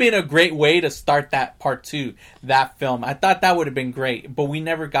that would have been a great way to start that part 2, that film. I thought that would have been great, but we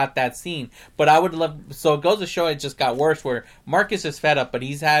never got that scene. But I would love. So it goes to show it just got worse. Where Marcus is fed up, but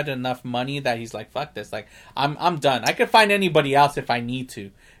he's had enough money that he's like, fuck this. Like I'm done. I could find anybody else if I need to.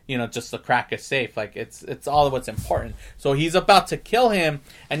 You know, just to crack a safe. Like it's all of what's important. So he's about to kill him,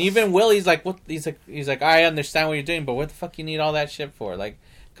 and even Willie's like, what? He's like, I understand what you're doing, but what the fuck you need all that shit for? Like,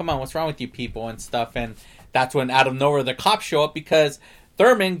 come on, what's wrong with you people and stuff? And that's when out of nowhere the cops show up, because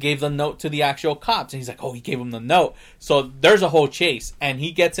Thurman gave the note to the actual cops. And he's like, oh, he gave him the note. So there's a whole chase. And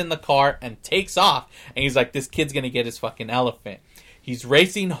he gets in the car and takes off. And he's like, this kid's going to get his fucking elephant. He's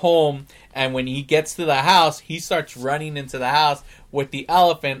racing home. And when he gets to the house, he starts running into the house with the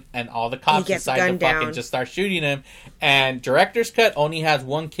elephant. And all the cops decide to fucking just start shooting him. And director's cut only has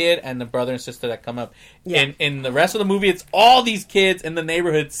one kid and the brother and sister that come up. Yeah. In the rest of the movie, it's all these kids in the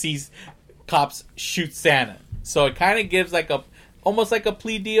neighborhood sees cops shoot Santa. So it kind of gives like almost like a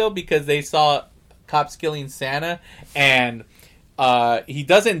plea deal, because they saw cops killing Santa, and he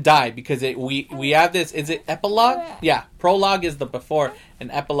doesn't die, because we have this. Is it epilogue? Yeah, prologue is the before,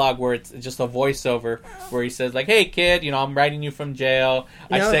 and epilogue where it's just a voiceover where he says like, "Hey kid, you know, I'm writing you from jail."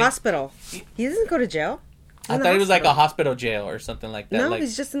 Hospital. He doesn't go to jail. I thought it was like a hospital jail or something like that. No, like,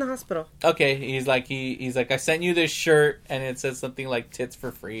 he's just in the hospital. Okay, he's like, I sent you this shirt, and it says something like "tits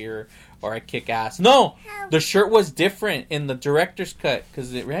for free" or I kick ass. No, the shirt was different in the director's cut, because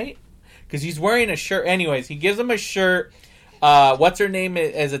he's wearing a shirt. Anyways, he gives him a shirt. What's her name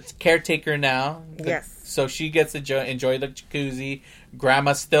is a caretaker now? Yes. So she gets to enjoy the jacuzzi.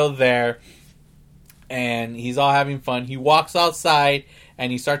 Grandma's still there, and he's all having fun. He walks outside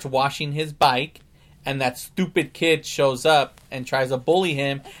and he starts washing his bike. And that stupid kid shows up and tries to bully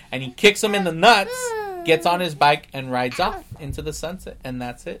him, and he kicks him in the nuts, gets on his bike, and rides off into the sunset. And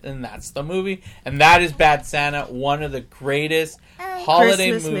that's it. And that's the movie. And that is Bad Santa, one of the greatest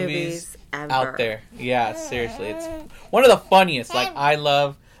holiday movies out there. Yeah, seriously. It's one of the funniest. Like, I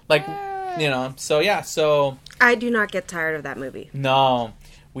love, like, you know, so yeah, so. I do not get tired of that movie. No.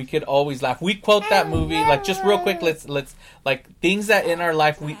 We could always laugh. We quote that movie, like, just real quick, let's like, things that in our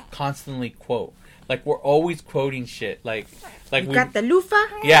life we constantly quote. Like, we're always quoting shit. Like we got the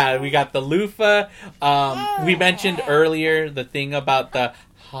loofah? Yeah, we got the loofah. We mentioned earlier the thing about the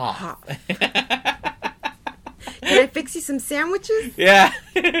hop. Can I fix you some sandwiches? Yeah.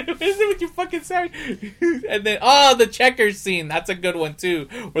 What is it with your fucking sandwich? And then, the checkers scene. That's a good one, too.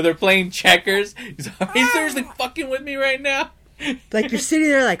 Where they're playing checkers. He's like, are you seriously fucking with me right now? Like, you're sitting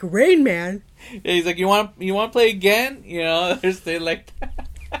there like, Rain Man. Yeah, he's like, you want to play again? You know, they're like...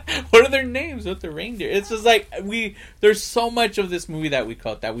 What are their names with the reindeer? It's just like there's so much of this movie that we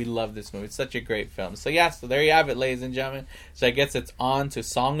quote, that we love this movie. It's such a great film. So yeah, so there you have it, ladies and gentlemen. So I guess it's on to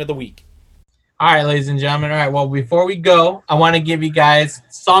Song of the Week. All right, ladies and gentlemen. All right, well, before we go, I want to give you guys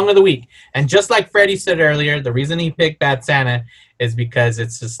Song of the Week. And just like Freddie said earlier, the reason he picked Bad Santa is because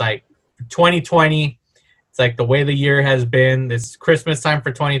it's just like 2020. It's like the way the year has been. This Christmas time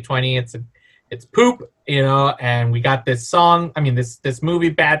for 2020. It's poop, you know, and we got this song, this movie,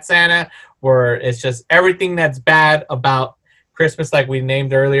 Bad Santa, where it's just everything that's bad about Christmas, like we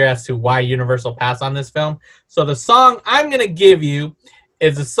named earlier, as to why Universal passed on this film. So the song I'm going to give you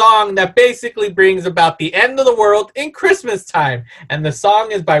is a song that basically brings about the end of the world in Christmas time. And the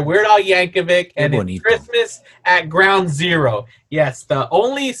song is by Weird Al Yankovic, and it's Christmas at Ground Zero. Yes, the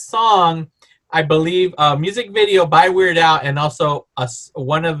only song, I believe, a music video by Weird Al, and also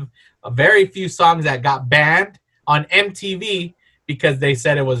one of a very few songs that got banned on MTV because they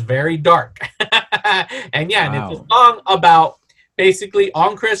said it was very dark. And yeah, and it's a song about basically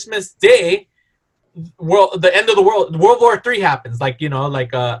on Christmas Day, the end of the world, World War III happens, like, you know,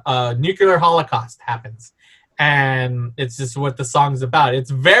 like a nuclear holocaust happens, and it's just what the song's about.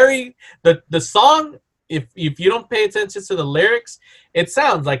 It's very the song. If you don't pay attention to the lyrics, it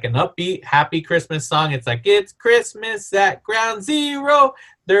sounds like an upbeat, happy Christmas song. It's like, it's Christmas at Ground Zero.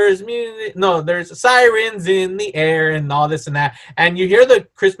 There's music. No, there's sirens in the air and all this and that. And you hear the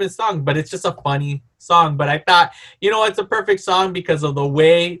Christmas song, but it's just a funny song. But I thought, you know, it's a perfect song because of the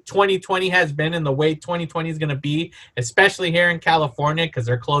way 2020 has been and the way 2020 is going to be, especially here in California, because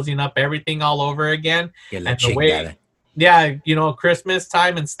they're closing up everything all over again. And the way, yeah, you know, Christmas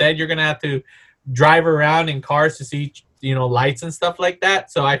time, instead, you're going to have to drive around in cars to see, you know, lights and stuff like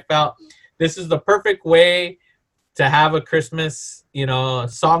that. So I felt this is the perfect way to have a Christmas, you know,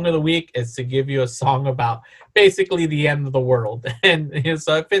 song of the week, is to give you a song about basically the end of the world. And you know,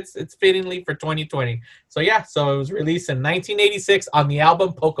 so it's fittingly for 2020. So yeah, so it was released in 1986 on the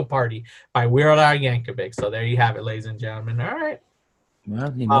album Polka Party by Weird Al Yankovic. So there you have it, ladies and gentlemen. All right.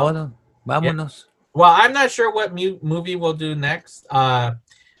 Well, ni modo. Vámonos. Yeah. Well, I'm not sure what movie we'll do next.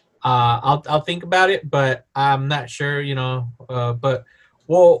 I'll think about it, but I'm not sure, you know, but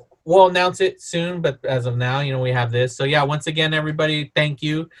we'll announce it soon. But as of now, you know, we have this. So yeah, once again, everybody, thank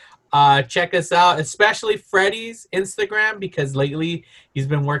you. Check us out, especially Freddie's Instagram, because lately he's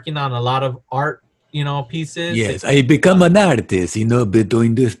been working on a lot of art, you know, pieces. Yes, I become an artist, you know, but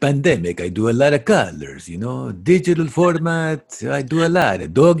during this pandemic, I do a lot of colors, you know, digital format. I do a lot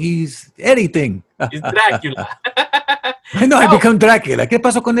of doggies, anything. He's Dracula. I know, I become Dracula. ¿Qué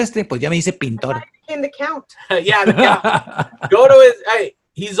pasó con este? Pues ya me hice pintor. In the count. Yeah, the count. Go to his.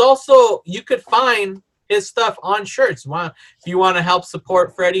 He's also, you could find his stuff on shirts. If you want to help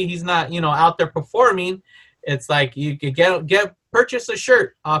support Freddie, he's not, you know, out there performing. It's like you could purchase a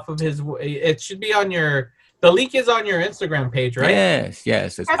shirt off of his. It should be on your. The link is on your Instagram page, right?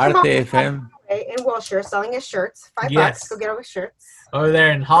 Yes. It's Arte FM. In Wilshire, selling his shirts. $5. Go get all his shirts. Over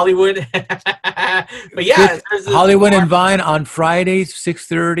there in Hollywood. But yeah, Hollywood and Vine on Fridays,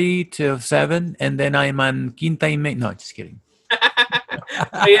 6:30 to 7, and then I'm on Quinta y Media. No, just kidding.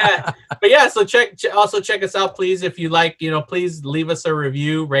 but yeah. So check us out, please. If you like, you know, please leave us a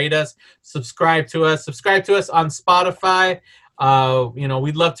review, rate us, subscribe to us on Spotify. You know,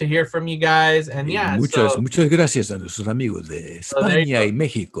 we'd love to hear from you guys. And yeah, muchas gracias a nuestros amigos de España y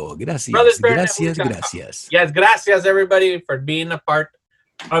México. Gracias. Gracias. Yes, gracias everybody for being a part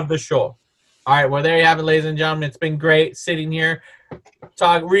of the show. All right, well, there you have it, ladies and gentlemen. It's been great sitting here,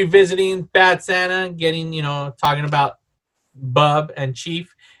 revisiting Bad Santa, talking about Bub and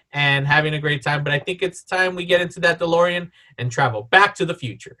Chief, and having a great time. But I think it's time we get into that DeLorean and travel back to the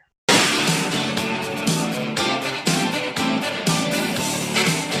future.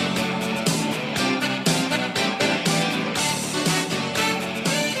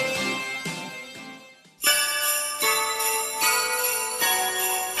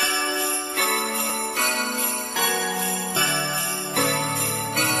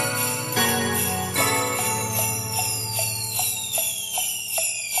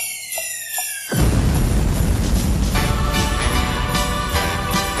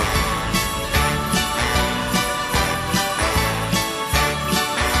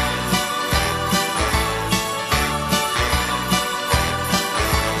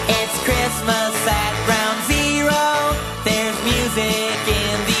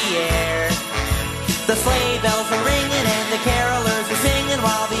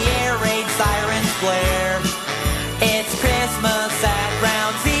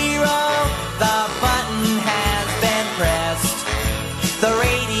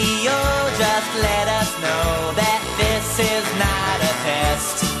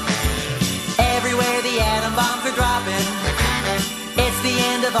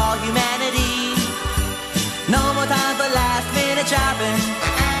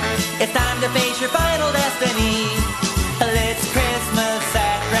 It's time to face your final destiny. It's Christmas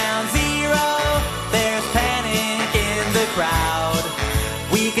at Ground Zero. There's panic in the crowd.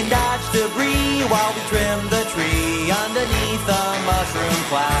 We can dodge debris while we trim the tree underneath a mushroom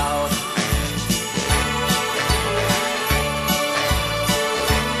cloud.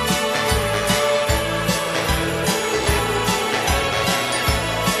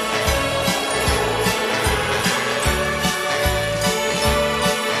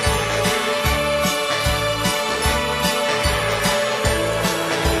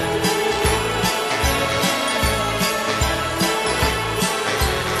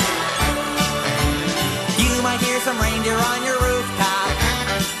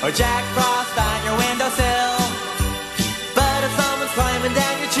 or Jack Frost on your windowsill. But if someone's climbing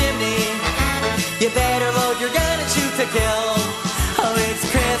down your chimney, you better load your gun and shoot to kill. Oh, it's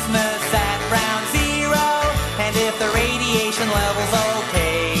Christmas at Ground Zero, and if the radiation level's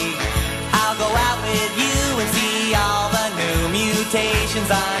okay, I'll go out with you and see all the new mutations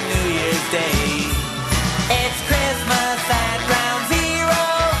on New Year's Day. It's Christmas at Ground Zero,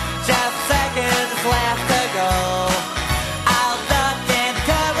 just seconds left to go. I'll duck and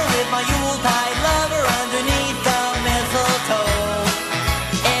cover with my Yuletide lover underneath the mistletoe.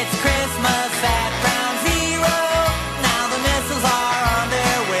 It's Christmas at Ground Zero, now the missiles are on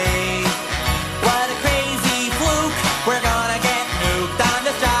their way. What a crazy fluke, we're gonna get nuked on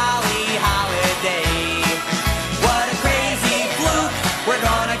this jolly holiday. What a crazy fluke, we're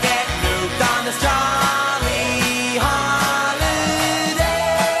gonna get nuked on this jolly holiday.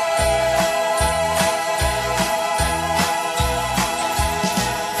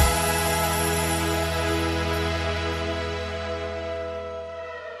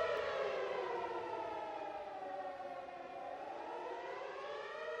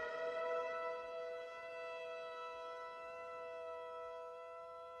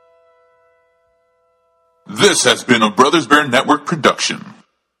 This has been a Brothers Bear Network production.